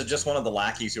maybe this is just one of the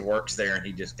lackeys who works there and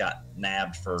he just got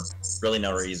nabbed for really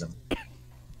no reason.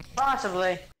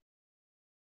 Possibly.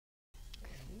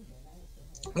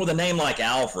 With a name like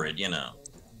Alfred, you know.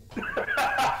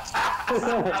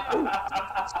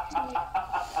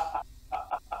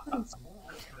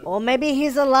 Or maybe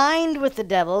he's aligned with the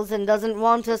devils and doesn't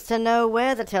want us to know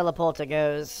where the teleporter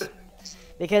goes.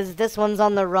 Because this one's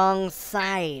on the wrong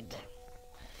side.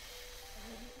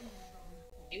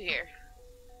 You hear?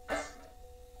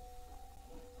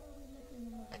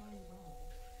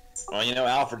 Well, you know,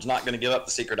 Alfred's not going to give up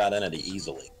the secret identity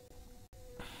easily.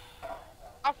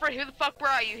 Alfred, who the fuck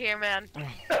brought you here, man?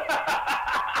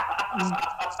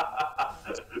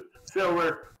 So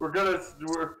we're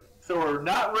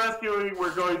not rescuing.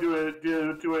 We're going to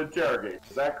interrogate.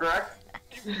 Is that correct?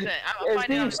 100%. I'll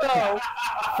find out. So.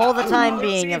 For the time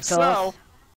being, of So.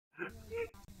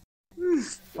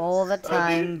 course. For the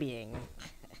time being.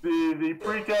 The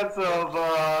pretense of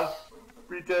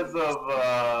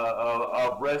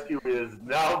rescue is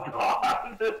now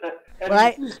gone.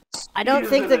 Well, I don't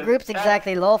think the group's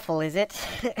exactly lawful, is it?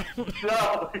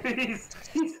 No, he's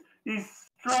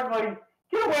struggling.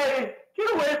 Get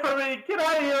away from me! Get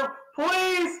out of here,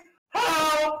 please!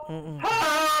 Help!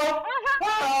 Help!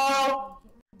 Help!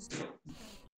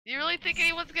 You really think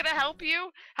anyone's gonna help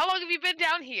you? How long have you been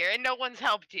down here and no one's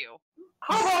helped you?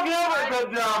 How long have I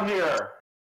been down here?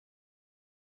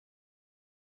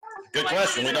 Good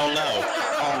question. We don't know.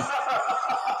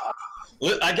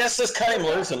 I guess just cut him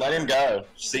loose and let him go.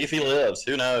 See if he lives.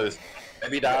 Who knows?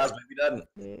 Maybe he dies. Maybe he doesn't.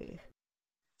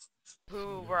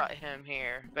 Who brought him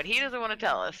here? But he doesn't want to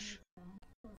tell us.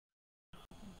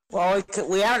 Well,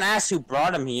 we haven't asked who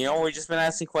brought him here. We've just been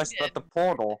asking questions about the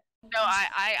portal. No,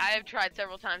 I have tried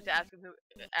several times to ask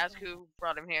who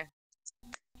brought him here.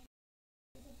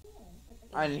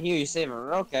 I didn't hear you say it.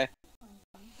 Okay.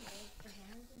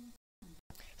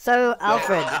 So,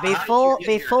 Alfred, before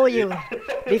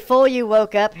you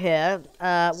woke up here,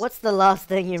 what's the last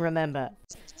thing you remember?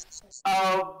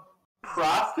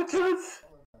 Prostitutes?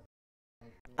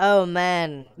 Oh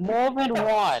man, More than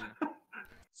one.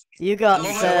 you got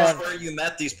Can you show us served. where you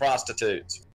met these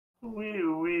prostitutes?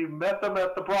 We met them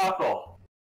at the brothel,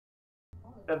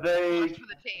 and they. Works for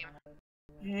the team.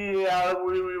 Yeah,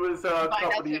 we was a Find out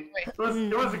company.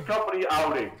 soon, It was a company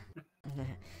outing.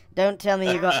 Don't tell me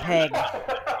you got pegged.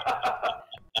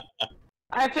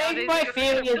 I think my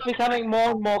theory is becoming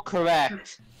more and more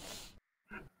correct.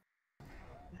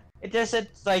 It's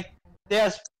like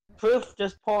there's proof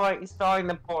just starting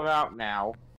to pour out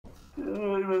now.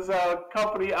 It was a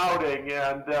company outing,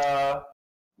 and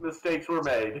mistakes were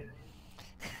made.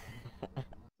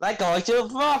 Like going to a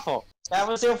brothel. That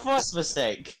was your first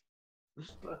mistake.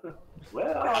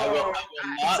 Well, I will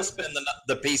not spend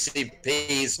the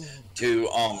PCPs to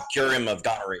cure him of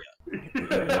gonorrhea.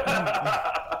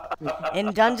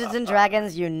 In Dungeons and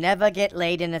Dragons, you never get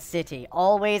laid in a city.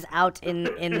 Always out in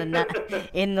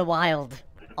the wild.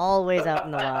 Always out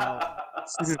in the wild.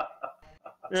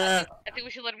 Yeah. I think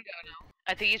we should let him go now.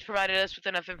 I think he's provided us with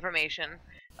enough information.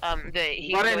 That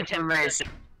he What will attempt information?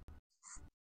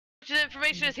 As much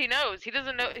information as he knows. He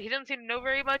doesn't know. He doesn't seem to know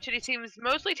very much, and he seems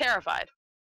mostly terrified.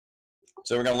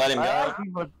 So we're gonna let him I go. like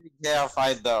people being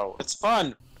terrified though. It's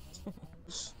fun.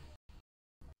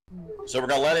 So we're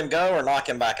gonna let him go or knock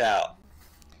him back out.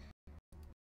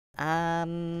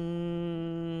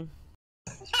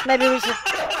 Maybe we should.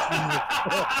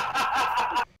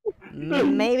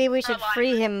 Maybe we should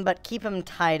free him, but keep him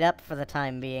tied up for the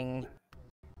time being.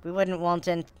 We wouldn't want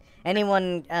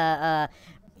anyone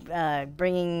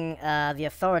bringing the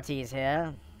authorities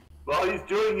here. well, he's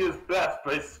doing his best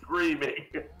by screaming.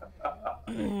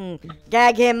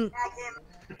 Gag him.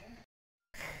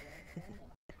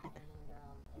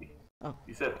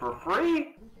 You said for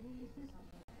free?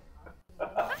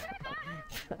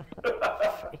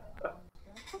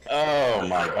 Oh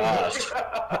my gosh.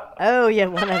 Oh, you're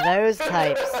one of those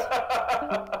types.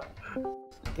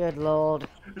 Good lord.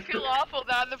 I feel awful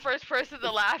that I'm the first person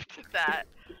to laugh at that.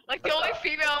 Like the only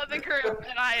female in the group,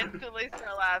 and I instantly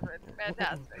start laughing.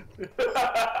 Fantastic.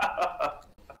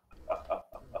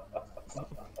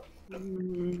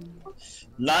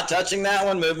 Not touching that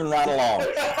one, moving right along.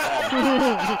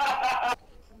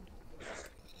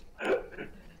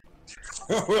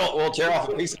 We'll tear off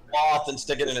a piece of cloth and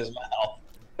stick it in his mouth.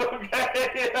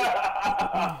 Okay.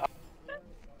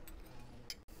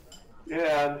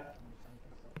 Yeah.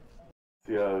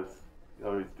 See how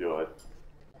he's doing.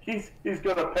 He's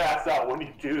gonna pass out when you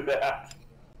do that.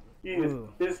 His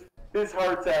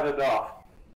heart's had enough.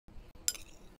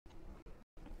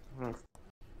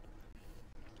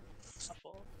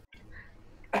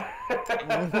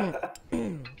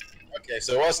 Okay,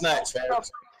 so what's next,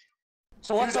 folks?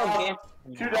 So what's our game?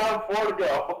 2 down, 4 to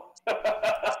go.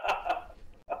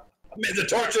 May the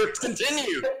torture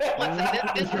continue. Listen,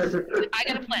 this is, I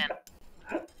got a plan.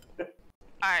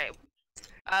 Alright.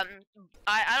 I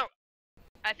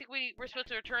think we're supposed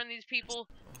to return these people,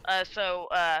 do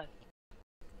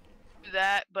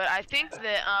that, but I think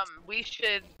that, we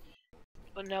should,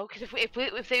 well, no, because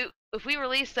if we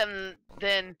release them,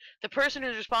 then the person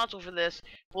who's responsible for this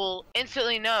will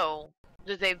instantly know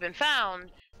that they've been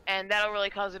found, and that'll really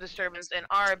cause a disturbance in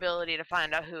our ability to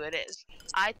find out who it is.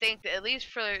 I think that at least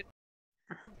for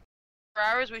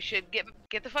hours we should get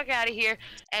the fuck out of here,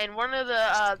 and one of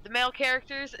the male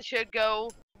characters should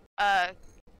go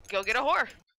get a whore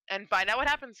and find out what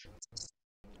happens.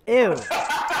 Ew.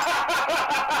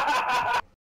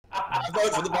 I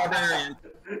vote for the barbarian.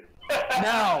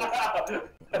 No.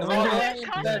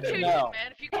 Constitution, No.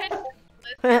 man. If you catch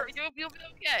this, you'll be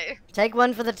okay. Take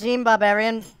one for the team,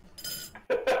 barbarian.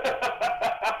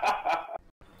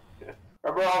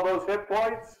 Remember all those hit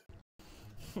points?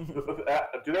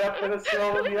 Do they have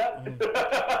penicillin yet?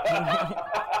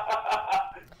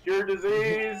 Cure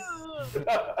disease?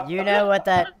 You know what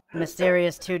that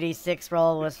mysterious 2d6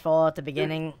 roll was for at the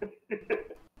beginning?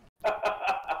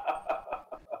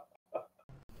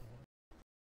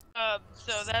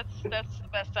 So that's the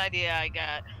best idea I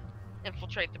got.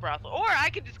 Infiltrate the brothel, or I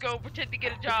could just go pretend to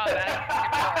get a job at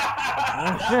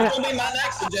That will be my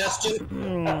next suggestion.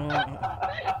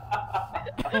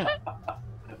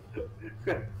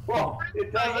 Well,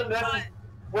 it doesn't necessarily.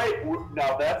 Wait,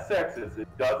 now that's sexist. It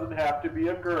doesn't have to be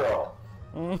a girl.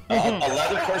 A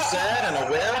leather corset and a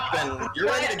whip, and you're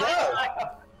ready to go.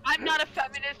 I'm not a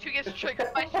feminist who gets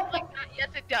triggered by shit like that. Yes,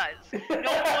 it does.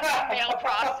 No one's a male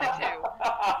prostitute.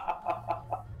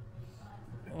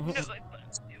 No,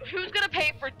 who's gonna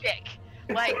pay for dick?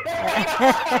 Like.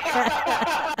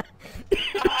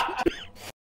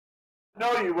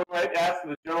 No, you might ask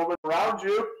the gentleman around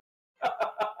you.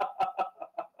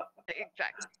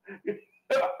 Exactly.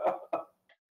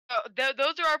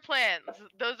 Those are our plans.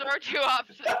 Those are our two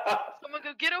options. Someone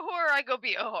go get a whore, or I go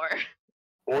be a whore.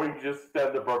 Or you just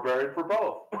send the barbarian for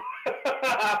both.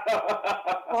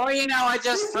 Or I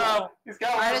just throw. He's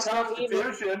got one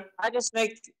constitution. I just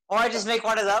make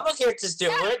one of the other characters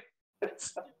do it.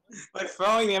 By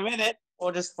throwing them in it,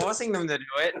 or just forcing them to do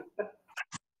it.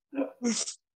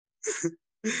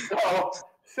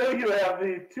 So you have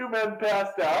the 2 men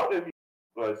passed out, and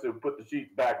so put the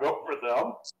sheets back over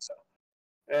them,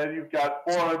 and you've got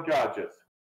 4 unconscious.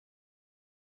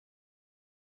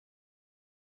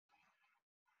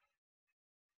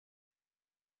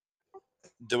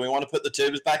 Do we want to put the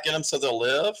tubes back in them so they'll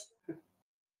live?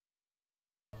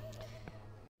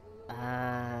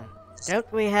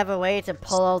 Don't we have a way to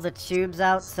pull all the tubes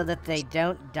out so that they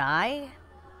don't die?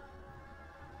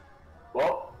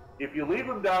 Well, if you leave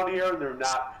them down here and they're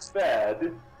not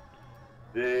fed,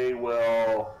 they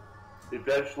will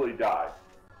eventually die.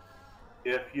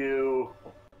 If you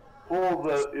pull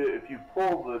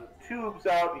the tubes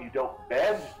out and you don't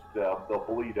bandage them, they'll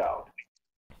bleed out.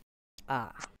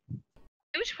 Ah.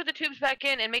 We should put the tubes back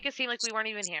in and make it seem like we weren't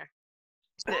even here.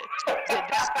 I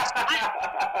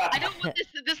don't want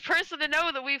this person to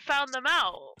know that we found them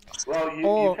out. Well,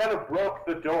 you kind of broke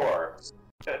the door.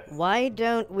 Why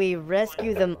don't we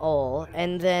rescue them all,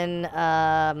 and then,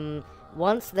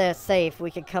 once they're safe, we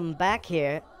could come back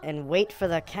here and wait for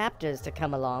the captors to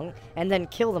come along, and then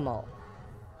kill them all.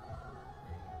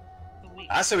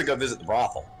 I say we go visit the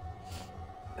brothel.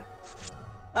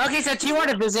 Okay, so you want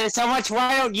to visit it so much,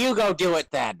 why don't you go do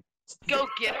it then? Go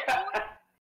get it.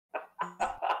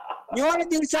 You want to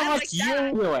do so much,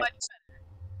 you do it.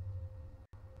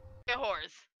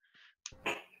 Whores.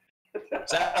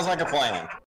 Sounds like a plan.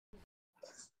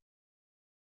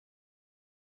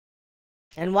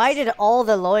 And why did all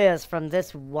the lawyers from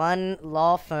this one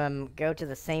law firm go to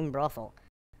the same brothel?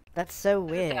 That's so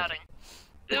weird.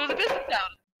 It was a business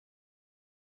outing.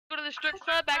 Go to the strip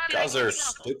club, back to Because they're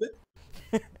stupid?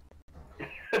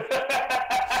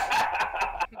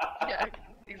 Yeah,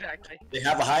 exactly. They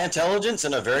have a high intelligence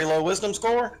and a very low wisdom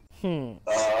score? Think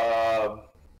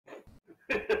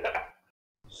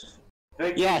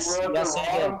yes, you yes, the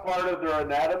wrong part of their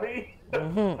anatomy?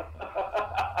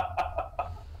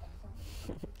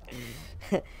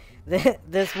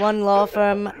 This one law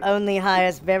firm only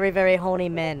hires very, very horny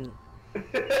men.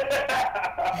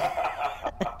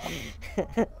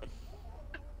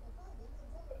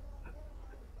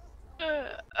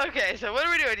 Okay, so what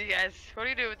are we doing, you guys? What do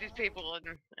you do with these people?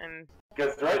 And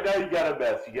Because right now you got a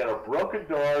mess. You got a broken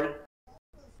door.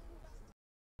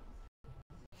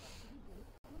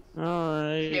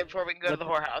 Alright. yeah, before we can go to the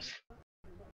whorehouse.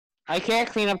 I can't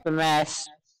clean up the mess.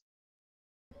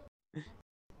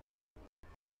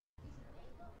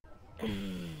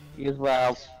 Because,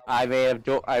 well, I made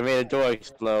a door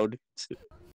explode.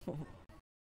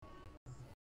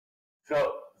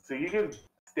 So you can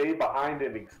stay behind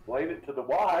and explain it to the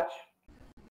watch.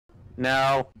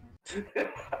 No.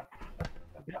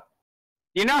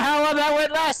 You know how well that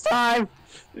went last time.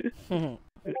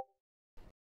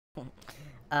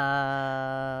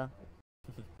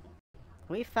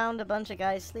 We found a bunch of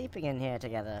guys sleeping in here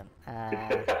together.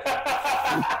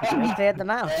 We cleared them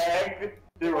out.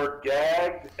 They were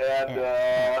gagged, and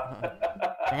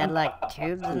They had like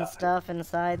tubes and stuff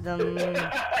inside them. It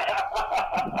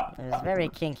was very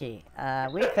kinky.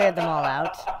 We cleared them all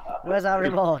out. Where's our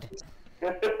reward?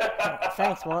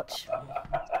 Thanks, Watch.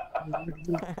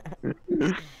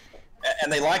 And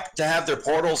they like to have their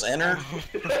portals entered.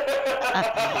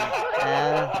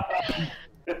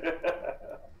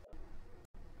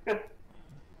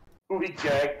 We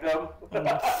gagged them.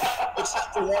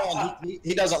 Except for Ron,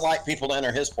 he doesn't like people to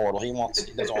enter his portal. He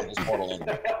doesn't want his portal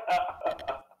entered.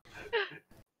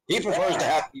 He prefers to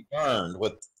have to be burned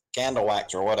with candle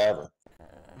wax or whatever.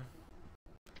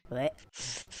 What?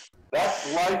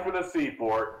 That's life in a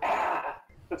seaport.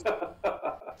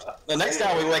 The next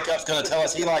guy we wake up is going to tell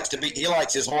us he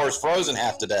likes his horse frozen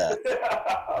half to death.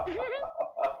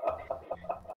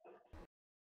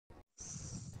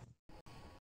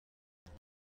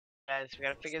 Guys, we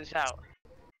gotta figure this out.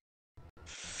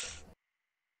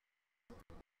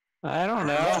 I don't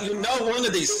know. You know, one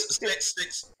of the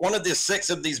six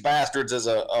of these bastards is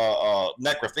a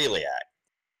necrophiliac.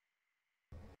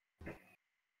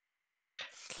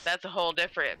 That's a whole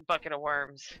different bucket of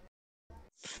worms.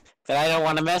 That I don't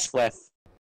want to mess with.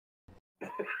 Then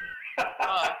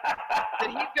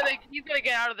he's gonna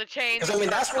get out of the chain. Because I mean,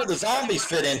 that's where the zombies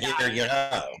fit in here, you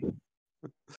know.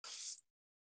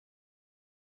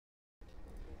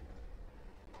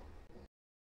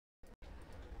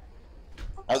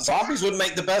 Zombies would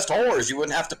make the best whores. You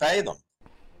wouldn't have to pay them.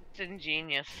 It's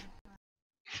ingenious.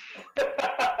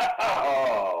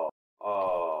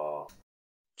 Oh.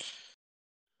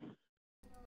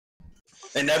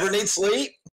 They never need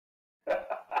sleep.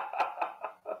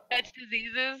 Catch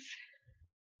diseases.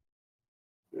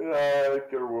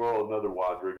 Good world, another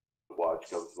wandering watch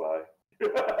comes by.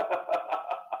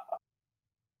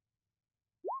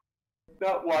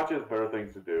 No, watch has better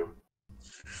things to do.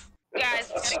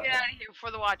 Guys, we gotta get out of here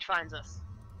before the watch finds us.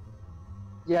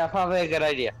 Yeah, probably a good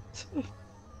idea.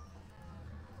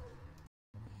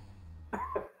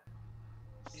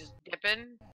 Just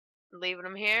dipping, leaving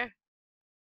them here.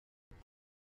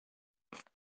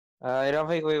 I don't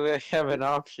think we really have an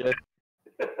option.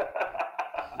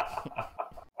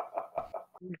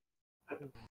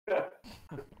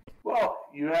 Well,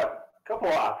 you have a couple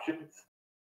options.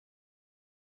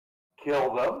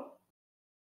 Kill them.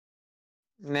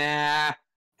 Nah.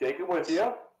 Take them with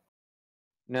you.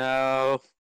 No.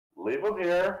 Leave them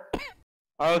here.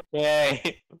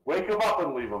 Okay. Wake them up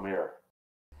and leave them here.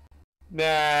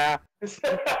 Nah.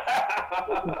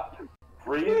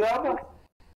 Free them.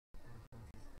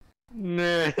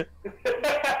 Nah.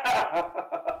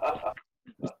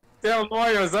 They're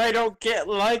lawyers. I don't get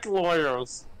like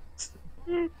lawyers.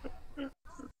 Doesn't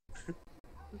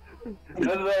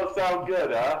that sound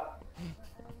good, huh?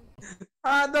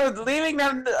 No, leaving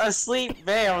them asleep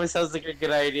there sounds like a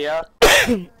good idea.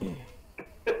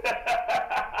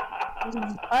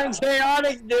 I'm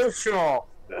chaotic neutral.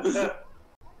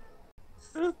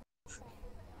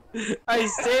 I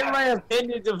say my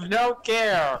opinions of no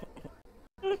care.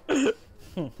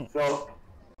 So,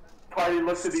 party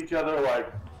looks at each other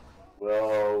like,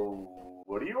 well,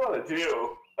 what do you want to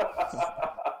do?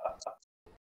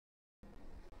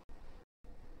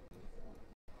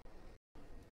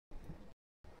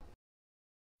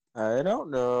 I don't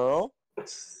know.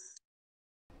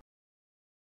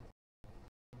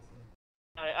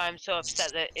 I'm so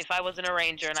upset that if I wasn't a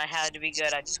ranger and I had to be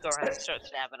good, I'd just go around and start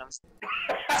stabbing them.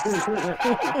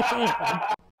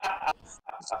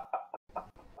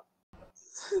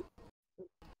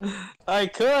 I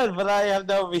could, but I have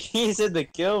no reason to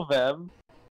kill them.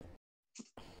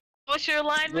 What's your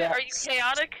alignment? Yeah. Are you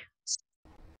chaotic?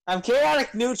 I'm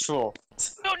chaotic neutral.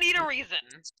 You don't need a reason.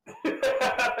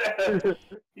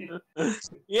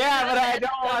 Yeah, but I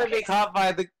don't want to be caught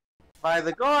by the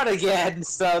guard again,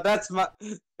 so that's my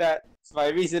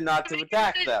reason not to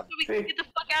attack them. So we can get the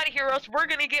fuck out of here, or else we're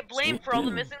gonna get blamed for all the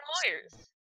missing lawyers.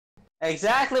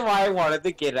 Exactly why I wanted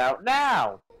to get out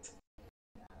now.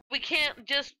 We can't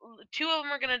just. 2 of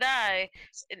them are gonna die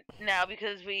now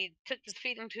because we took the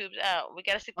feeding tubes out. We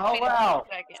gotta stick the Oh feeding wow, tubes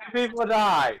back in. 2 people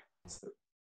died.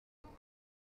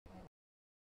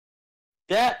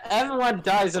 Everyone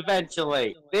dies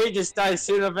eventually. They just die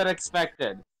sooner than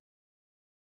expected.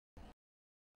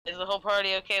 Is the whole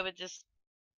party okay with just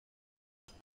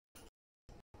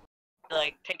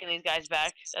like taking these guys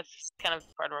back? That's kind of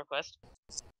part of our quest.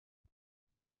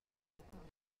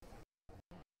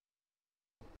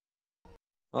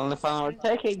 Well, if I were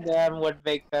taking them, would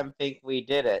make them think we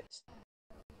did it.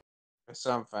 Or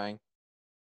something.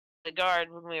 The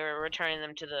guard when we were returning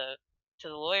them to the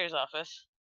lawyer's office.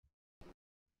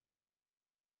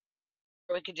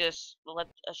 Or we could just let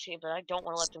see, but I don't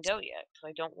want to let them go yet. So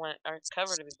I don't want our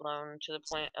cover to be blown to the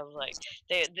point of like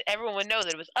everyone would know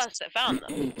that it was us that found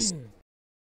them.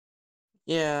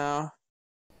 Yeah.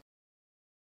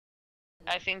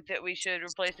 I think that we should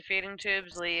replace the feeding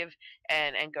tubes, leave,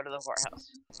 and go to the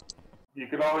courthouse. You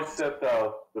can always set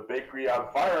the bakery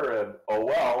on fire, and oh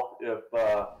well, if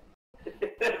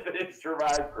they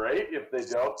survive, great. If they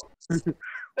don't,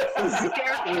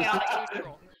 chaotic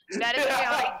neutral. That is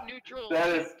chaotic neutral. That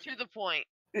is to the point.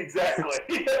 Exactly.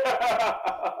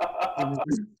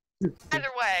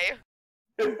 Either way,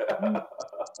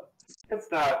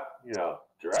 it's not,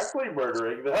 directly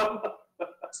murdering them.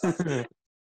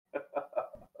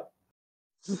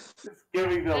 Just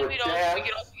giving them a we chance.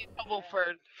 could also get in trouble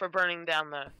for burning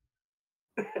down the.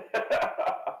 I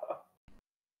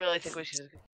really think we should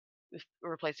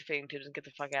replace the feeding tubes and get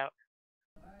the fuck out.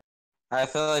 I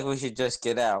feel like we should just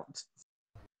get out.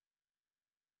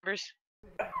 Bruce?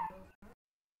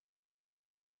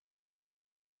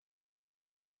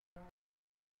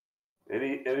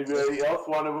 Anybody else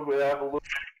want to have a look?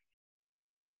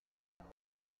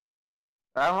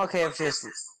 I'm okay with just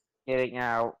getting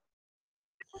out.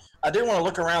 I do want to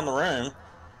look around the room.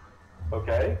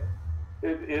 Okay.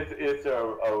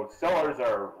 Cellars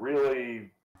are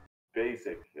really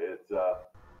basic. It's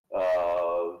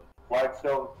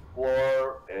flagstone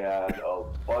floor and a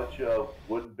bunch of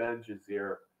wooden benches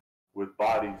here with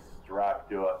bodies strapped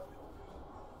to it.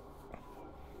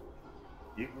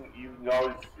 You can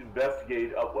always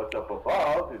investigate what's up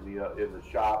above in the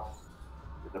shops,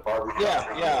 in the barber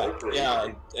shop. Yeah.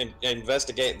 And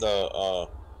investigate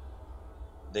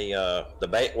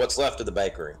what's left of the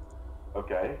bakery.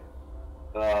 Okay.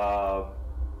 Gonna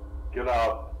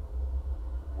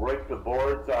break the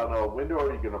boards on a window, or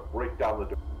are you gonna break down the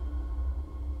door?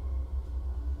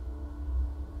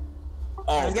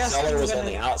 Oh, the cellar was on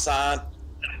the outside?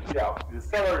 Yeah, the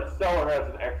cellar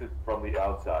has an exit from the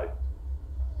outside.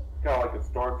 Kind of like a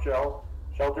storm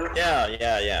shelter.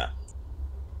 Yeah.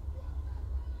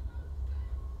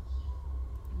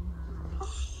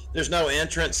 There's no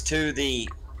entrance to the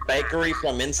bakery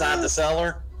from inside the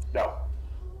cellar? No.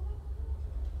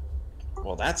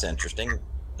 Well, that's interesting.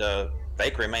 The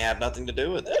bakery may have nothing to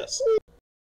do with this.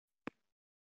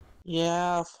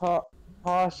 Yeah,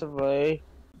 possibly.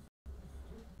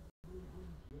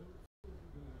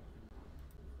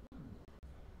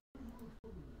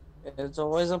 It's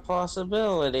always a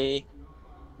possibility.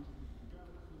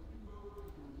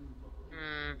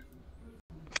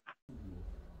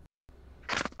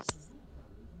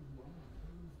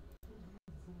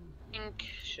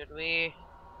 Should we?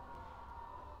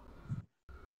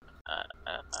 I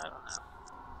don't know.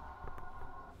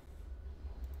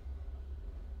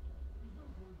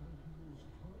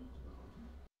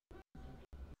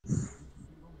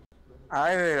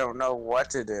 I really don't know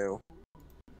what to do.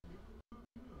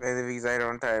 Maybe because I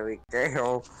don't entirely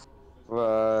care,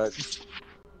 but...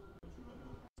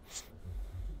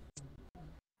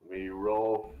 We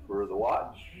roll for the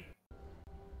watch.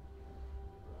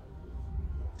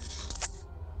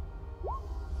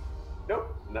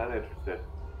 Nope, not interested.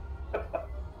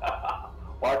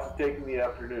 Watch is taking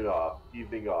the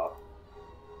evening off.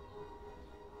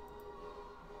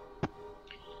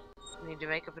 Need to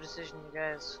make up a decision, you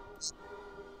guys.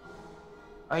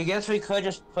 I guess we could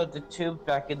just put the tube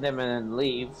back in them and then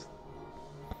leave.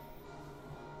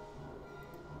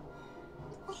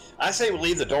 I say we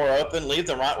leave the door open, leave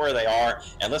them right where they are,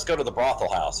 and let's go to the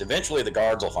brothel house. Eventually the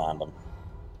guards will find them.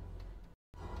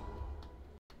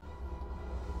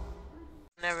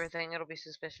 And everything, it'll be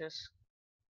suspicious.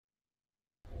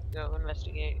 Go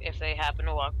investigate if they happen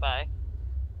to walk by.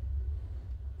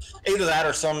 Either that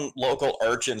or some local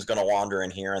urchin's gonna wander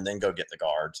in here and then go get the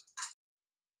guards.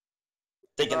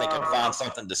 Thinking they can find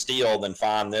something to steal, then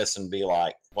find this and be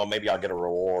like, well, maybe I'll get a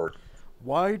reward.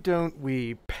 Why don't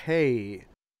we pay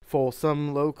for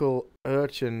some local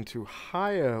urchin to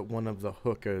hire one of the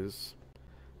hookers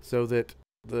so that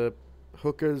the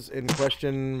hookers in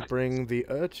question bring the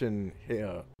urchin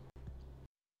here,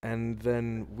 and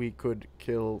then we could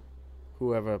kill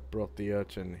whoever brought the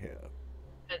urchin here.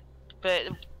 But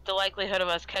the likelihood of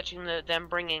us catching them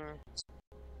bringing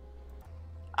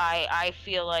I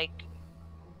feel like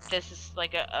this is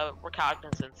like a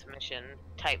recognizance mission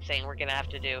type thing we're gonna have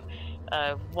to do.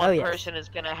 One yes. person is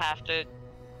gonna have to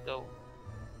go.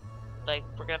 Like,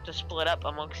 we're gonna have to split up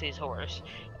amongst these whores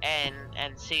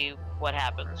and see what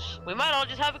happens. We might all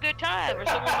just have a good time, or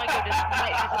someone might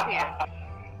disappear.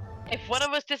 If one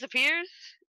of us disappears,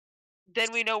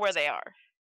 then we know where they are.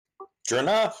 Sure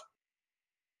enough.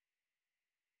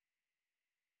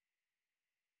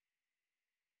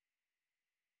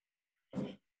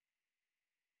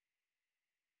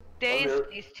 Days,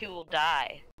 these two will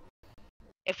die.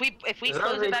 If we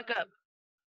close it back up.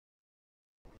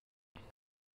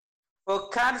 Well,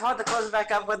 can't hard to close it back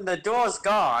up when the door's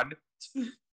gone.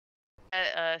 Isn't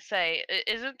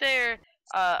there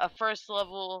a first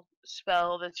level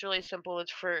spell that's really simple?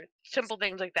 It's for simple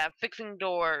things like that, fixing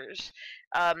doors.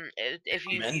 If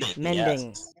you mending.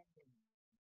 Yes.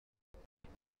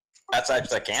 That's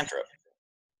actually a cantrip.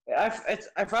 I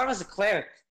promise a cleric.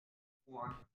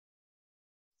 One.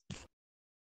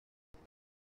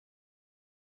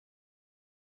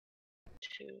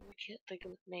 I can't think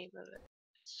of the name of it.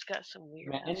 It's got some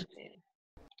weird ass name.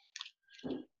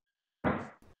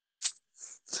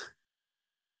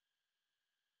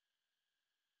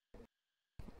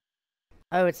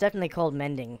 Oh, it's definitely called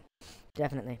mending.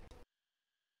 Definitely.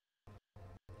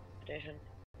 Edition.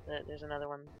 There's another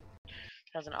one.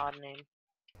 It has an odd name.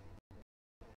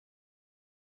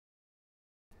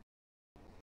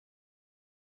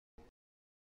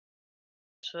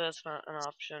 So that's not an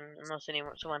option unless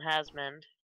someone has mend.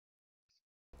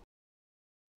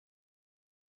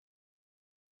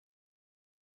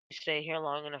 You stay here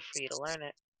long enough for you to learn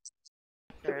it.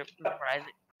 Or memorize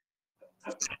it.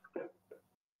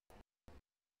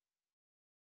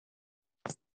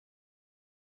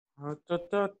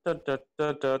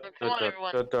 Come on,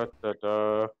 everyone.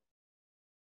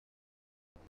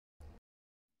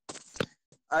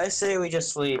 I say we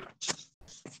just sleep.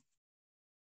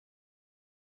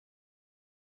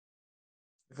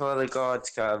 Before the gods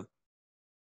come.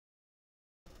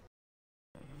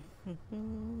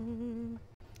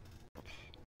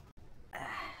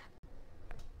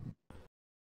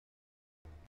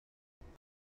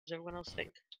 Does everyone else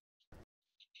think?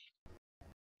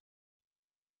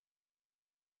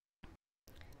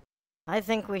 I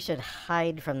think we should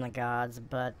hide from the gods,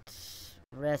 but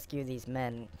rescue these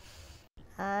men.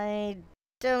 I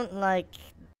don't like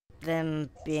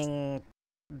them being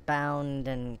bound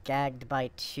and gagged by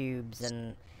tubes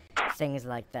and things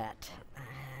like that.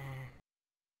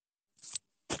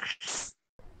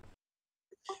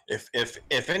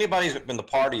 If anybody's in the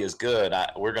party is good,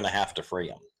 we're gonna have to free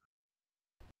them.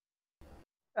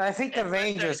 I think the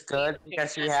ranger's good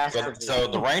because he has to. So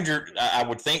the ranger, I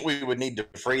would think we would need to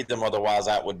free them, otherwise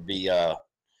that would be a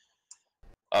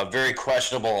very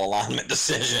questionable alignment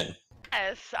decision.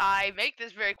 Yes, I make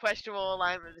this very questionable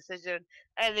alignment decision,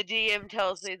 and the DM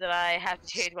tells me that I have to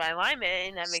change my alignment,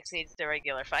 and that makes me just a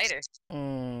regular fighter.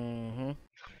 Mm-hmm.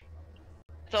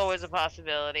 It's always a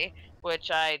possibility, which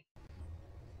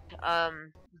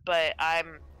but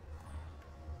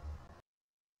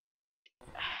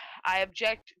I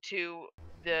object to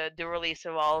the release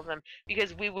of all of them,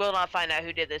 because we will not find out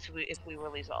who did this if we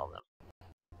release all of them.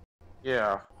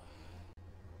 Yeah.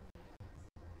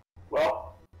 Well,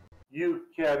 you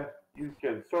can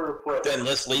sort of put. Then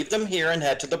let's leave them here and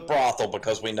head to the brothel,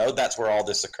 because we know that's where all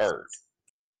this occurred.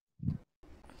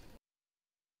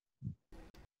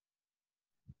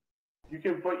 You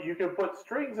can put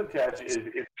strings attached.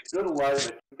 If it's good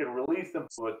alignment, you can release them,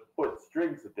 put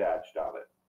strings attached on it.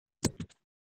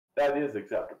 That is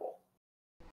acceptable.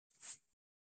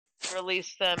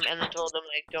 Release them and then told them,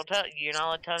 like, don't tell, you're not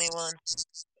allowed to tell anyone.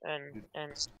 And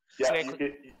yeah,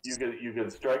 you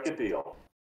can strike a deal.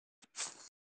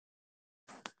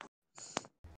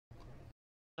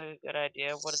 A good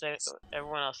idea. What does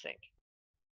everyone else think?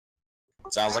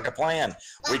 Sounds like a plan.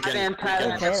 We can.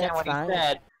 That's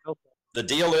fine. The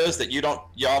deal is that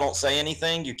y'all don't say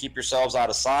anything. You keep yourselves out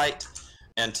of sight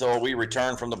until we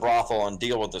return from the brothel and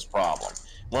deal with this problem.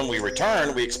 When we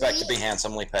return, we expect to be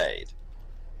handsomely paid.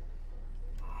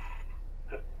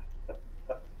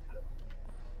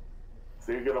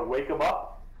 So you're gonna wake them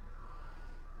up?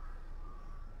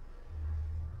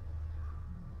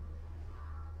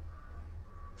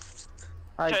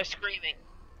 Start screaming.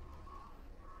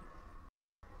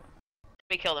 Let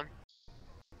me kill them.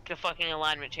 Get a fucking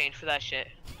alignment change for that shit.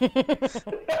 I'm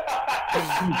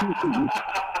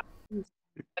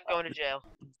going to jail.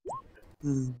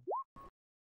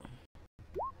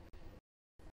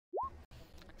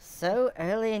 So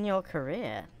early in your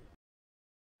career.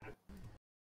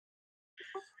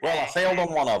 Well, I failed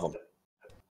on one of them.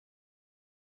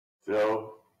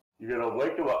 So you're gonna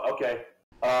wake them up. Okay.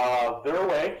 They're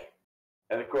awake,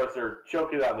 and of course they're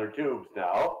choking on their tubes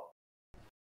now.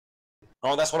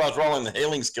 Oh, that's what I was rolling the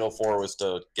healing skill for, was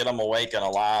to get them awake and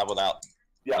alive without.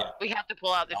 Yeah. We have to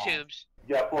pull out the tubes.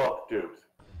 Yeah, pull out the tubes.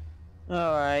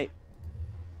 Alright.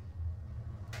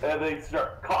 And they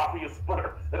start coughing and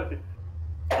spluttering.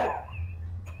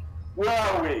 Where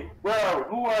are we? Where are we?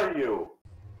 Who are you?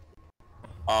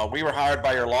 We were hired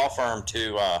by your law firm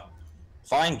to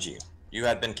find you. You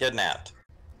had been kidnapped.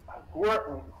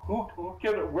 Where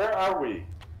are we?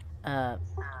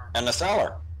 In the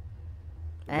cellar.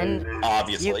 And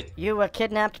obviously. you were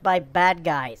kidnapped by bad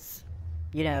guys.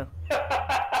 You know.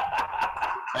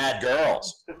 Bad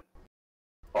girls.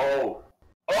 Oh.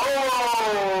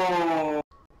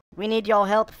 We need your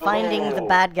help finding the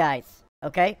bad guys,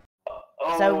 okay?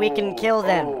 So we can kill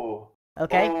them,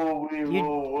 okay?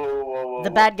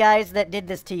 The bad guys that did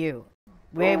this to you.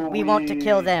 We want to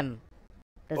kill them.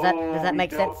 Does that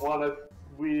make sense?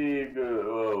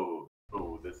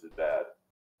 This is bad.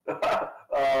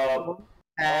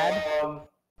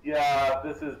 Yeah,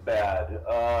 this is bad.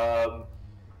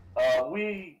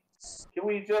 Can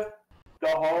we just go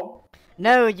home?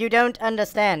 No, you don't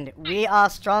understand. We are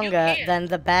stronger than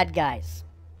the bad guys.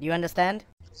 You understand?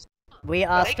 We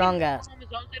are stronger.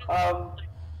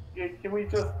 Can we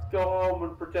just go home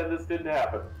and pretend this didn't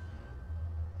happen?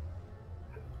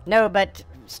 No, but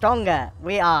stronger.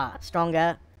 We are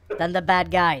stronger than the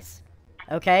bad guys.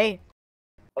 Okay?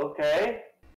 Okay.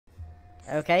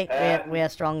 Okay, we are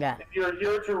stronger. You're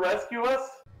here to rescue us?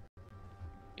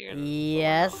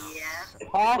 Yes.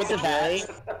 Possibly.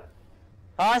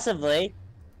 Possibly.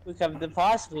 We come to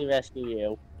possibly rescue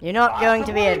you. You're not going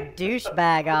to be a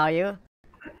douchebag, are you?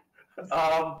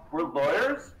 We're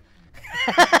lawyers?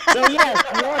 So yes,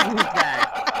 you're a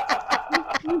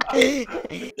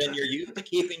douchebag. Then you're used to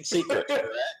keeping secrets, correct?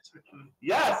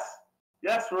 Yes.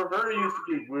 Yes, we're very used to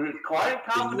keeping client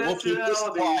confidentiality. You will keep this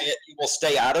quiet. You will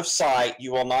stay out of sight.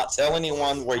 You will not tell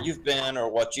anyone where you've been or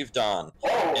what you've done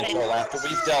until after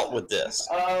we've dealt with this.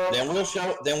 Then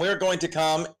we're going to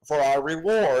come for our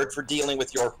reward for dealing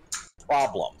with your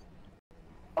problem.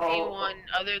 Anyone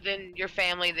other than your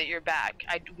family that you're back.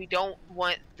 We don't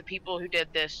want the people who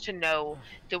did this to know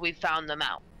that we found them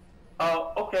out.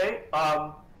 Okay.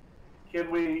 Can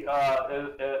we,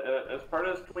 as part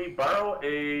of this, can we borrow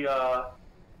a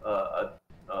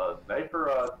knife or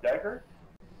a dagger?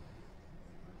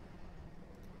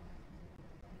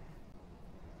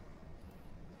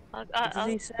 What did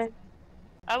he say?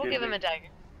 I will give him a dagger.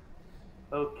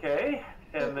 Okay.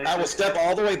 And I will step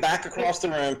all the way back across the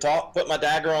room, put my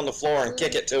dagger on the floor, and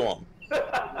kick it to him.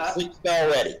 Sleep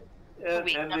spell ready. And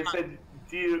they said,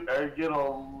 are you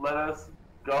gonna let us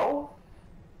go?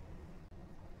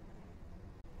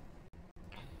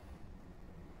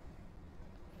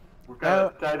 We're kind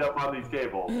of tied up on these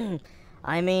cables.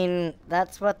 I mean,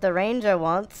 that's what the ranger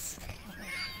wants.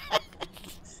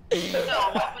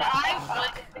 No, what I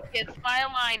want is to get my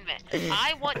alignment.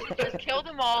 I want to just kill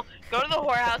them all, go to the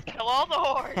whorehouse, kill all the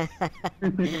whores.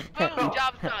 Boom,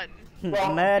 job's done.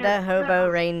 Well, Murder hobo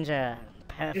ranger.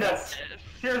 Perfect. Yes.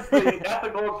 Here's the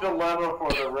ethical dilemma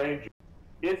for the ranger.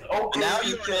 It's okay. Now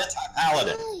you're an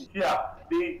anti-paladin. Yeah.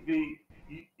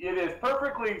 It is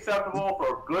perfectly acceptable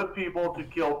for good people to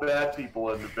kill bad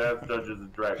people in Advanced Dungeons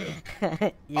and Dragons.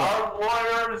 Yeah. Are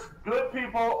lawyers good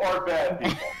people or bad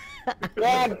people?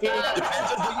 Bad people.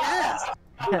 Depends on who you ask.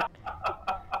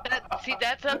 See,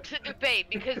 that's up to debate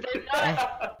because they're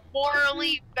not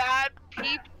morally bad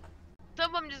people.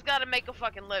 Some of them just gotta make a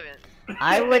fucking living.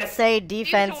 I would say I used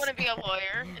defense. to want to be a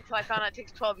lawyer until I found out it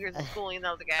takes 12 years of schooling, and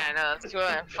I was like, no,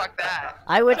 sure, fuck that.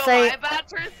 I would So say. am I a bad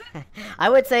person? I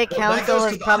would say That council goes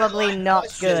is to the probably underlying not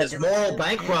question, good. Is moral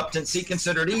bankruptancy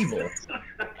considered evil?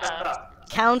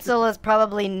 Council is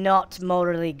probably not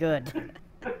morally good.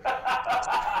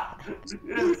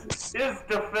 Is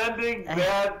defending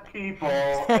bad people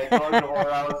and going to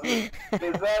whorehouses,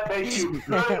 does that make you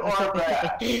good or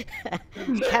bad?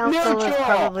 Council is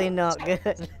probably not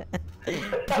good.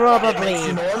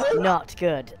 Probably not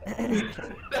good. It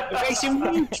makes you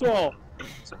neutral.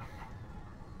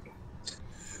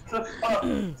 So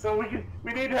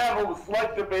we need to have a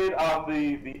slight debate on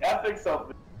the ethics of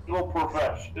the legal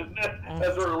profession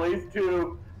as it relates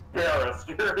to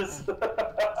barristers.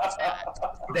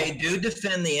 They do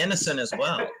defend the innocent as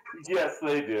well. Yes,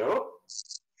 they do.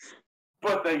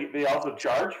 But they also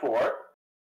charge for it.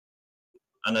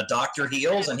 And a doctor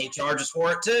heals, and he charges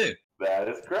for it too. That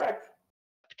is correct.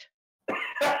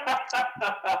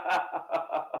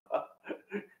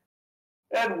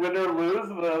 And win or lose,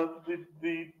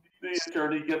 the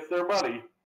attorney gets their money.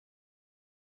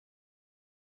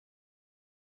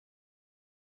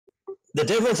 The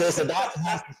difference is the doctor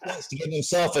has the sense to give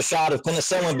himself a shot of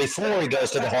penicillin before he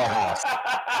goes to the whorehouse.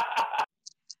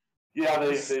 Yeah,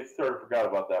 they sort of forgot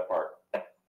about that part.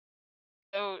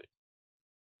 Oh,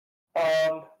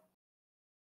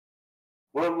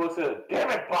 What was it? Damn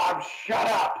it, Bob! Shut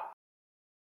up!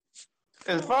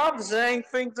 Is Bob saying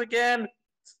things again?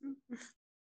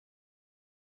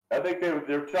 I think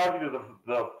they're talking to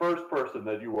the first person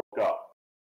that you woke up.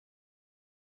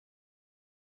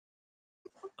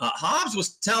 Hobbs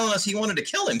was telling us he wanted to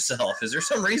kill himself. Is there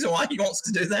some reason why he wants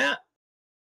to do that?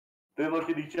 They looked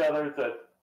at each other and said,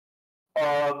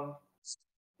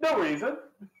 no reason.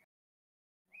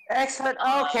 Excellent.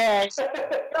 Okay.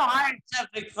 No, hide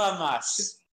something from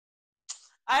us.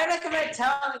 I recommend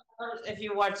telling us if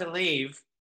you want to leave.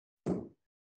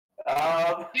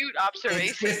 Dude,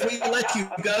 observation. If we let you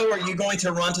go, are you going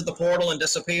to run to the portal and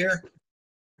disappear?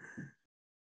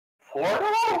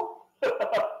 Portal?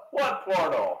 What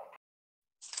portal?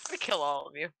 I'm gonna kill all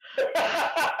of you.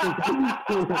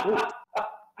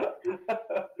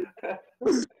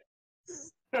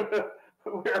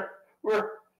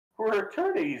 We're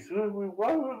attorneys.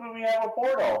 Why would we have a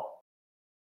portal?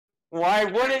 Why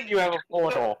wouldn't you have a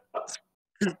portal?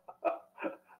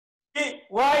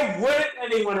 Why wouldn't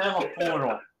anyone have a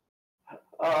portal?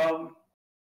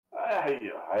 I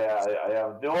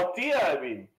have no idea. I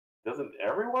mean, doesn't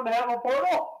everyone have a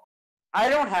portal? I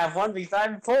don't have one because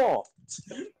I'm full.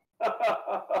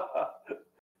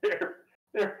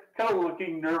 They're kind of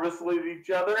looking nervously at each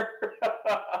other.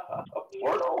 A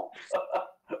portal?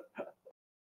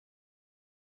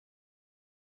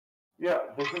 Yeah,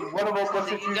 one of them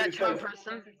looks at you and says,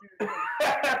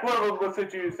 one of them looks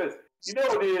at you and says, you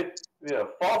know,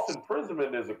 false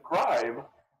imprisonment is a crime.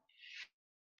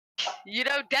 You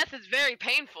know, death is very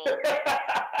painful.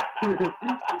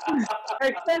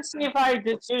 Especially if I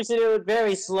just choose to do it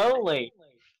very slowly.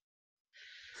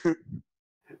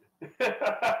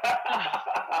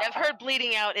 I've heard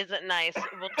bleeding out isn't nice.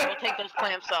 We'll take those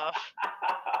clamps off.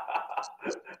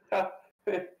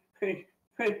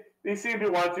 They seem to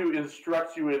want to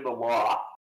instruct you in the law.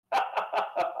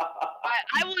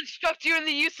 I will instruct you in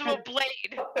the use of a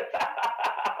blade.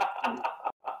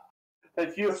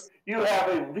 That you have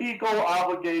a legal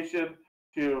obligation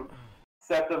to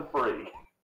set them free.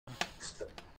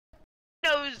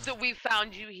 Knows that we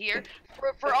found you here.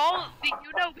 For all that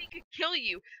you know, we could kill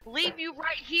you, leave you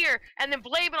right here, and then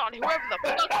blame it on whoever the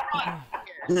fuck brought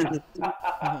you here.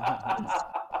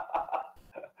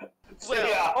 Well,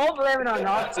 yeah. I'll blame it on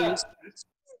Nazis.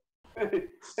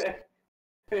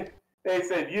 They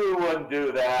said you wouldn't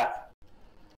do that.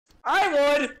 I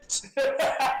would.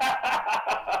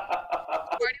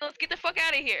 Alrighty, let's get the fuck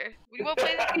out of here. We won't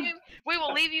play this game. We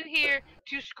will leave you here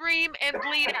to scream and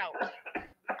bleed out.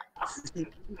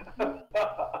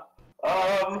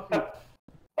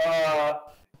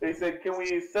 They said, can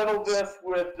we settle this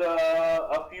with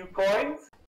a few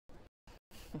coins?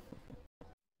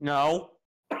 No.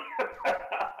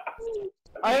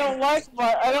 I don't like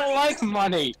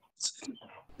money.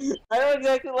 I don't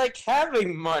exactly like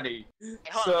having money.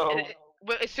 So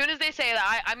as soon as they say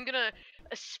that, I'm gonna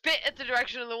spit at the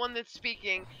direction of the one that's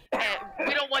speaking, and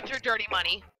we don't want your dirty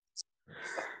money.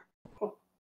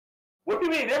 What do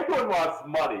you mean? Everyone wants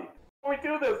money. What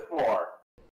do we do this for?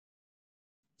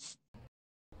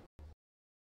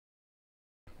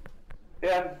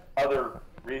 And other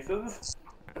reasons.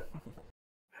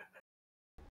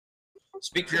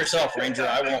 Speak for yourself, Ranger.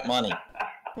 I want money.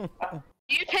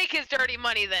 You take his dirty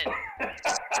money then.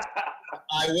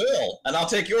 I will, and I'll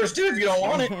take yours too if you don't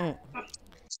want it.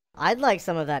 I'd like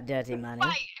some of that dirty money.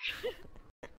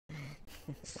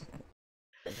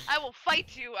 I will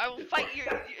fight you. I will fight you.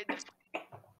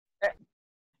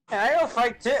 And I will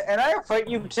fight too. And I will fight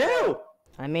you too.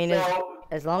 I mean,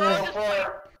 as long as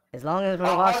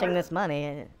we're washing this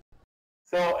money.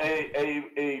 So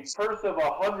a purse of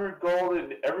 100 gold,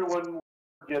 and everyone will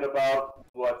forget about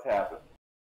what's happened.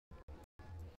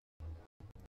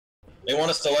 They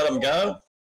want us to let them go?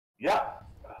 Yeah.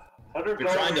 100 You're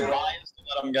gold. trying to buy us to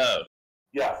let them go?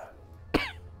 Yes.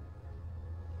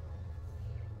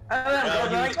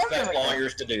 Well, you expect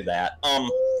lawyers to do that.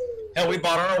 Hell, we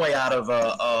bought our way out of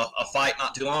a fight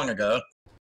not too long ago.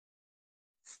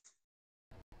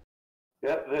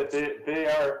 Yeah, they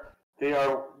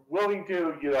are willing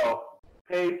to,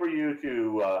 pay for you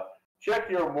to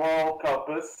check your moral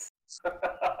compass.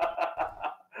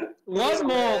 What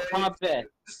moral compass?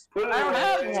 I don't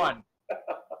have one.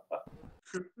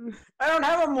 I don't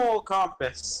have a moral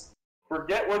compass.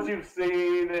 Forget what you've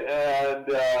seen, and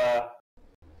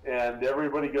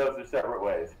everybody goes their separate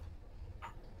ways.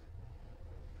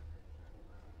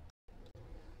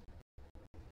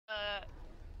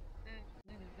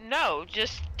 No,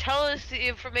 just tell us the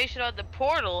information on the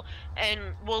portal,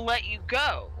 and we'll let you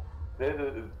go. They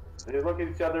look at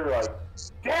each other like,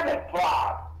 "Damn it,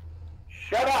 Bob!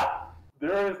 Shut up!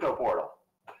 There is no portal."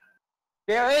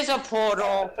 There is a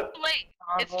portal. Too late.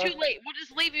 It's too late. We'll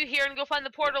just leave you here and go find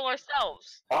the portal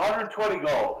ourselves. 120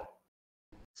 gold.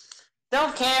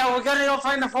 Don't care. We're gonna go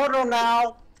find the portal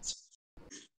now.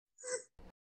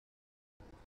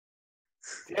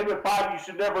 Damn it, Bob! You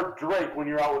should never drink when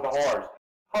you're out with the horse.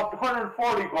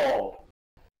 140 gold.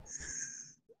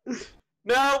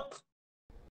 Nope.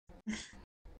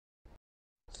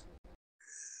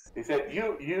 He said,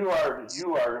 "You are,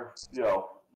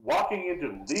 walking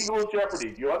into legal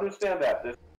jeopardy. Do you understand that?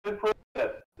 This is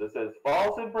imprisonment. This is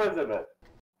false imprisonment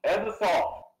and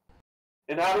assault.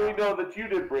 And how do we know that you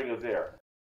didn't bring us here?"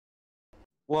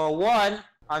 Well, one,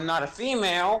 I'm not a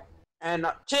female,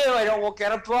 and two, I don't work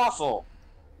at a brothel.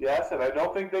 Yes, and I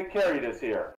don't think they carried us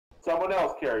here. Someone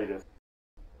else carried us.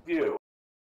 You.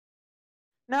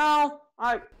 No,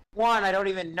 I don't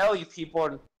even know you people,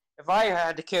 and if I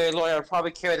had to carry a lawyer, I'd probably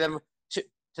carry them to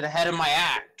the head of my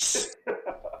axe.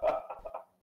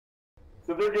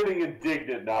 So they're getting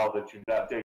indignant now that you're not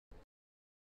taking.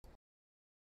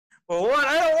 Well, one,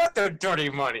 I don't want their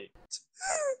dirty money.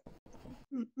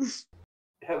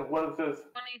 And one says,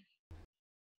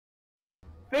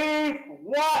 "Thief,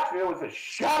 what?" And it was a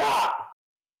 "shut up."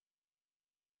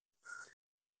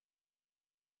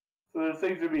 So there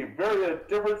seems to be a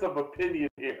difference of opinion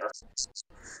here.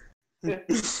 And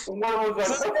one was like,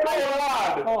 "What's going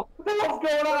on? What the hell's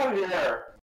going on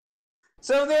here?"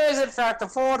 So there is, in fact, a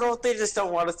portal. They just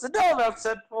don't want us to know about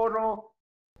said portal.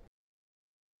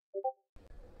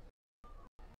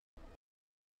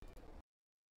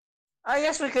 I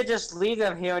guess we could just leave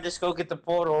them here and just go get the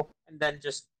portal, and then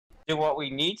just do what we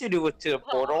need to do to the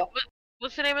portal.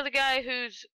 What's the name of the guy who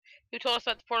told us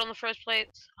about the portal in the first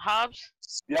place? Hobbs?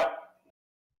 Yep.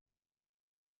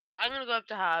 I'm gonna go up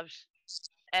to Hobbs,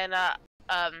 and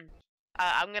I'm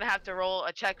gonna have to roll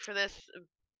a check for this.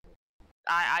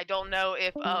 I don't know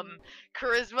if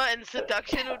charisma and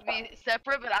seduction would be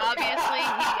separate, but obviously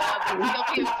he's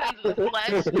guilty of sins of the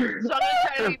flesh. So I'm gonna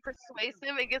try to be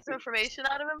persuasive and get some information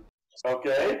out of him.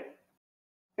 Okay.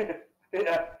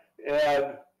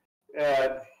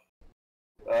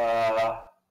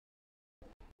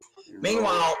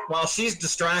 Meanwhile, while she's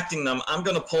distracting them, I'm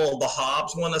going to pull the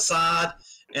Hobbs one aside,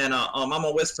 and I'm going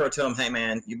to whisper to him, "Hey,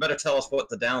 man, you better tell us what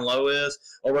the down low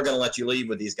is, or we're going to let you leave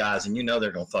with these guys, and you know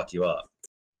they're going to fuck you up."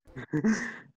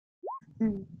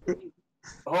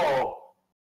 Oh,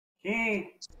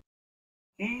 he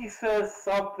says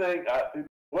something.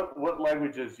 What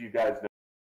languages you guys know?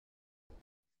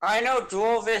 I know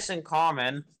Dwarvish and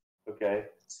Common. Okay.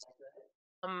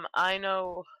 I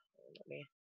know.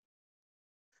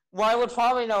 Well, I would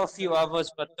probably know a few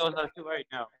others, but those are two right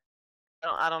now.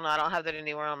 I don't know. I don't have that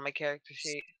anywhere on my character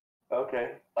sheet.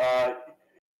 Okay.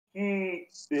 It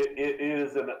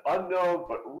is an unknown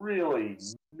but really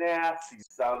nasty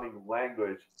sounding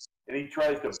language, and he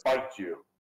tries to bite you.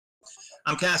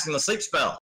 I'm casting the sleep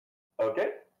spell.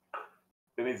 Okay.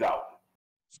 Then he's out.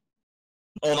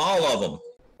 On all of them.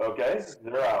 Okay,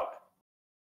 they're out.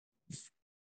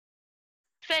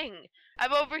 Thing.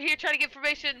 I'm over here trying to get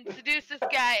information, seduce this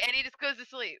guy, and he just goes to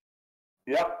sleep.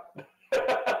 Yep.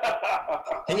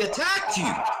 He attacked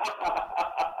you.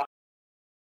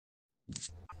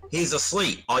 He's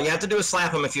asleep. All you have to do is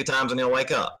slap him a few times and he'll wake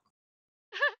up.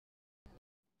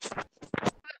 It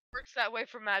works that way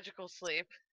for magical sleep.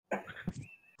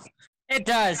 It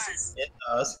does. It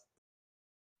does.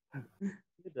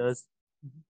 It does.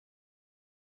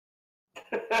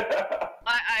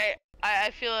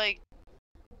 I feel like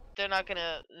they're not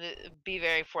gonna be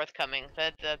very forthcoming.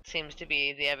 That seems to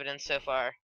be the evidence so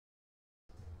far.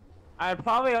 I'd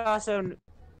probably also,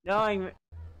 knowing,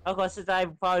 of course, since I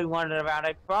probably wandered around,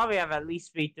 I'd probably have at least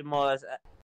speak to more.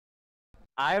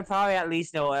 I would probably at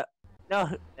least know it.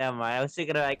 No, never mind. I was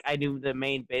thinking of, like, I knew the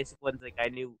main basic ones. Like, I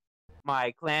knew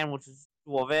my clan, which is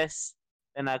Dwarvish,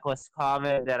 and of course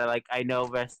Common. That I know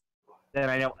rest. Then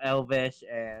I know Elvish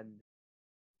and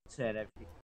said everything.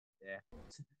 Yeah.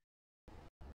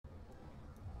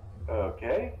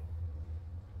 Okay.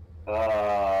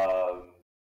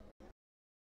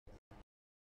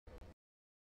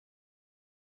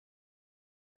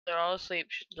 They're all asleep.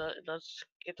 Let's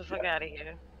get the fuck out of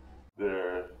here. We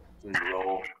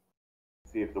roll.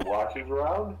 See if the watch is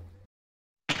around.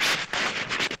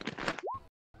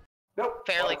 Nope.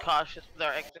 Fairly cautious with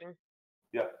our exiting.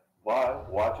 Yep.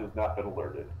 Watch has not been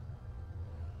alerted.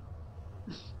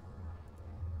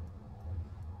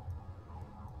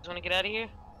 Want to get out of here?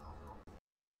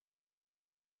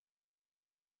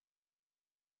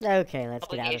 Okay, let's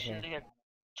get out of here. Obligation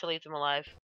to leave them alive.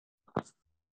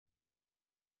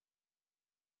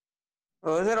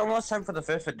 Well, is it almost time for the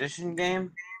 5th edition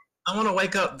game? I want to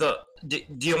wake up the. Do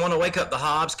you want to wake up the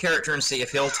Hobbs character and see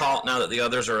if he'll talk now that the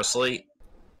others are asleep?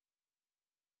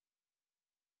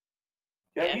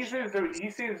 Yeah, he seems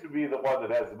to be the one that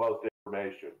has the most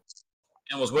information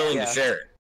and was willing to share it.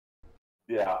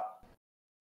 Yeah,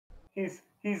 he's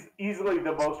easily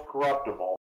the most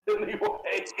corruptible. Anyway.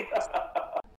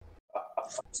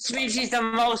 Which means he's the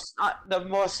most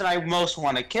that I most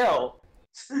want to kill.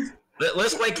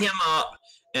 Let's wake him up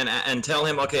and tell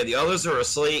him, okay, the others are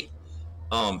asleep.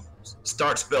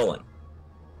 Start spilling.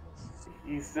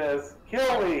 He says,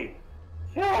 "Kill me,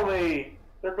 kill me.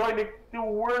 They're going to do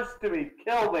worse to me.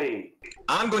 Kill me."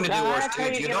 I'm going to do worse too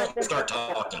if you don't start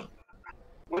talking.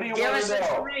 What do you want to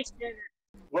know?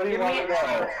 What do you want to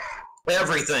know?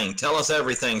 Everything. Tell us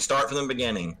everything. Start from the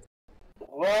beginning.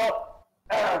 Well,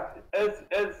 as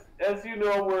you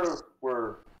know,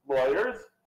 we're lawyers,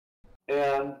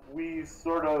 and we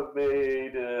sort of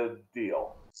made a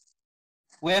deal.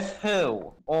 With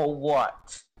who or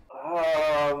what?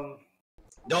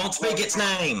 Don't speak its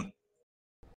name.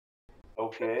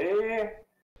 Okay.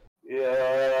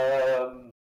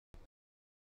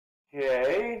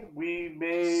 Okay. We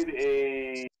made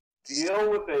a deal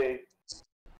with a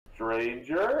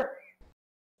stranger.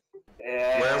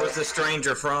 And, where was the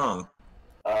stranger from?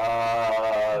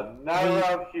 Not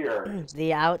around here.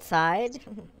 The outside?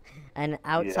 An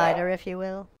outsider, if you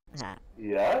will? Ah.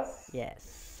 Yes.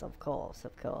 Yes, of course,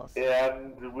 of course.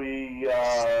 And we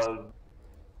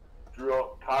drew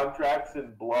up contracts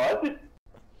in blood.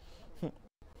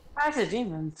 That's a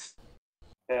demons.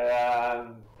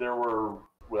 And there were,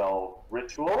 well,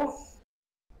 rituals.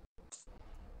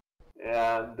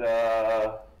 And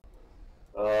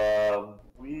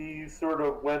we sort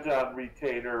of went on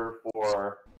retainer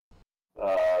for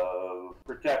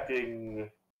protecting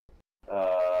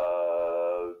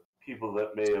people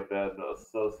that may have been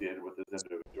associated with this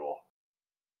individual.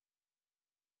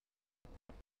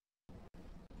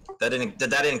 Did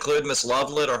that include Miss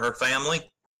Lovelet or her family?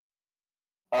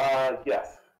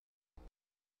 Yes.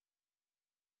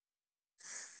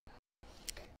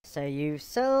 So you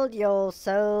sold your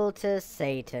soul to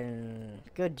Satan.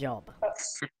 Good job.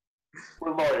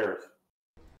 We're lawyers.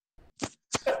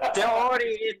 They're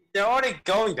already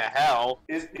going to hell.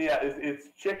 It's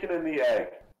chicken and the egg.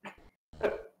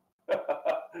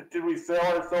 Did we sell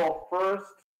our soul first,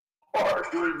 or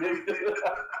do we make it?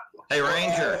 Hey,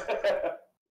 Ranger.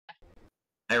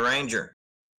 Hey, Ranger.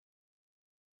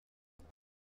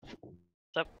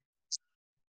 What's up?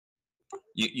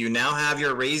 You now have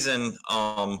your reason.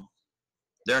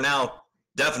 They're now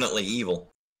definitely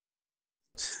evil.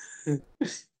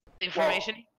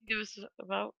 Information you can give us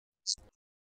about?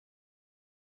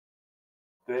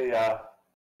 They have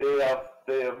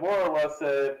more or less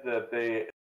said that they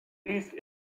at least a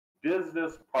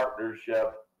business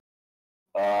partnership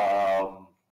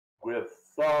with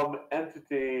some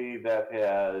entity that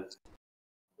has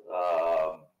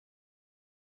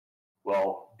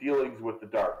well, dealings with the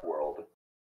dark world.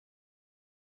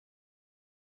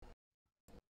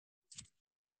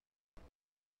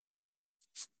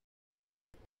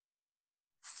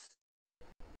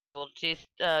 Well, geez,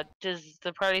 does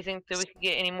the party think that we can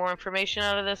get any more information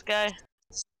out of this guy?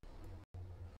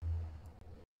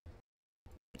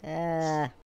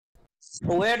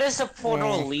 Where does the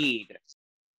portal lead?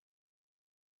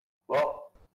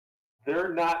 Well,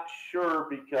 they're not sure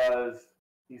because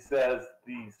he says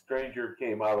the stranger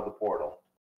came out of the portal.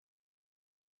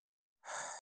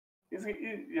 He's a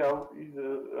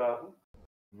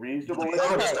reasonable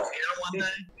individual.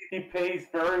 He pays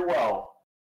very well.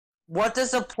 What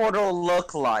does the portal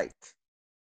look like?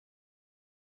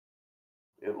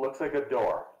 It looks like a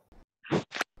door.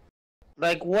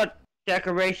 Like, what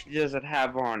decoration does it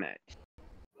have on it?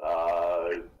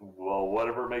 Well,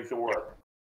 whatever makes it work.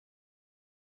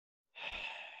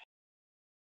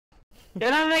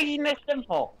 They're not making this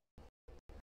simple.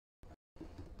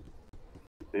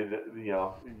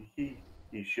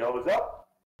 He shows up.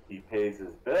 He pays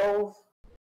his bills.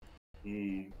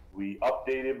 We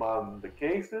update him on the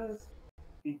cases.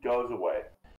 He goes away.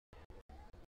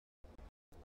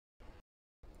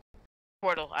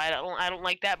 Portal. I don't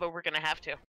like that, but we're gonna have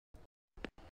to.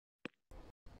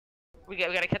 We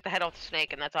gotta cut the head off the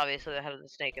snake, and that's obviously the head of the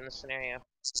snake in this scenario.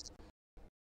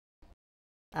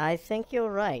 I think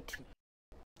you're right.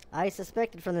 I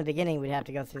suspected from the beginning we'd have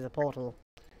to go through the portal.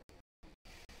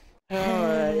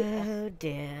 Oh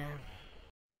dear.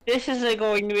 This isn't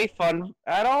going to be fun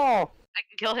at all. I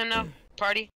can kill him now.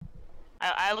 Party.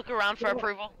 I look around for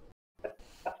approval.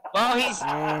 Well, he's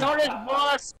sold his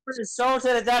boss for his soul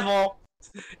to the devil.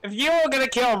 If you were gonna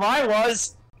kill him, I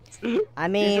was. I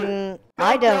mean,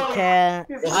 I don't care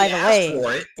either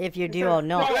way if you do or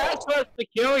not. I'm supposed to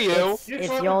kill you.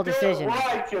 It's your decision.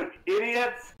 Right, you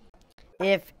idiots.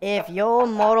 If your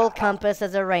moral compass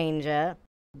as a ranger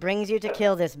brings you to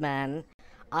kill this man,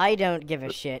 I don't give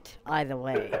a shit either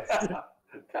way.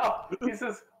 No, he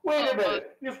says, wait a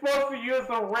minute. You're supposed to use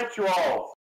the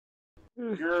rituals.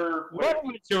 What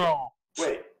ritual?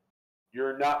 Wait,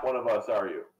 you're not one of us, are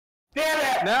you? Damn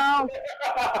it! No.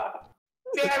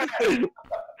 Damn it!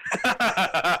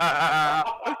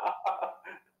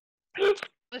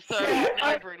 This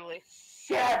really brutally.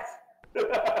 Shit!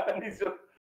 He's just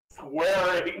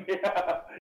swearing.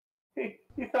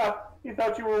 He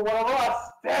thought you were one of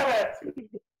us. Damn it!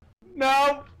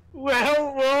 No.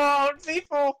 Well, we're all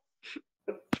people.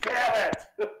 Damn it!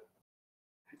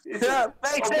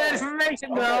 Thanks for the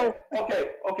information, though.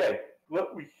 Okay.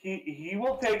 Look, he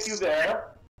will take you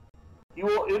there. He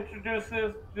will introduce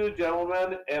this to the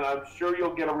gentleman, and I'm sure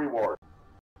you'll get a reward.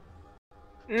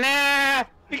 Nah,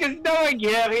 because knowing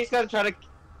him, he's gonna try to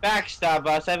backstab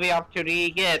us every opportunity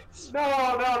he gets.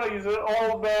 No, he's an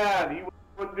old man. He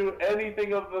wouldn't do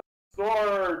anything of the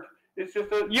sort. It's just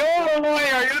a... You're a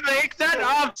lawyer. You're the exact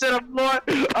opposite of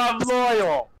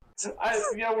loyal. It's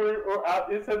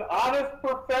an honest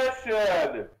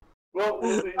profession. Well,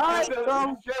 it's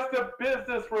just a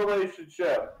business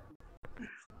relationship.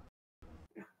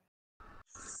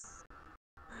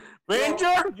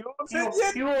 Ranger,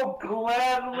 he will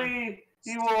gladly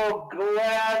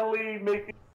make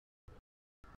it.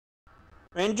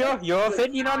 Ranger, your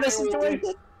opinion on this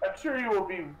situation? I'm sure you will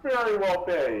be very well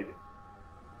paid.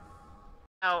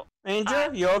 Now, Ranger,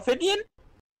 your opinion?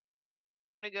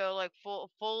 I'm gonna go like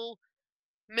full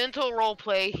mental role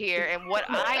play here, and what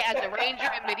I, as a ranger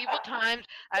in medieval times,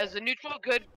 as a neutral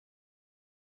good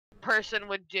person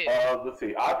would do. Let's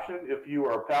see. Option: if you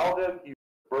are a paladin, you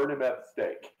burn him at the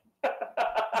stake.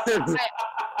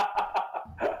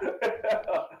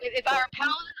 If I were a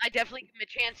paladin, I definitely give him a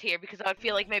chance here because I would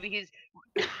feel like maybe he's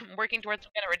working towards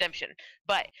some kind of redemption.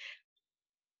 But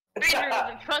ranger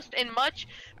doesn't trust in much,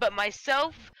 but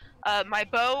myself, my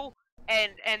bow,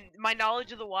 and my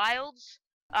knowledge of the wilds.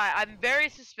 I'm very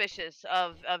suspicious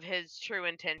of his true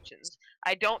intentions.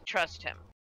 I don't trust him.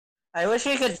 I wish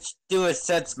we could do a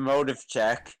sense motive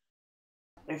check.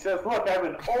 He says, look, I'm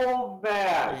an old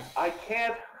man. I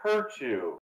can't hurt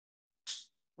you.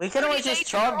 We can always just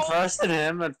charm first in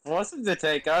him and force him to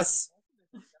take us.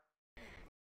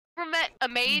 Ever met a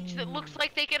mage that looks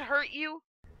like they could hurt you?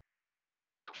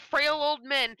 Frail old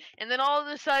men, and then all of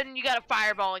a sudden you got a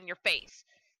fireball in your face.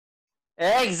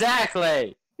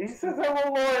 Exactly! He says I'm a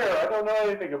lawyer. I don't know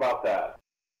anything about that.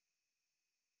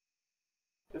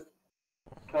 Just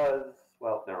because,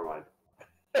 well, never mind.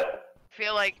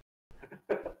 Feel like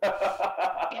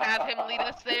have him lead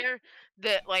us there,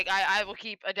 that like I will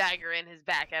keep a dagger in his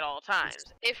back at all times.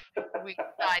 If we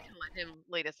decide to let him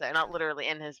lead us there, not literally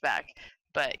in his back,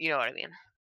 but you know what I mean.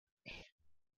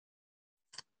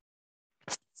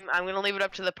 I'm gonna leave it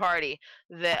up to the party.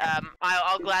 That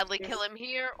I'll gladly kill him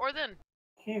here or then.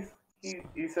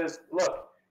 He says, look,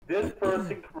 this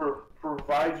person can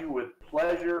provide you with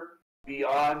pleasure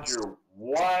beyond your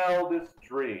wildest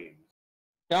dreams.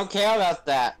 Don't care about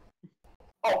that.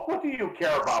 Oh, what do you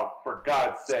care about, for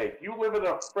God's sake? You live in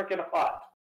a frickin' hut.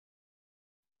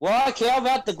 Well, I care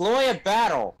about the glory of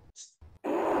battle.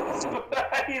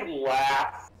 He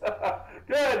laughs.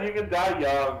 Good, you can die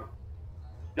young.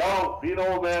 Don't be an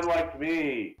old man like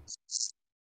me.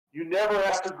 You never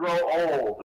have to grow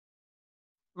old.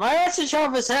 My chance to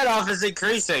chop his head off is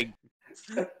increasing.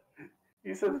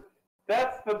 He says,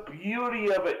 that's the beauty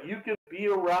of it. You can be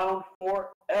around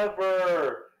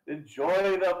forever.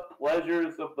 Enjoy the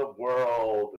pleasures of the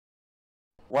world.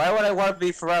 Why would I want to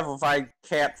be forever if I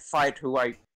can't fight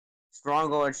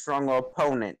stronger and stronger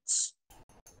opponents?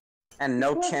 And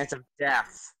no chance of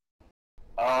death.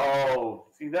 Oh,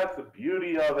 see, that's the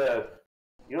beauty of it.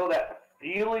 You know that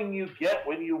feeling you get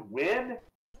when you win?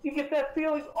 You get that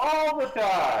feeling all the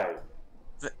time.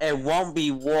 It won't be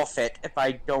worth it if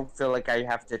I don't feel like I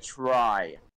have to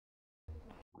try.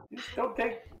 Just don't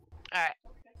take... Alright.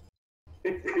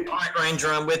 Alright, Ranger,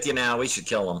 I'm with you now. We should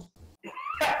kill him.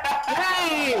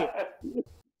 Hey!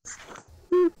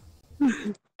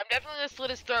 I'm definitely gonna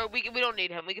slit his throat. We don't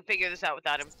need him. We can figure this out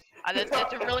without him.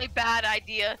 That's a really bad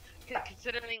idea,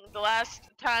 considering the last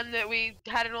time that we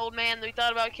had an old man that we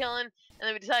thought about killing, and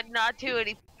then we decided not to, and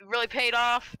he really paid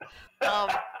off.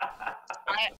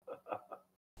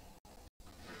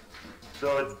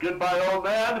 So it's goodbye, old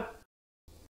man?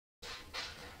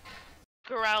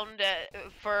 look around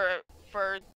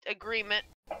for agreement.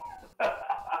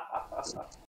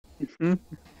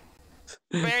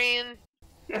 Marion.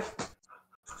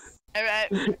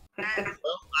 Alright. Well,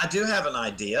 I do have an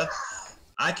idea.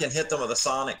 I can hit them with a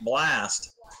sonic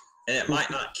blast, and it might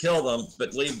not kill them,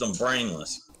 but leave them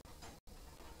brainless.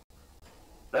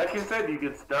 Like you said, you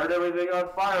can start everything on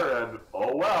fire, and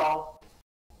oh well.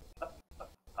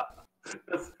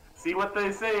 Just see what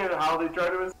they say and how they try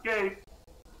to escape.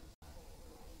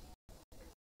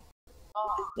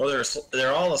 Well,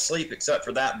 they're all asleep except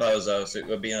for that bozo, so it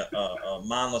would be a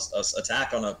mindless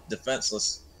attack on a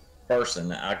defenseless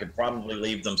person. I could probably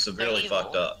leave them severely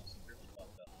fucked up.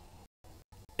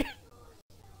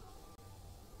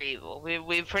 Evil.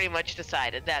 We've pretty much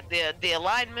decided that the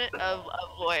alignment of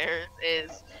lawyers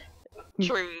is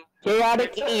true.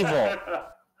 Chaotic evil.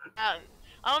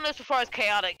 I don't know so far as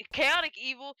chaotic. Chaotic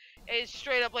evil is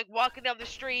straight up like walking down the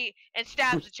street and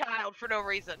stabs a child for no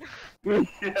reason.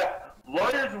 Yeah,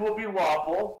 lawyers will be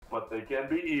lawful, but they can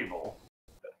be evil.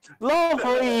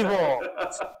 Lawful evil.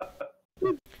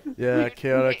 Yeah,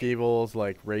 chaotic evils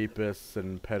like rapists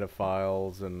and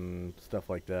pedophiles and stuff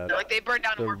like that. Like they burn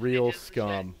down the real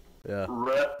scum. Yeah.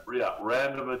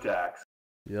 Random attacks.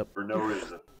 Yep. For no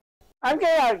reason. I'm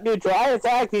chaotic neutral. I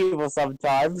attack people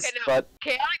sometimes, okay, no, but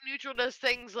chaotic neutral does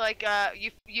things like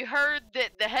you heard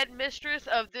that the headmistress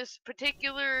of this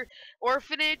particular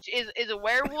orphanage is a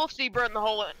werewolf, so you burn the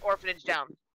whole orphanage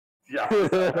down. Yeah.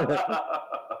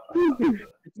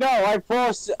 No, I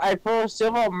pour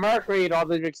silver mercury on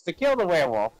the drinks to kill the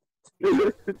werewolf.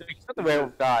 To kill the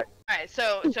werewolf die. Alright,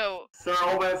 so Sir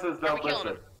Olmes says, no,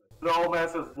 listen. Sir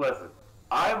Olmes says, listen.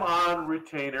 I'm on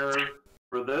retainer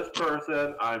for this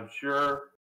person. I'm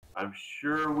sure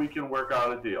we can work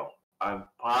out a deal. I'm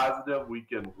positive we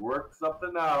can work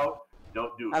something out.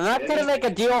 Don't do I'm not gonna make a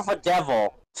deal with a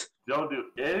devil. Don't do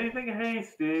anything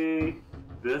hasty.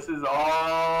 This is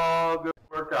all gonna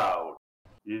work out.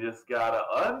 You just gotta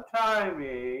untie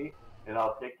me, and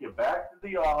I'll take you back to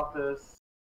the office,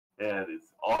 and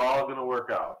it's all gonna work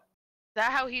out. Is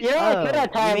that how he's?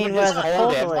 Yeah, you mean where the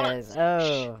portal is?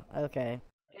 Oh, okay.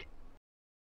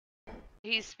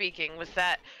 He's speaking with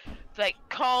that, like,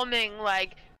 calming,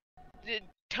 like,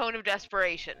 tone of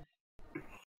desperation.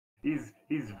 He's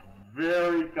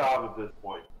very calm at this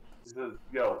point. He says,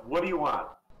 "Yo, what do you want?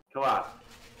 Come on,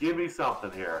 give me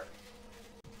something here."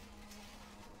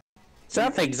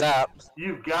 Something's up.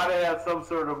 You've got to have some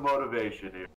sort of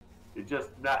motivation here. It just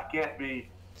can't be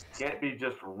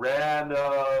just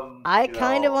random. I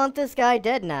kind of want this guy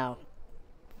dead now.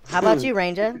 How about you,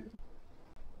 Ranger?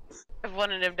 I've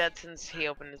wanted him dead since he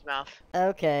opened his mouth.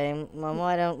 Okay, well,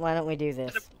 why don't we do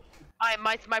this?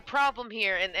 My problem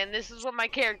here, and this is what my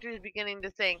character is beginning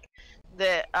to think,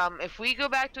 that if we go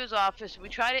back to his office, we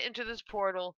try to enter this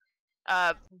portal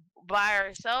by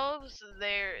ourselves,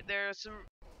 there are some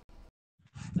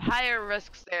higher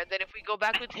risks there that if we go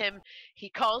back with him, he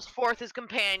calls forth his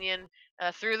companion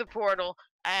through the portal,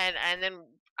 and then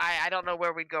I don't know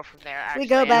where we'd go from there. Actually. We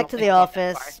go back to the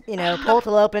office, you know,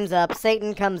 portal opens up,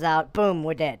 Satan comes out, boom,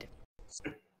 we're dead.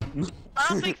 I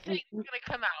don't think Satan's gonna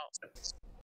come out.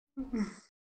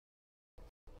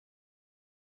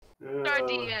 Our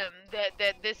DM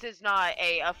that this is not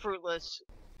a fruitless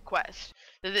quest.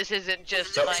 That this isn't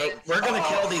just so we're gonna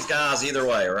kill these guys either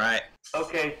way, right?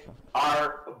 Okay,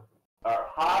 our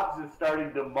Hobbs is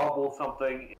starting to mumble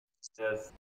something in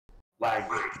this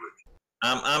language.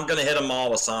 I'm gonna hit them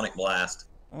all with Sonic Blast.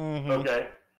 Mm-hmm. Okay.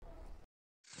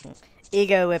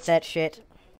 Ego whip that shit.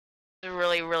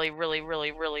 Really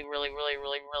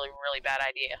bad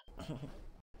idea.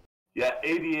 Yeah,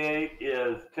 ADA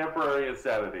is temporary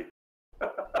insanity.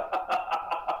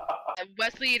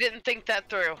 Wesley, you didn't think that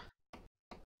through.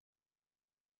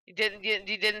 You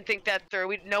didn't think that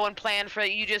through. No one planned for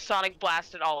it. You just Sonic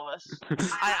blasted all of us.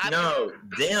 No,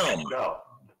 them. No.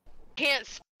 Can't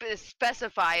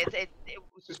specify it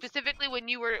specifically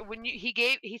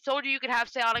he told you could have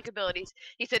psionic abilities.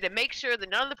 He said to make sure that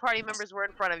none of the party members were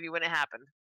in front of you when it happened.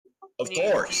 Of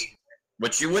course,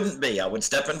 which you wouldn't be. I would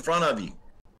step in front of you.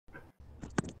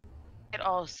 Get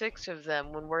all 6 of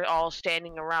them when we're all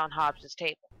standing around Hobbs'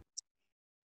 table.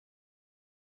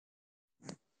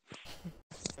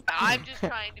 I'm just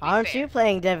trying to be Aren't fair. you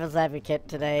playing devil's advocate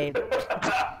today?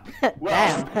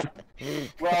 Well, Damn.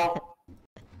 well,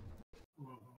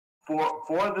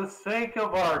 for the sake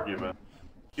of argument,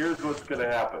 here's what's going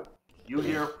to happen. You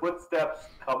hear footsteps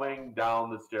coming down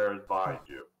the stairs behind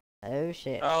you. Oh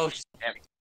shit. Oh shit.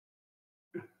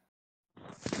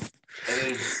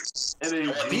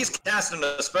 If he's casting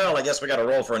a spell, I guess we got to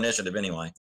roll for initiative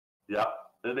anyway. Yeah,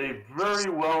 and a very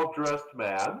well-dressed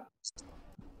man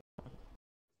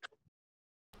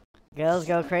Girls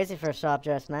go crazy for a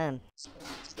sharp-dressed man.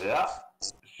 Yeah.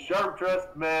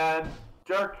 Sharp-dressed man,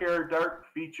 dark hair, dark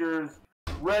features,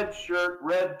 red shirt,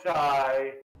 red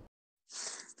tie.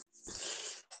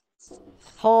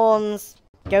 Horns,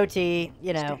 goatee,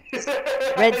 you know.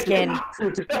 Red skin.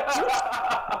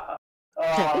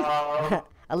 A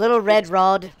little red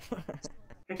rod.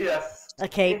 Yes. A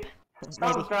cape. Comes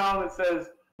Maybe. down and says,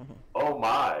 "Oh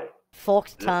my."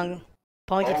 Forked tongue.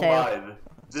 Pointed tail. My,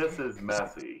 this is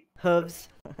messy. Hooves.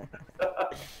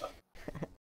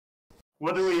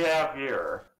 What do we have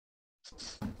here?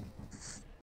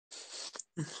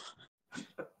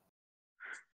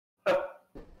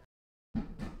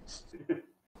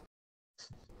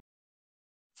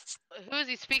 Who is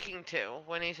he speaking to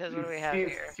when he says, "What do we have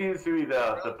here"? Seems to be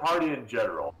the party in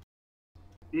general.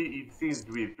 He seems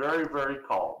to be very, very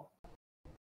calm.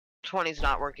 20's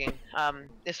not working.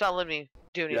 It's not letting me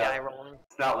do any die rolling.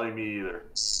 It's not letting me either.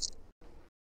 So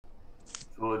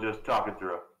we'll just talk it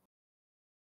through.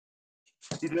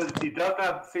 He does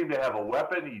not seem to have a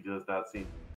weapon. He does not seem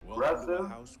aggressive. Welcome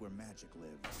to a house where magic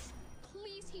lives.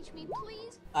 Please teach me,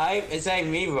 please. It's a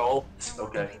me roll.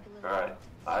 Okay, alright.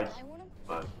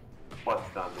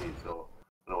 What's on me, so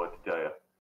I don't know what to tell you.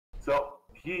 So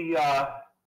he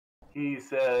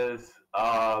says,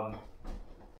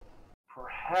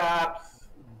 perhaps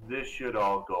this should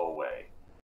all go away.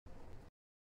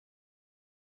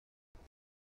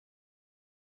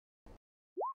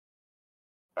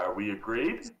 Are we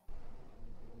agreed?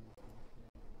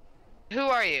 Who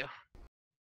are you?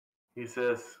 He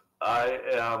says, I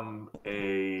am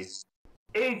a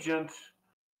agent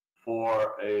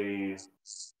for a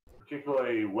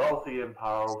particularly wealthy and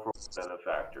powerful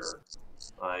benefactor.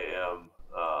 I am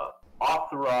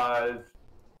authorized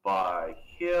by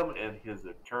him and his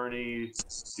attorney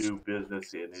to do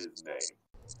business in his name.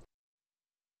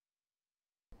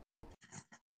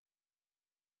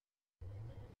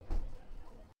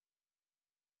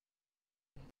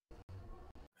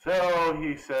 So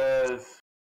he says,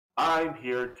 I'm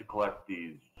here to collect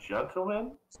these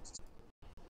gentlemen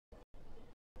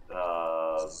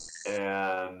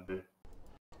and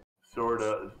sort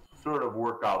of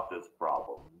work out this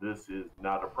problem. This is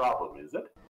not a problem, is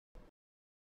it?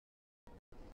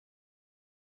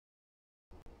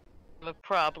 A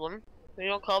problem? You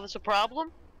don't call this a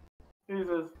problem? He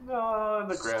says, no, in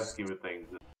the grand scheme of things,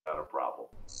 it's not a problem.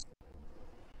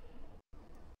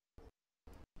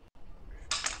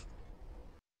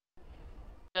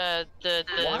 Why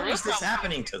is this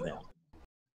happening to them?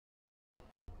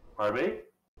 Pardon me?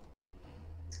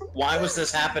 Why was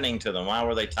this happening to them? Why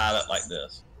were they tied up like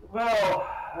this? Well,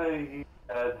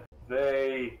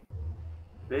 they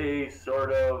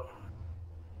sort of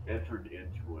entered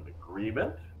into an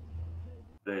agreement.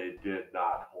 They did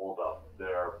not hold up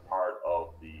their part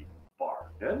of the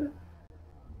bargain.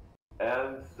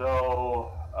 And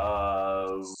so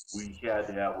we had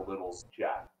to have a little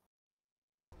chat.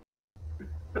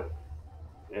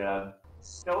 And,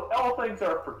 all things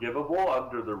are forgivable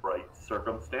under the right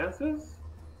circumstances.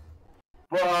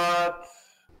 But,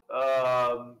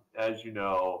 as you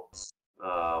know,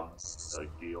 a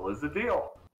deal is a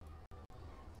deal.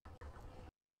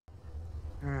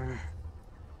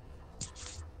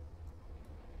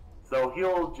 So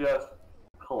he'll just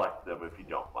collect them if you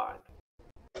don't mind.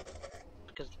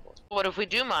 Because what if we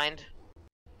do mind?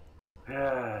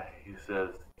 He says,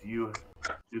 do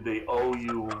they owe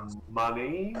you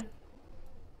money?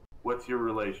 What's your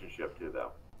relationship to them?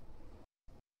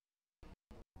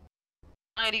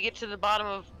 To get to the bottom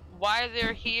of why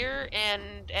they're here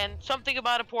and something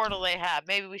about a portal they have.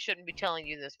 Maybe we shouldn't be telling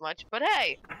you this much, but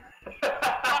hey.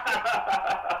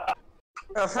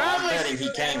 I'm betting he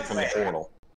came from the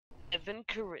portal. 7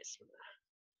 charisma.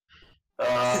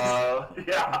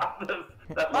 Yeah.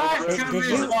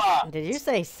 Did you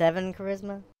say 7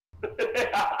 charisma?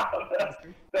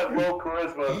 that low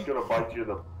charisma is gonna bite you in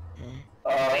the.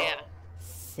 Yeah.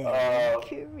 7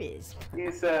 charisma.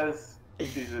 He says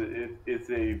it's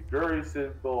a very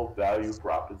simple value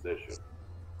proposition.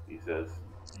 He says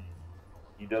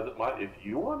he doesn't mind if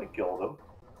you want to kill them,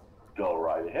 go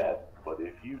right ahead. But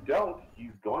if you don't,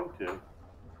 he's going to.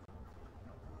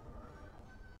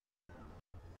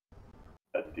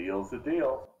 A deal's a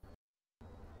deal.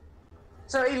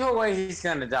 So either way, he's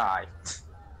gonna die.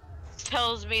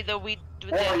 Tells me that we.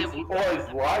 Or he's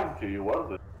lying to you. One of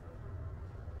the.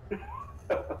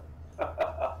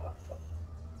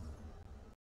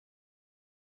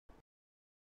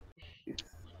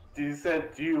 He said,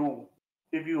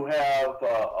 if you have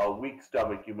a weak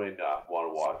stomach, you may not want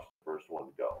to watch the first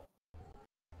one go.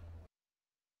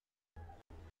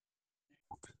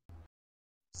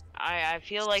 I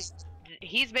feel like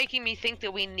he's making me think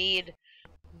that we need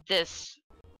this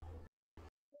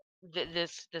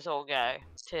this old guy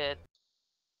to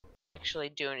actually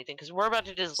do anything, because we're about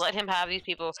to just let him have these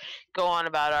people go on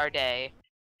about our day,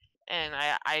 and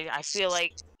I feel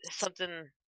like something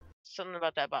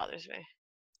about that bothers me.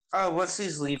 Oh,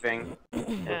 Wesley's leaving.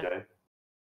 Okay.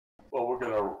 Well, we're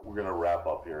gonna wrap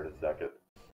up here in a second.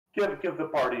 Give the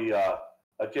party a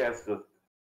chance to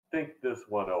think this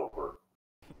one over.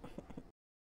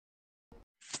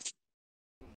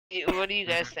 What do you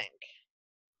guys think?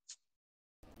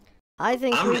 I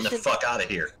think I'm we getting should. the fuck out of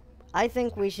here. I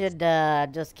think we should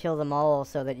just kill them all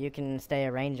so that you can stay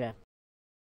a ranger.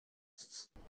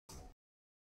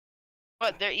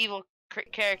 But they're evil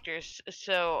characters,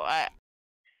 so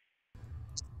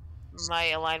my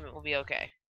alignment will be okay.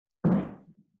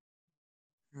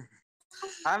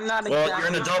 I'm not. Well, exactly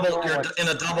you're in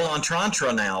a double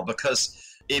entendre now, because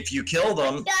if you kill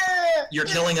them, you're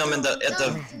killing them at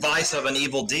the vice of an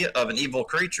evil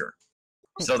creature.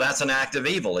 So that's an act of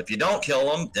evil. If you don't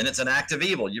kill them, then it's an act of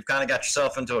evil. You've kind of got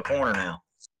yourself into a corner now.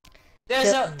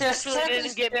 There's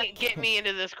didn't get me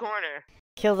into this corner.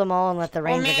 Kill them all and let the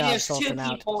ranger maybe god there's sort two them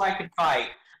out. people I could fight.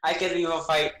 I could either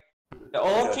fight the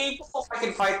old people, I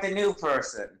can fight the new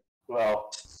person. Well,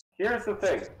 here's the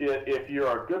thing. If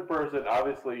you're a good person,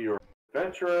 obviously you're an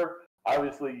adventurer.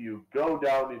 Obviously, you go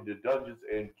down into dungeons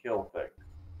and kill things.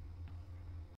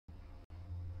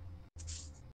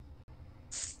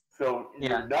 So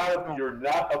you're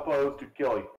not opposed to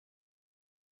killing.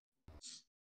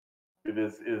 It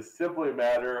is simply a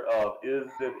matter of,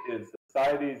 is it in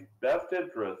society's best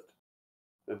interest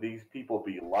that these people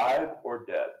be alive or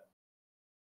dead?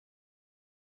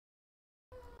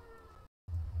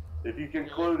 If you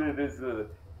conclude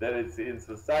that it's in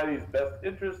society's best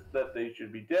interest that they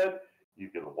should be dead, you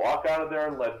can walk out of there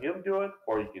and let him do it,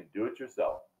 or you can do it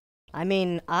yourself. I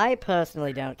mean, I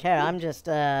personally don't care. I'm just,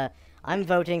 I'm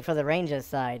voting for the Rangers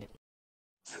side.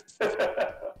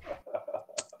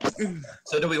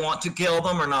 So do we want to kill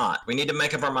them or not? We need to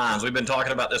make up our minds. We've been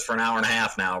talking about this for an hour and a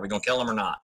half now. Are we going to kill them or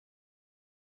not?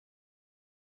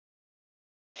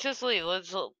 Just leave.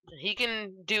 He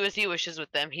can do as he wishes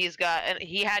with them. He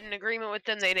had an agreement with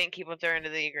them. They didn't keep up their end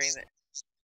of the agreement.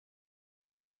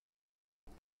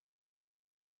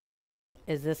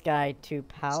 Is this guy too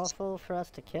powerful for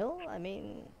us to kill? I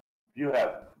mean... You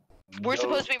have... We're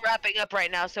supposed to be wrapping up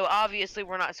right now, so obviously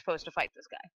we're not supposed to fight this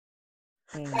guy.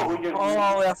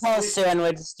 We're supposed to, and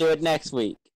we'll just do it next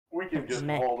week. We can just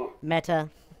hold it. Meta.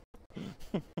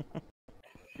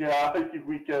 Yeah,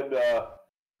 we can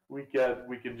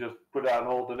just put it on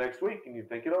hold the next week, and you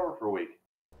think it over for a week.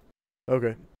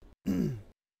 Okay.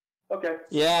 Okay.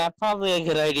 Yeah, probably a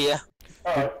good idea.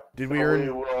 All right. Did we earn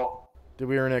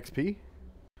XP?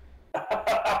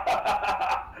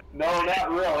 No,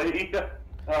 not really.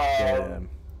 Damn.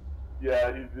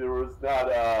 Yeah, there was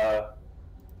not a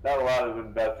lot of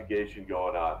investigation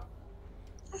going on.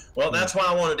 Well, that's why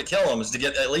I wanted to kill them, is to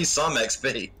get at least some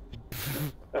XP.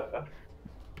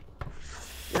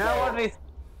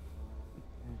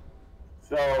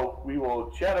 So we will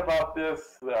chat about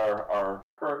this, our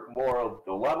current moral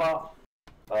dilemma,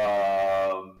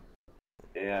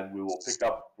 and we will pick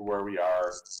up where we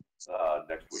are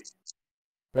next week.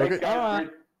 Okay. Thanks, guys.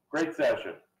 Great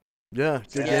session. Yeah,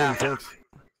 good game. Thanks.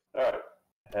 All right.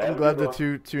 I'm glad the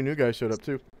two new guys showed up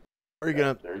too. Are you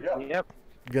gonna? There you go. Yep.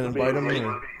 Gonna invite them?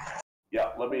 Or? Yeah.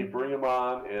 Let me bring them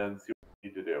on and see what we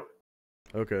need to do.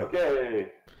 Okay.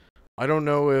 Okay. I don't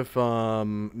know if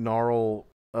Gnarl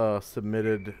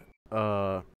submitted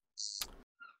an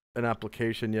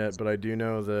application yet, but I do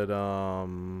know that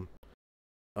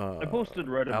I posted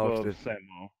right Alex above did.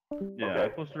 Samo. Yeah, Okay. I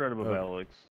posted right above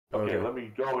Alex. Okay. Okay. Let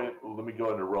me go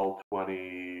into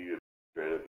Roll20.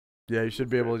 Yeah, you should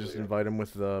be able to just invite him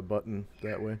with the button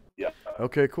that way. Yeah.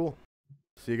 Okay, cool.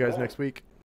 See you guys next week.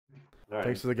 All right.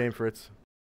 Thanks for the game, Fritz.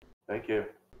 Thank you.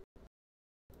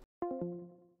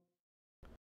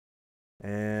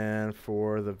 And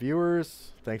for the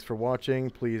viewers, thanks for watching.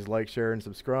 Please like, share, and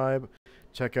subscribe.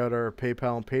 Check out our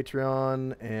PayPal and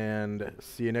Patreon, and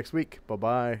see you next week.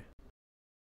 Bye-bye.